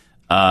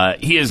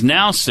 He is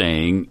now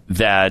saying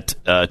that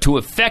to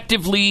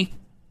effectively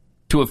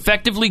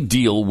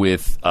deal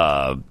with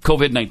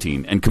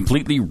COVID-19 and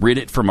completely rid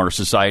it from our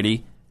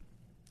society,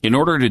 in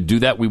order to do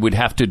that, we would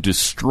have to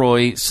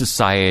destroy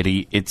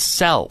society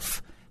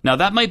itself. Now,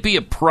 that might be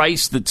a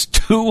price that's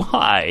too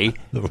high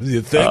What do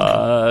you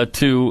think?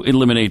 to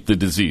eliminate the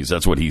disease.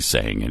 That's what he's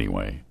saying,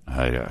 anyway.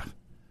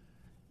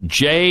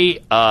 Jay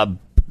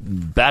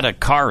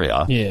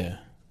Bhattacharya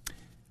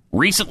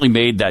recently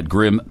made that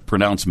grim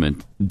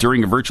pronouncement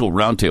during a virtual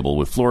roundtable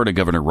with Florida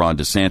Governor Ron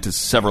DeSantis,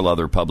 several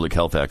other public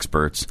health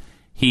experts.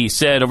 He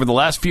said over the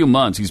last few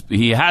months,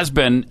 he has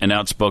been an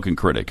outspoken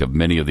critic of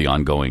many of the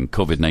ongoing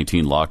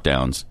COVID-19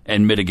 lockdowns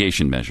and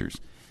mitigation measures,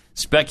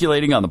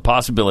 speculating on the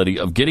possibility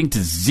of getting to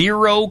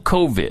zero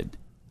COVID,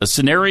 a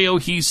scenario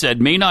he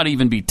said may not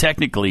even be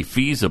technically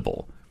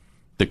feasible.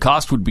 The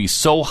cost would be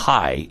so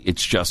high,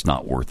 it's just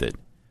not worth it.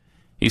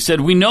 He said,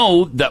 we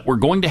know that we're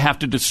going to have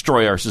to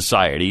destroy our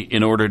society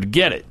in order to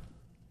get it.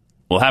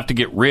 We'll have to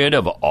get rid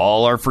of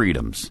all our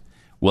freedoms.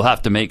 We'll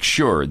have to make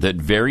sure that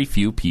very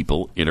few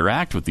people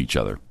interact with each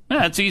other.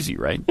 That's easy,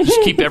 right?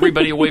 Just keep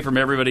everybody away from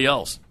everybody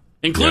else,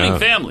 including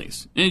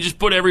families. And you just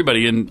put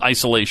everybody in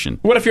isolation.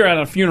 What if you're at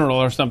a funeral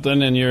or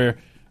something and your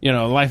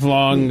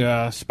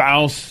lifelong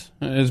spouse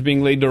is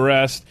being laid to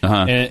rest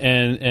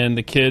and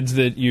the kids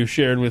that you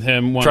shared with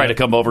him want try to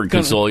come over and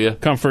console you?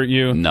 Comfort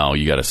you? No,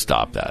 you got to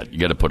stop that. You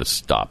got to put a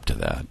stop to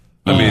that.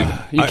 I mean,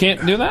 you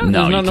can't do that? No,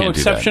 There's you no can't do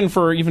exception that.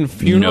 for even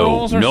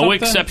funerals or something? No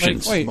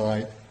exceptions. Like,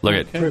 wait. Look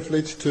at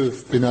privilege to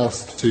have been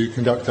asked to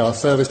conduct our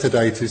service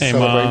today to Hey,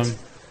 celebrate Mom.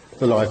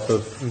 the life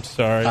of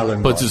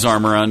Alan Puts his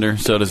arm around her.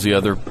 So does the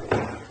other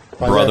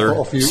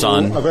brother,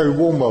 son. A very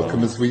warm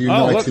welcome as we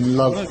unite look, in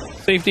love.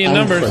 Safety in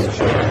and numbers.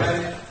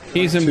 friendship.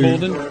 He's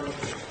emboldened.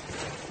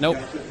 Nope.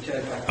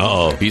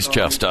 Uh-oh, he's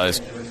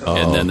chastised.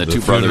 And then the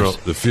two brothers.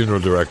 The funeral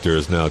director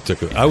is now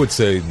tickled. I would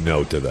say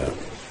no to that.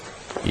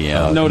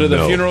 Yeah. No to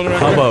the funeral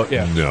director? How about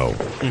Yeah. no?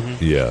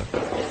 Yeah.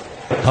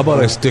 How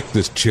about I stick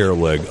this chair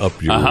leg up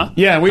your...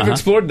 Yeah, we've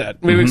explored that.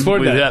 We've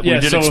explored that. We Yeah,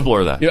 did so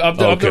explore that. Up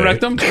the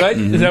rectum, right?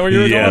 Is that where you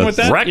were going with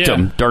that?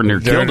 Rectum. Darn near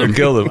killed him.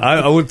 Killed him.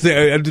 I would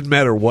say it didn't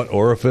matter what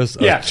orifice.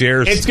 Yeah, a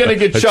chair, it's gonna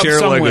get a shoved chair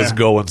leg somewhere. is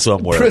going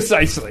somewhere.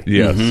 Precisely.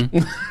 Yes.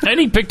 And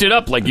he picked it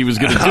up like he was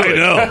going to do it.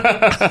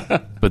 I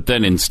know. But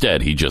then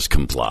instead, he just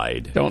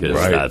complied. Don't- 'Cause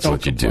Right. That's Don't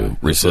what you comply. do.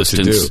 That's what you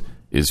Resistance do.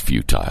 is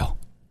futile.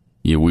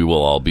 We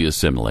will all be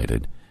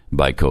assimilated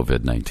by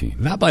COVID-19.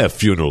 Not by a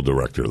funeral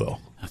director, though.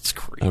 That's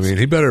crazy. I mean,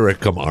 he better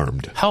come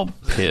armed. How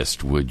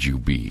pissed would you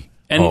be?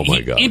 And Oh, my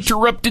he gosh.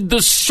 interrupted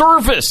the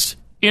service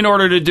in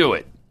order to do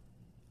it.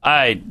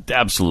 I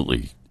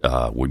absolutely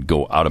would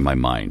go out of my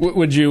mind.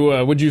 Would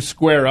you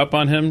square up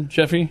on him,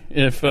 Jeffy,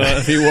 if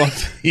he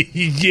walked?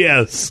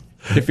 Yes.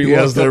 If he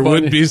Yes, walked there up on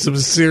would you? be some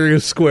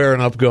serious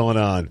squaring up going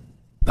on.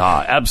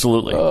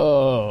 Absolutely.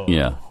 Oh.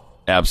 Yeah,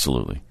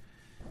 absolutely.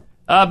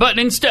 But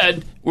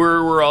instead,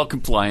 we're all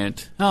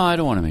compliant. Oh, I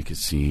don't want to make a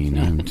scene.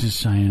 I'm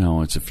just,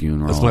 it's a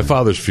funeral. That's my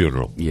father's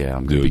funeral. Yeah,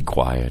 I'm going to be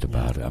quiet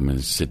about it. I'm going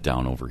to sit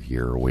down over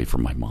here away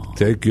from my mom.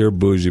 Take your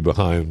bougie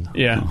behind.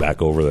 Yeah.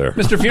 Back over there.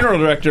 Mr. Funeral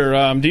Director,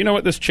 do you know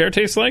what this chair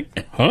tastes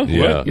like? Huh?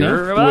 Yeah. What?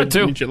 You're about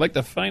to. Would you like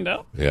to find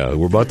out? Yeah,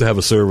 we're about to have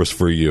a service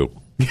for you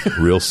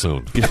real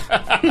soon.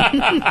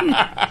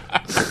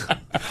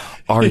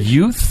 Are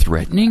you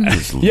threatening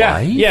his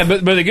life? Yeah,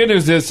 but the good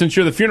news is, since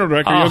you're the funeral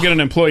director, you'll get an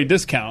employee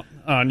discount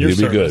on your You'll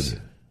be service.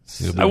 good.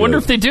 You'll be I wonder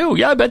good. if they do.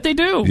 Yeah, I bet they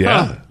do.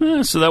 Yeah.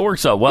 Huh. So that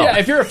works out well. Yeah,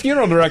 if you're a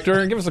funeral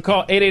director, give us a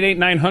call,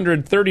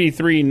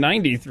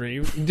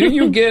 888-900-3393. Do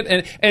you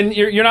get, and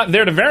you're not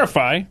there to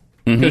verify,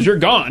 because you're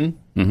gone,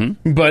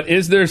 but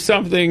is there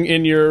something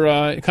in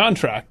your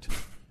contract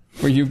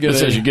where you get It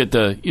says you get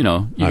the,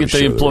 I'm get sure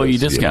the there employee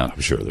is. discount. Yeah,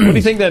 I'm sure there What do you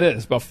is. think that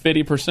is? About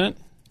 50%?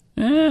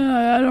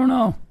 I don't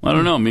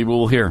know. Maybe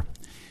we'll hear.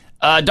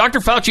 Dr.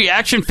 Fauci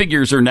action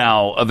figures are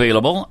now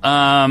available.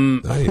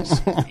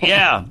 Nice.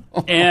 Yeah,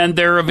 and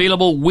they're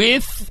available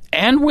with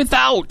and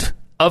without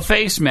a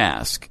face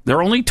mask.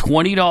 They're only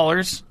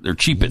 $20. They're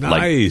cheap at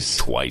Nice.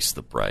 like twice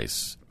the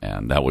price.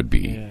 And that would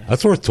be...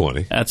 That's worth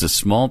 20. That's a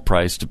small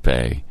price to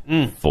pay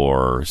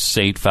for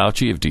St.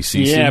 Fauci of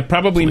DCC. Yeah,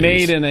 probably Please.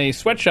 made in a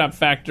sweatshop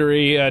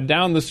factory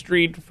down the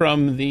street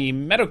from the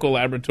medical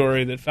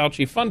laboratory that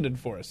Fauci funded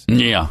for us.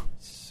 Yeah.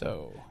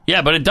 So...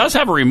 Yeah, but it does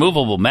have a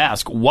removable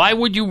mask. Why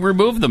would you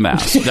remove the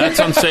mask? That's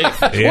unsafe.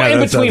 Yeah, well, in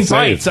that's between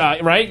unsafe.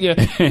 bites, right?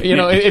 You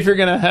know, if you're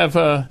going to have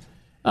a...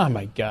 Oh,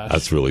 my gosh.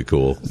 That's really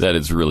cool. That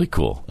is really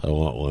cool. I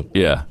want one.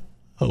 Yeah.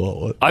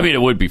 I mean,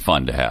 it would be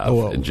fun to have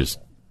and just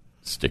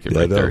stick it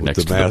right there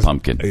next to the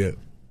pumpkin. Yeah.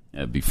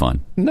 That'd be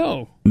fun.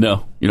 No.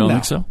 You don't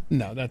think so?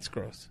 No, that's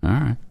gross. All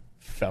right.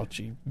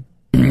 Fauci.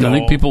 I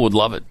think people would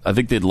love it. I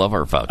think they'd love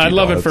our Fauci. I'd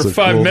love it for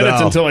 5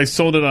 minutes until I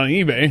sold it on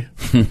eBay.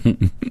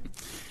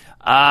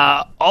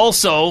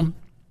 Also, a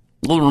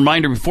little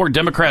reminder before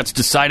Democrats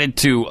decided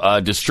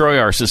to destroy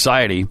our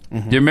society. Do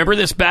you remember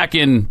this back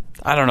in,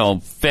 I don't know,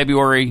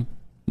 February,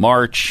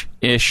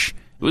 March-ish?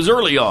 It was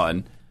early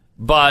on,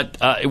 but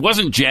it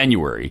wasn't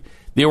January.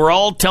 They were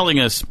all telling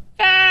us,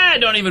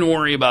 don't even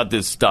worry about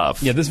this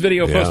stuff. Yeah, this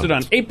video posted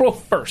on April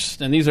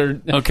 1st, and these are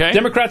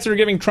Democrats that are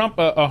giving Trump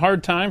a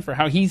hard time for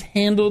how he's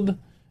handled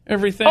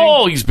everything.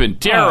 Oh, he's been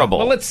terrible.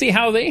 Well, let's see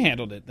how they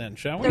handled it then,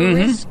 shall we? The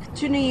risk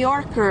to New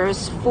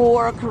Yorkers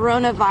for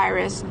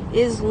coronavirus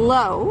is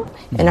low.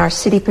 And our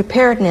city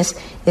preparedness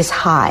is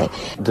high.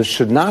 This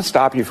should not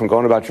stop you from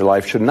going about your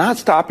life, should not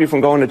stop you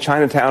from going to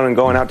Chinatown and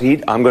going out to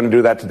eat. I'm going to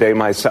do that today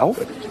myself.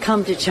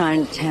 Come to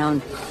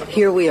Chinatown.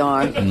 Here we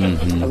are.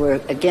 We're,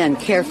 again,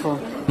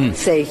 careful,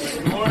 safe,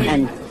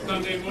 and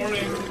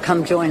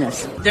come join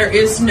us. There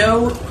is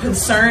no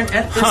concern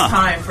at this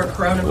time for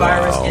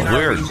coronavirus in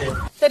our region.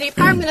 The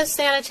Department of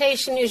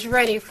Sanitation is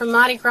ready for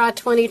Mardi Gras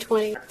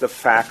 2020. The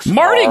facts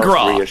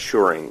are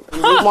reassuring. We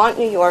want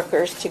New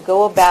Yorkers to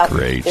go about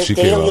their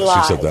daily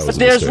lives. But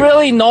there's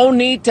really no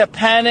need to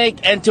panic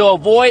and to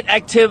avoid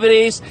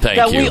activities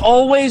we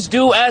always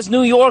do as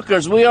New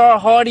Yorkers. We are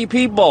hardy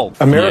people.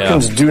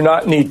 Americans do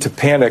not need to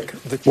panic.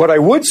 What I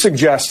would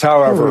suggest,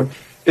 however,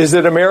 is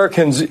that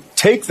Americans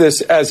take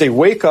this as a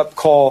wake-up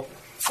call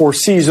for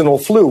seasonal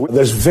flu.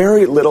 There's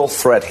very little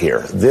threat here.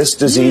 This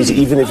disease,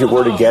 even if you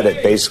were to get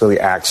it, basically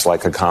acts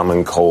like a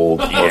common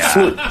cold or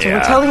flu. So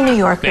we're telling New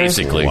Yorkers,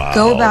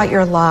 go about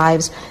your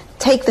lives,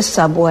 take the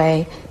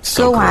subway,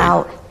 go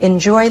out,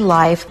 enjoy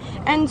life.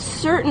 And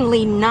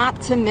certainly not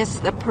to miss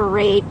the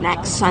parade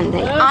next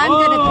Sunday. I'm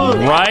going to be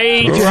there.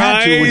 Right. If you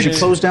had to, would you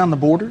close down the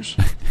borders?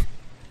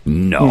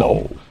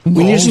 No.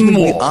 We just need to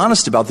be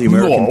honest about the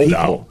American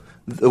people.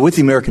 With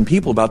the American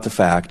people about the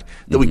fact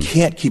that we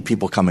can't keep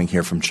people coming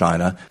here from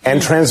China.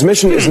 And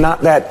transmission is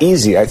not that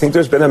easy. I think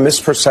there's been a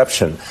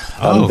misperception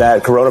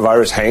that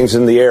coronavirus hangs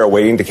in the air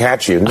waiting to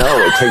catch you.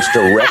 No, it takes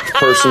direct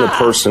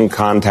person-to-person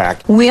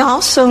contact. We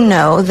also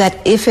know that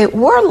if it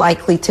were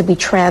likely to be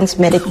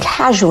transmitted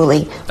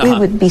casually, we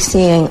would be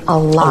seeing a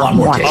lot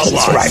more cases.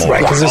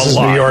 Right, because this is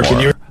New York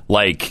and you're...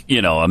 Like,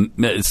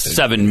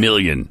 7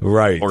 million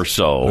or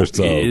so,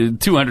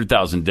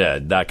 200,000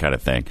 dead, that kind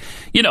of thing.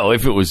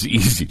 If it was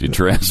easy to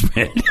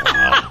transmit.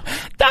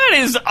 That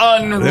is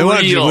unreal. They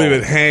want you to believe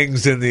it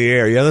hangs in the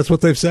air. Yeah, that's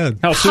what they've said.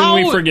 How soon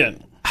we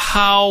forget?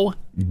 How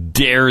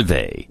dare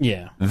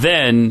they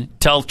then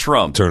tell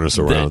Trump turn us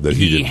around that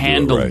he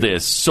handled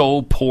this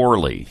so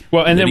poorly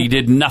and that then, he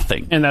did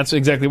nothing. And that's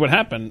exactly what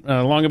happened.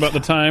 Long about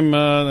the time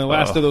the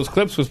last of those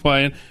clips was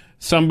playing,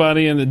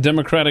 somebody in the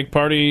Democratic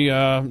Party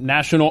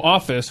national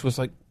office was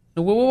like,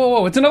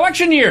 whoa, it's an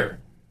election year.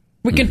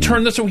 We can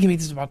turn this, or we can make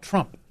this about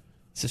Trump.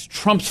 This is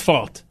Trump's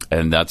fault.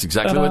 And that's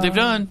exactly what they've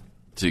done.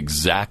 It's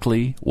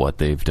exactly what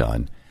they've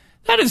done.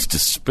 That is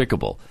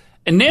despicable.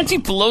 And Nancy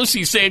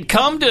Pelosi said,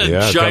 come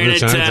to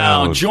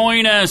Chinatown.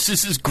 Join us.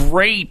 This is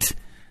great.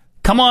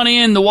 Come on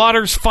in. The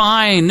water's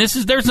fine.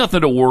 There's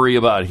nothing to worry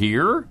about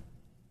here.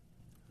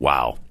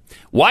 Wow.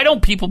 Why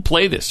don't people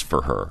play this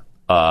for her?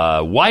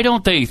 Why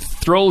don't they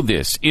throw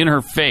this in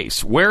her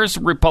face? Where's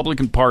the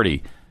Republican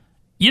Party?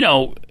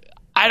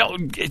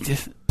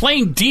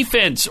 Playing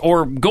defense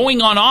or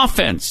going on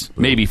offense,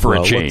 maybe for a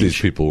change. What these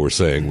people were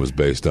saying was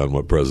based on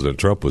what President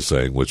Trump was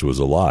saying, which was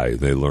a lie.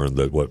 They learned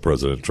that what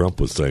President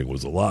Trump was saying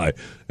was a lie,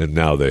 and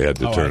now they had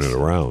to turn it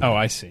around. Oh,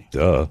 I see.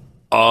 Duh.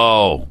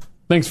 Oh.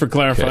 Thanks for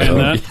clarifying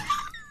that.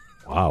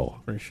 Wow.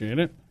 Appreciate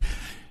it.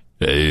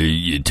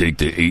 You take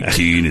the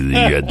 18 and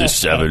then you add the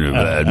 7 and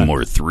add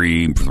more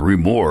 3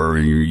 more,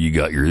 and you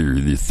got your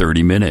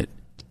 30-minute.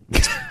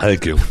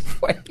 Thank you.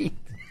 Wait.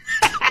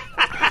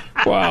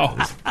 Wow.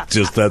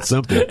 Just that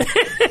simple.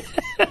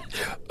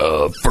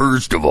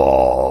 First of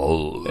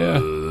all,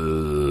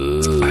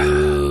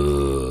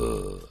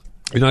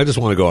 I just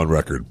want to go on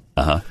record.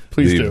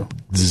 Please do.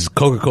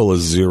 Coca-Cola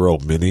Zero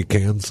mini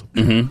cans.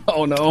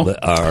 Oh, no.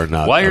 Are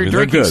not. Why are you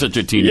drinking such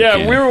a teeny can?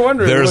 Yeah, we were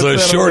wondering. There's a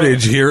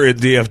shortage here in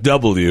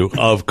DFW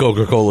of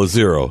Coca-Cola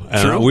Zero.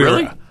 And True?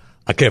 Really?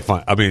 I can't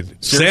find.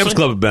 Sam's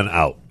Club have been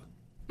out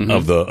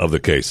of the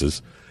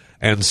cases.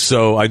 And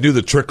so I knew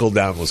the trickle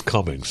down was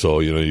coming. So,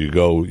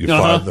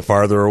 the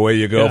farther away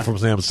you go from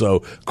Sam's. So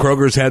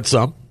Kroger's had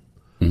some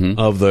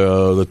of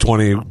the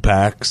 20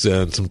 packs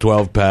and some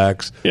 12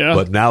 packs. Yeah.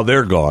 But now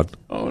they're gone.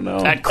 Oh, no.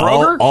 At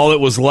Kroger? All that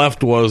was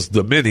left was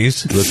the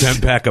minis, the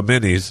 10 pack of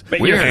minis. But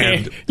your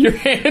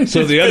hand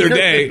so the other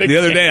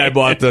day I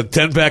bought the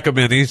 10 pack of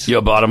minis. You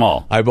bought them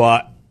all. I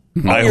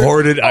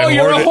hoarded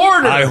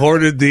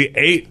the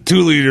 8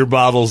 2-liter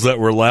bottles that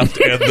were left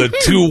and the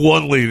 2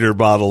 1-liter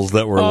bottles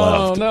that were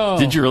left. No.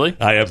 Did you really?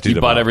 I emptied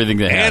them bought out. Everything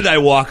they had. And I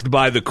walked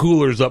by the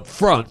coolers up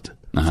front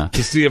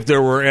to see if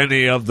there were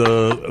any of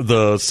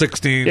the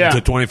 16 to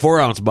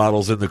 24-ounce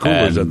bottles in the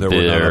coolers, and there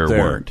were none up there.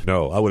 Weren't.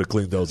 No, I would have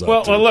cleaned those up.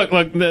 Well, too.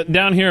 look,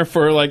 down here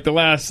for like the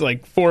last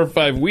 4 or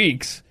 5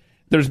 weeks,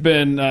 there's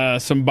been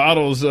some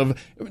bottles of...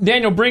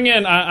 Daniel, bring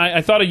in...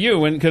 I thought of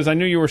you because I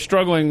knew you were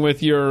struggling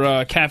with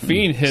your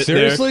caffeine hit.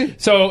 Seriously?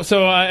 There.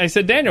 So I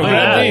said, Daniel,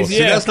 grab these. See,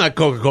 that's not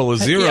Coca-Cola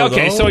Zero,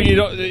 okay, though. so are you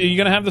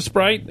going to have the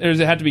Sprite, or does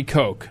it have to be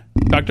Coke?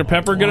 Dr.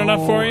 Pepper good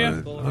enough for you?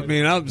 I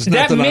mean,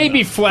 that may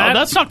be flat. Oh,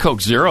 that's not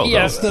Coke Zero, though.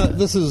 Yes.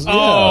 This is...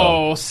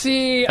 Oh,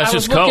 see, that's I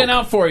was just looking Coke.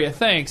 out for you.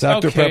 Thanks.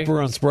 Dr. Okay.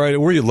 Pepper on Sprite.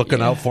 Were you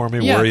looking out for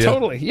me? Yeah, were you?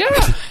 totally. Yeah.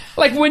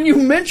 Like when you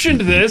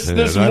mentioned this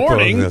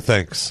morning,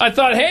 thanks. I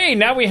thought, hey,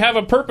 now we have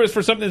a purpose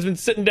for something that's been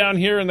sitting down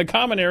here in the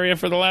common area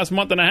for the last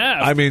month and a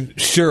half. I mean,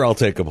 sure, I'll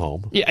take them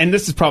home. Yeah, and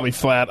this is probably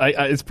flat.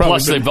 It's probably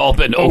Plus, they've all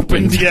been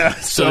opened. Yeah,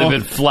 so they've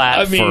been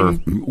flat for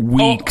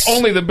weeks.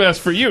 Only the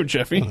best for you,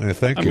 Jeffy.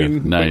 Thank you. I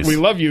mean, nice. We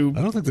love you.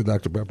 I don't think the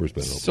Dr. Pepper's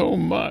been open so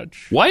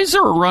much. Why is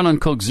there a run on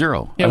Coke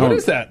Zero? Yeah, what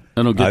is that?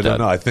 I don't get I that. don't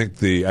know. I think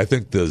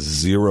the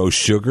zero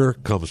sugar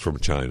comes from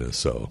China.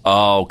 So.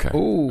 Oh, okay.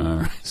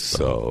 Ooh.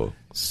 So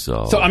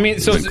I mean,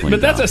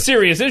 but that's a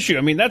serious issue.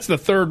 I mean, that's the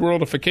third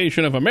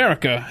worldification of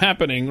America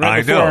happening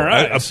right before our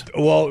eyes.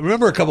 Well,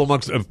 remember a couple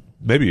months,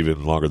 maybe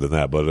even longer than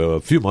that, but a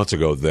few months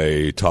ago,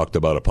 they talked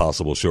about a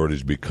possible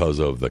shortage because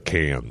of the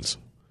cans.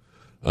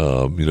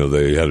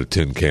 They had a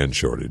tin can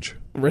shortage.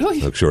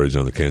 Really? A shortage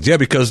on the cans. Yeah,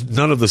 because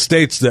none of the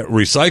states that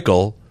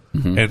recycle,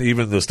 and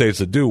even the states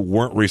that do,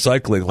 weren't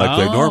recycling like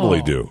they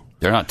normally do.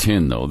 They're not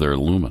tin, though. They're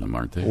aluminum,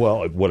 aren't they?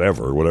 Well,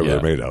 whatever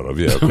they're made out of.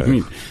 Yeah,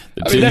 okay.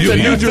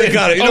 You drink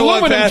out of it.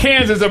 Aluminum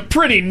cans is a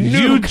pretty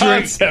new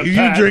concept.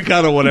 You drink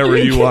out of whatever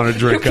you want to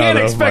drink out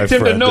of. You can't expect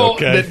him to know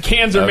that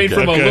cans are made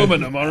from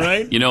aluminum, all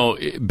right?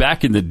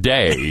 Back in the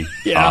day,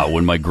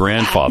 when my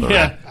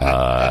grandfather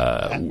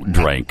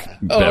drank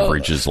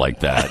beverages like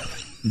that,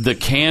 the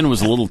can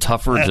was a little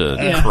tougher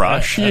to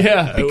crush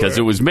because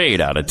it was made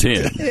out of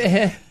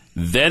tin.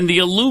 Then the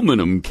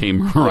aluminum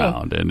came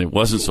around, and it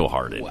wasn't so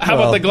hard. How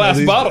about the glass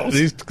bottles?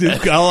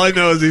 All I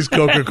know is these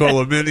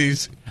Coca-Cola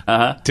minis,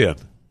 tin.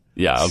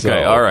 Yeah,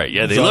 okay, all right.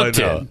 Yeah, they look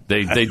tin.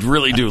 They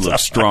really do look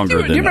stronger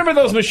than... Do you remember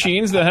those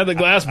machines that had the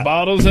glass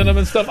bottles in them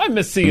and stuff? I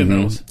miss seeing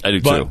those. I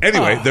do, but too.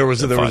 Anyway, there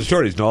was a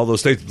shortage in all those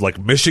states, like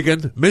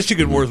Michigan.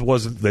 Michigan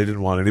wasn't... They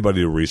didn't want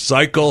anybody to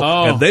recycle,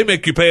 and they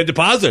make you pay a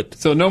deposit.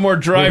 So no more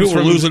drives people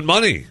from were losing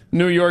money.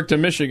 New York to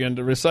Michigan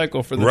to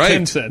recycle for the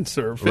 10 cents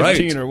or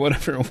 15 or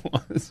whatever it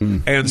was.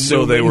 And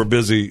so they were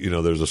busy.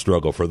 There's a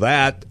struggle for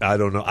that. I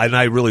don't know. And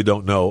I really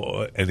don't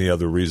know any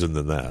other reason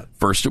than that.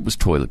 First it was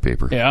toilet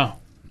paper. Yeah.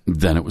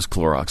 Then it was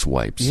Clorox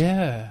wipes.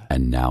 Yeah.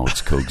 And now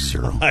it's Coke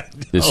Zero.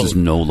 This is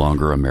no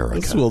longer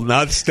America. This will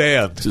not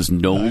stand. This is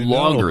no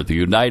longer the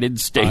United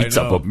States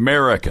of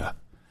America.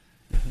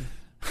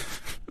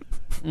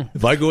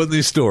 If I go in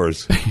these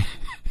stores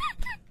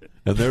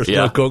and there's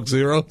no Coke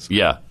Zeros,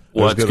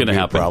 what's going to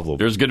happen?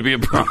 There's going to be a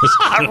problem.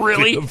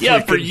 Really?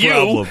 Yeah, for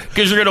you,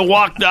 because you're going to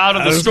walk out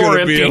of the store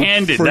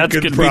empty-handed. That's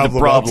going to be the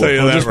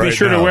problem. Just be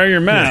sure to wear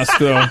your mask,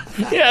 though.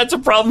 Yeah, it's a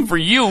problem for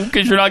you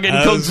because you're not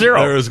getting Coke Zero.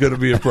 There is going to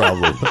be a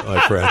problem, my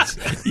friends.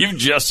 You've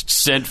just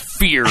sent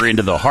fear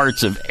into the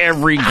hearts of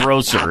every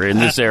grocer in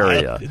this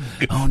area.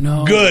 Oh,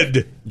 no.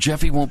 Good.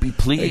 Jeffy won't be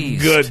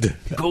pleased. Good.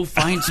 Go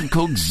find some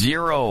Coke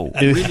Zero.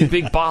 Really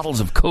big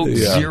bottles of Coke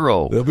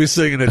Zero. They'll be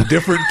singing a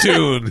different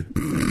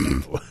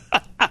tune.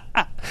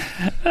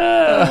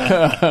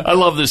 I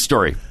love this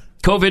story.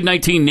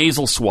 COVID-19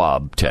 nasal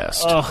swab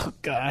test. Oh,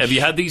 gosh. Have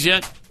you had these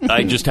yet?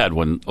 I just had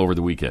one over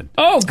the weekend.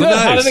 Oh, good.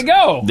 Nice. How did it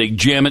go? They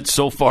jam it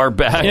so far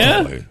back.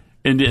 Yeah.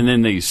 And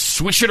then they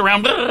swish it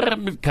around,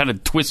 kind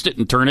of twist it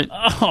and turn it.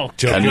 Oh,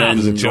 and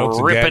then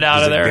rip it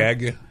out of there.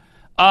 Gag you?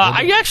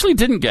 I actually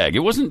didn't gag. It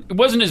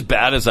wasn't as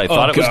bad as I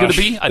thought it was going to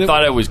be. I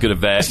thought I was going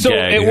to gag. So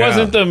it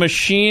wasn't the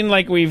machine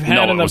like we've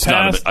had in the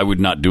past? I would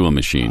not do a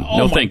machine.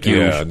 No, thank you.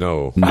 Yeah,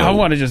 no. I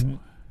want to just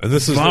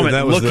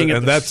vomit looking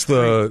at that's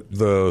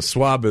the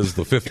swab is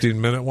the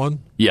 15-minute one?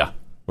 Yeah.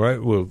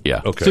 Right? Well,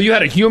 yeah. Okay. So you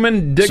had a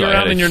human dig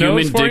around in your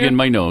nose for you? Human dig in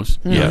my nose,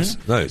 yes.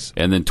 Nice.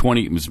 And then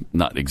 20, it was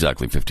not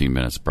exactly 15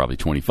 minutes, probably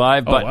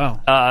 25,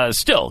 but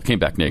still came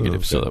back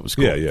negative, so that was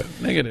cool. Yeah.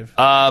 Negative.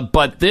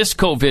 But this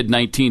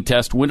COVID-19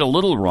 test went a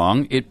little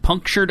wrong. It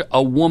punctured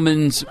a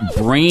woman's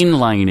brain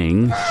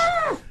lining,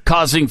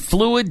 causing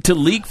fluid to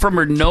leak from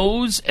her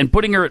nose and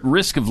putting her at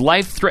risk of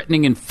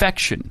life-threatening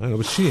infection. I know,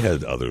 but she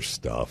had other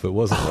stuff. It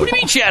wasn't like... What do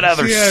you mean she had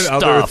other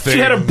stuff? Other things she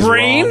had a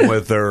brain? wrong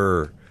with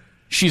her...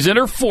 She's in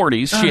her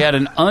 40s. She had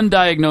an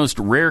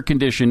undiagnosed rare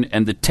condition,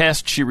 and the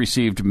test she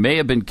received may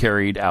have been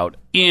carried out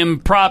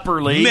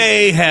improperly.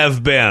 May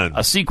have been.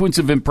 A sequence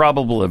of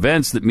improbable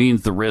events that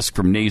means the risk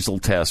from nasal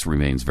tests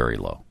remains very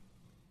low.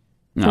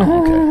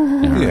 Oh,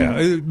 okay. Yeah,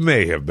 it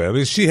may have been. I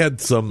mean, she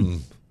had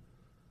some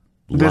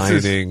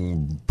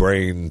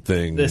brain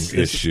thing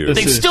issue.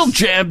 They still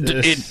jabbed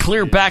it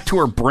clear back to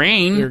her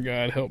brain. Dear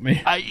God, help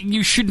me.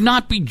 You should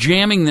not be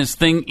jamming this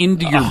thing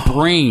into your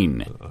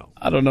brain.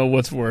 I don't know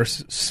what's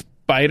worse,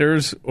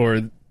 spiders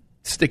or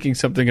sticking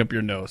something up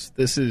your nose.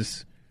 This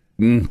is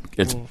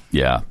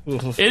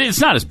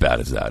It's not as bad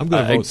as that. I'm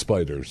going to vote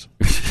spiders.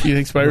 You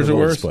think spiders are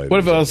worse? What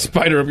if a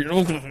spider up here?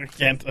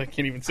 I can't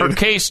even say Her that.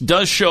 case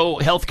does show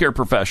healthcare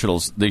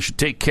professionals they should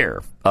take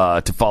care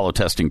to follow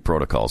testing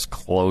protocols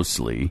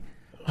closely.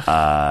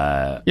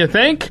 You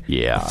think?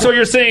 Yeah. So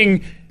you're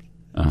saying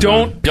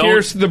don't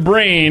pierce the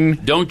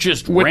brain. Don't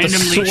just with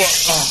randomly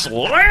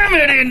slam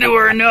it into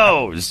her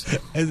nose,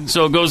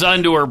 so it goes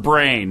onto her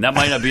brain. That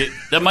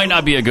might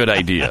not be a good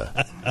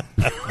idea.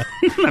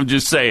 I'm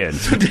just saying.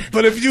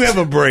 But if you have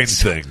a brain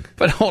thing,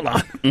 but hold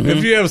on,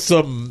 if you have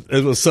some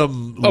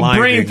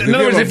brain, in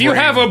other words, if you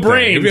have a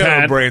brain,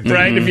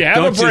 right? If you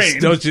have a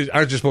brain,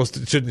 aren't you supposed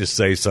to? Shouldn't you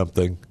say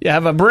something? You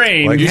have a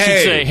brain. Like, you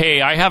should say,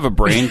 "Hey, I have a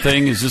brain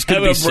thing. Is this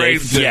going to be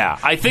safe?" Thing. Yeah,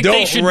 I think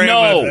they should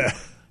know.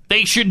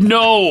 They should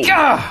know.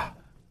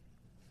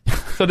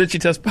 So did she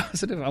test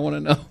positive? I want to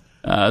know.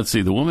 Let's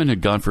see. The woman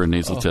had gone for a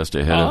nasal test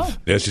ahead of.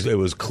 Yeah, it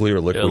was clear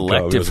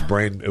liquid.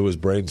 It was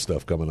brain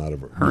stuff coming out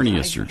of her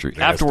hernia surgery.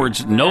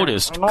 Afterwards,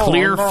 noticed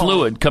clear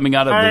fluid coming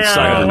out of the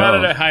side of her Why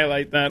nose. did I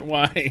highlight that?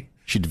 Why?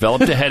 She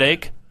developed a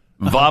headache,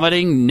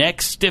 vomiting,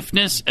 neck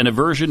stiffness, and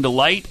aversion to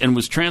light, and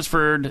was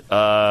transferred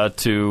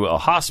to a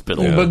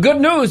hospital. Yeah. But good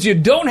news, you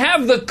don't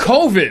have the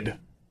COVID.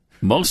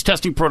 Most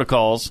testing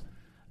protocols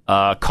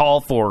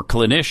call for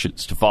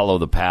clinicians to follow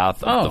the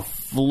path of the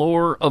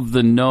floor of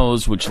the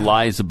nose, which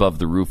lies above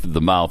the roof of the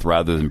mouth,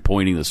 rather than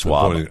pointing the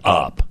swab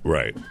up.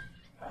 Right.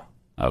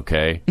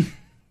 Okay.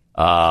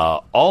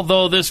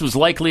 Although this was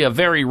likely a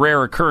very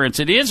rare occurrence,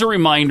 it is a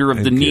reminder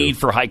of the need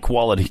for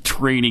high-quality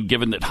training,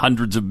 given that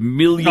hundreds of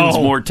millions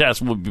more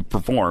tests will be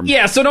performed.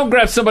 Yeah, so don't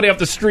grab somebody off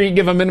the street,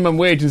 give them minimum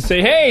wage, and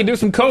say, hey, do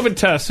some COVID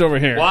tests over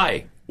here.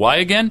 Why? Why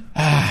again?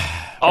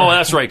 Oh,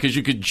 that's right, because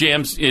you could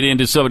jam it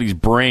into somebody's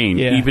brain,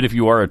 even if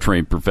you are a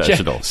trained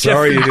professional.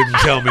 Sorry you didn't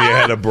tell me you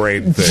had a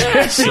brain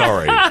thing.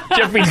 Sorry.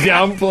 Jeffy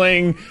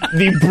downplaying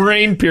the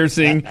brain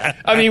piercing.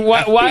 I mean,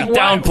 why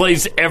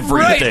downplays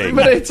everything?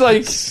 Right, but it's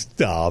like,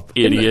 stop,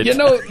 idiot.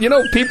 You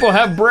know, people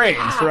have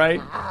brains, right?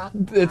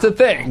 It's a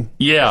thing.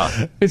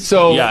 Yeah.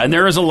 So and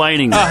there is a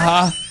lining there.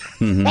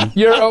 Mm-hmm.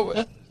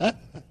 You're.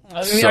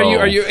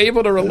 Are you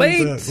able to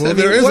relate? Well,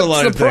 there is a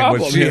lot of things,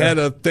 but she had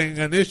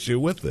an issue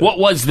with it. What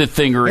was the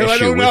thing or issue I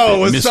don't with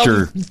know. it,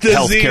 Mr.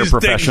 Healthcare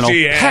Professional?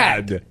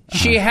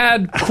 She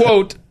had,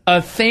 quote,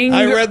 a thing.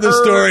 I read the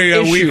story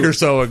a week or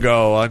so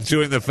ago on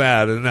Chewing the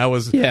Fat, and I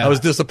was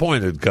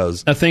disappointed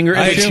because a thing or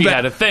issue. She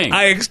had a thing.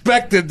 I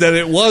expected that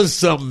it was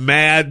some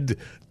mad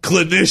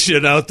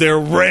clinician out there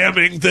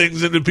ramming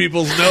things into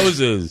people's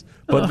noses,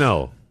 but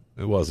no.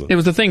 It wasn't. It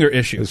was a thing or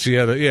issue. She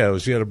had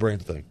a brain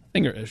thing.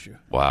 Thing or issue.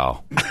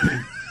 Wow.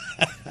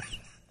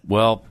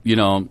 Well,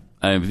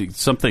 I think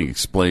something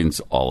explains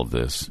all of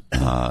this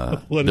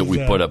that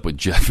we put up with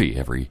Jeffy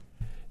every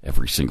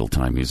single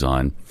time he's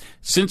on.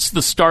 Since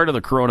the start of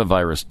the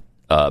coronavirus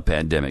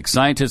pandemic,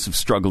 scientists have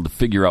struggled to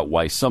figure out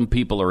why some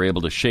people are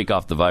able to shake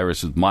off the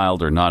virus with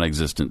mild or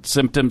non-existent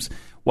symptoms,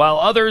 while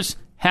others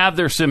have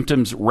their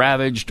symptoms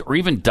ravaged or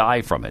even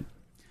die from it.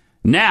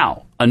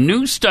 Now, a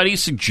new study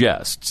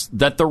suggests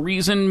that the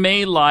reason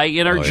may lie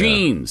in our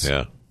genes.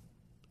 Yeah.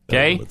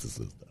 Okay?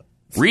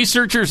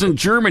 Researchers in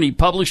Germany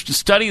published a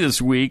study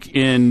this week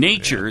in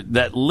Nature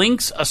that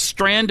links a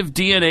strand of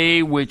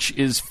DNA which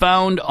is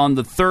found on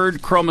the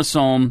third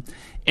chromosome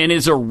and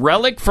is a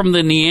relic from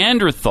the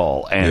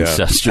Neanderthal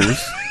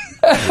ancestors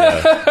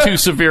to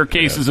severe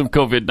cases of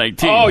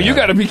COVID-19. Oh, you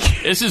got to be...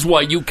 This is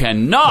why you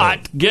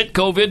cannot get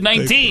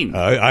COVID-19.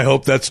 I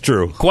hope that's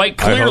true. Quite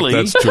clearly, I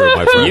hope that's true,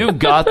 my friend. You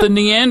got the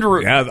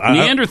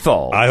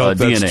Neanderthal I hope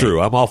DNA. that's true.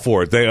 I'm all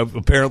for it.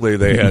 Apparently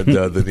they had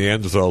the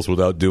Neanderthals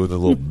without doing a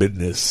little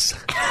business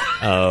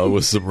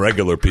with some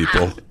regular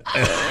people.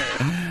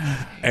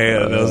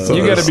 And so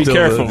you got to be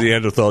careful. The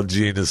Neanderthal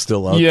gene is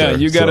still out there. Yeah,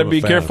 you got to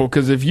be careful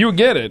because if you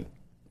get it,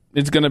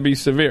 it's going to be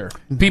severe.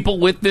 People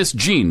with this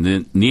gene,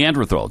 the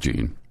Neanderthal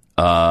gene,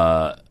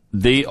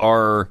 they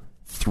are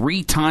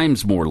 3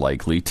 times more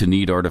likely to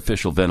need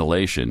artificial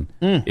ventilation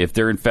if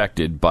they're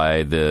infected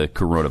by the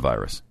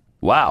coronavirus.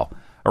 Wow.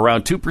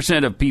 Around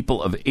 2% of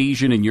people of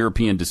Asian and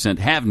European descent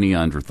have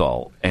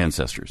Neanderthal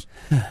ancestors.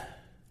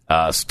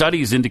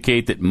 Studies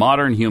indicate that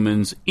modern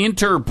humans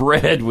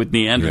interbred with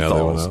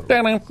Neanderthals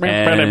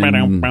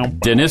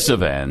and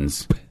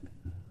Denisovans.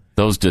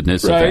 Those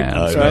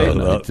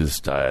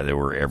Denisovans, they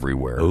were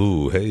everywhere.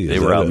 Ooh, hey, they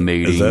were out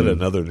mating. Is that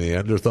another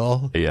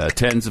Neanderthal? Yeah,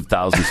 tens of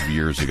thousands of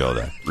years ago.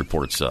 That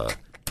reports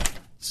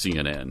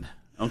CNN.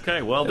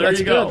 Okay, well there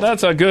you go.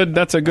 That's a good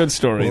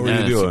story. What were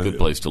you doing? It's a good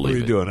place to leave. What were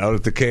you doing? Out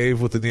at the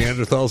cave with the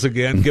Neanderthals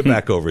again? Get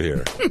back over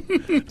here.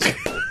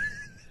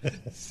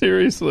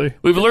 Seriously.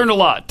 We've learned a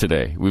lot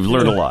today. We've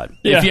learned a lot.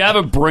 Yeah. If you have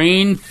a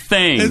brain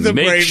thing,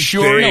 make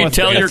sure you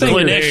tell your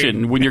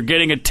clinician when you're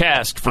getting a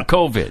test for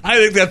COVID. I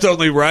think that's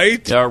only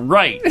right.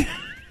 Right.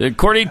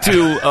 According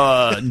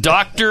to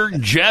Dr.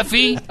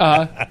 Jeffy,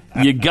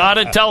 you got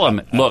to tell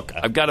him, look,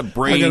 I've got a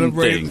brain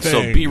thing,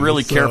 so be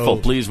really careful,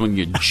 please. When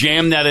you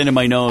jam that into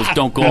my nose,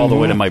 don't go all the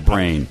way to my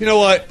brain. You know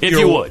what? If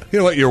you would. You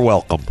know what? You're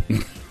welcome.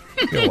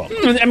 You're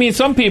welcome. I mean,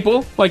 some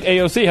people, like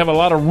AOC, have a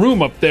lot of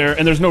room up there,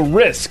 and there's no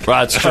risk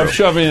That's true. of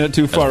shoving it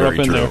too far up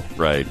in true. there.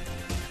 Right.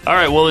 All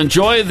right, well,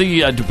 enjoy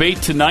the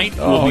debate tonight.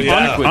 We'll be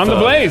back with on the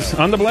Blaze.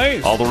 On the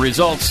Blaze. All the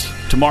results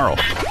tomorrow.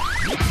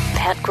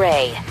 Pat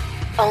Gray,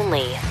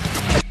 only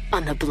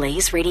on the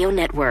Blaze Radio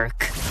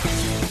Network.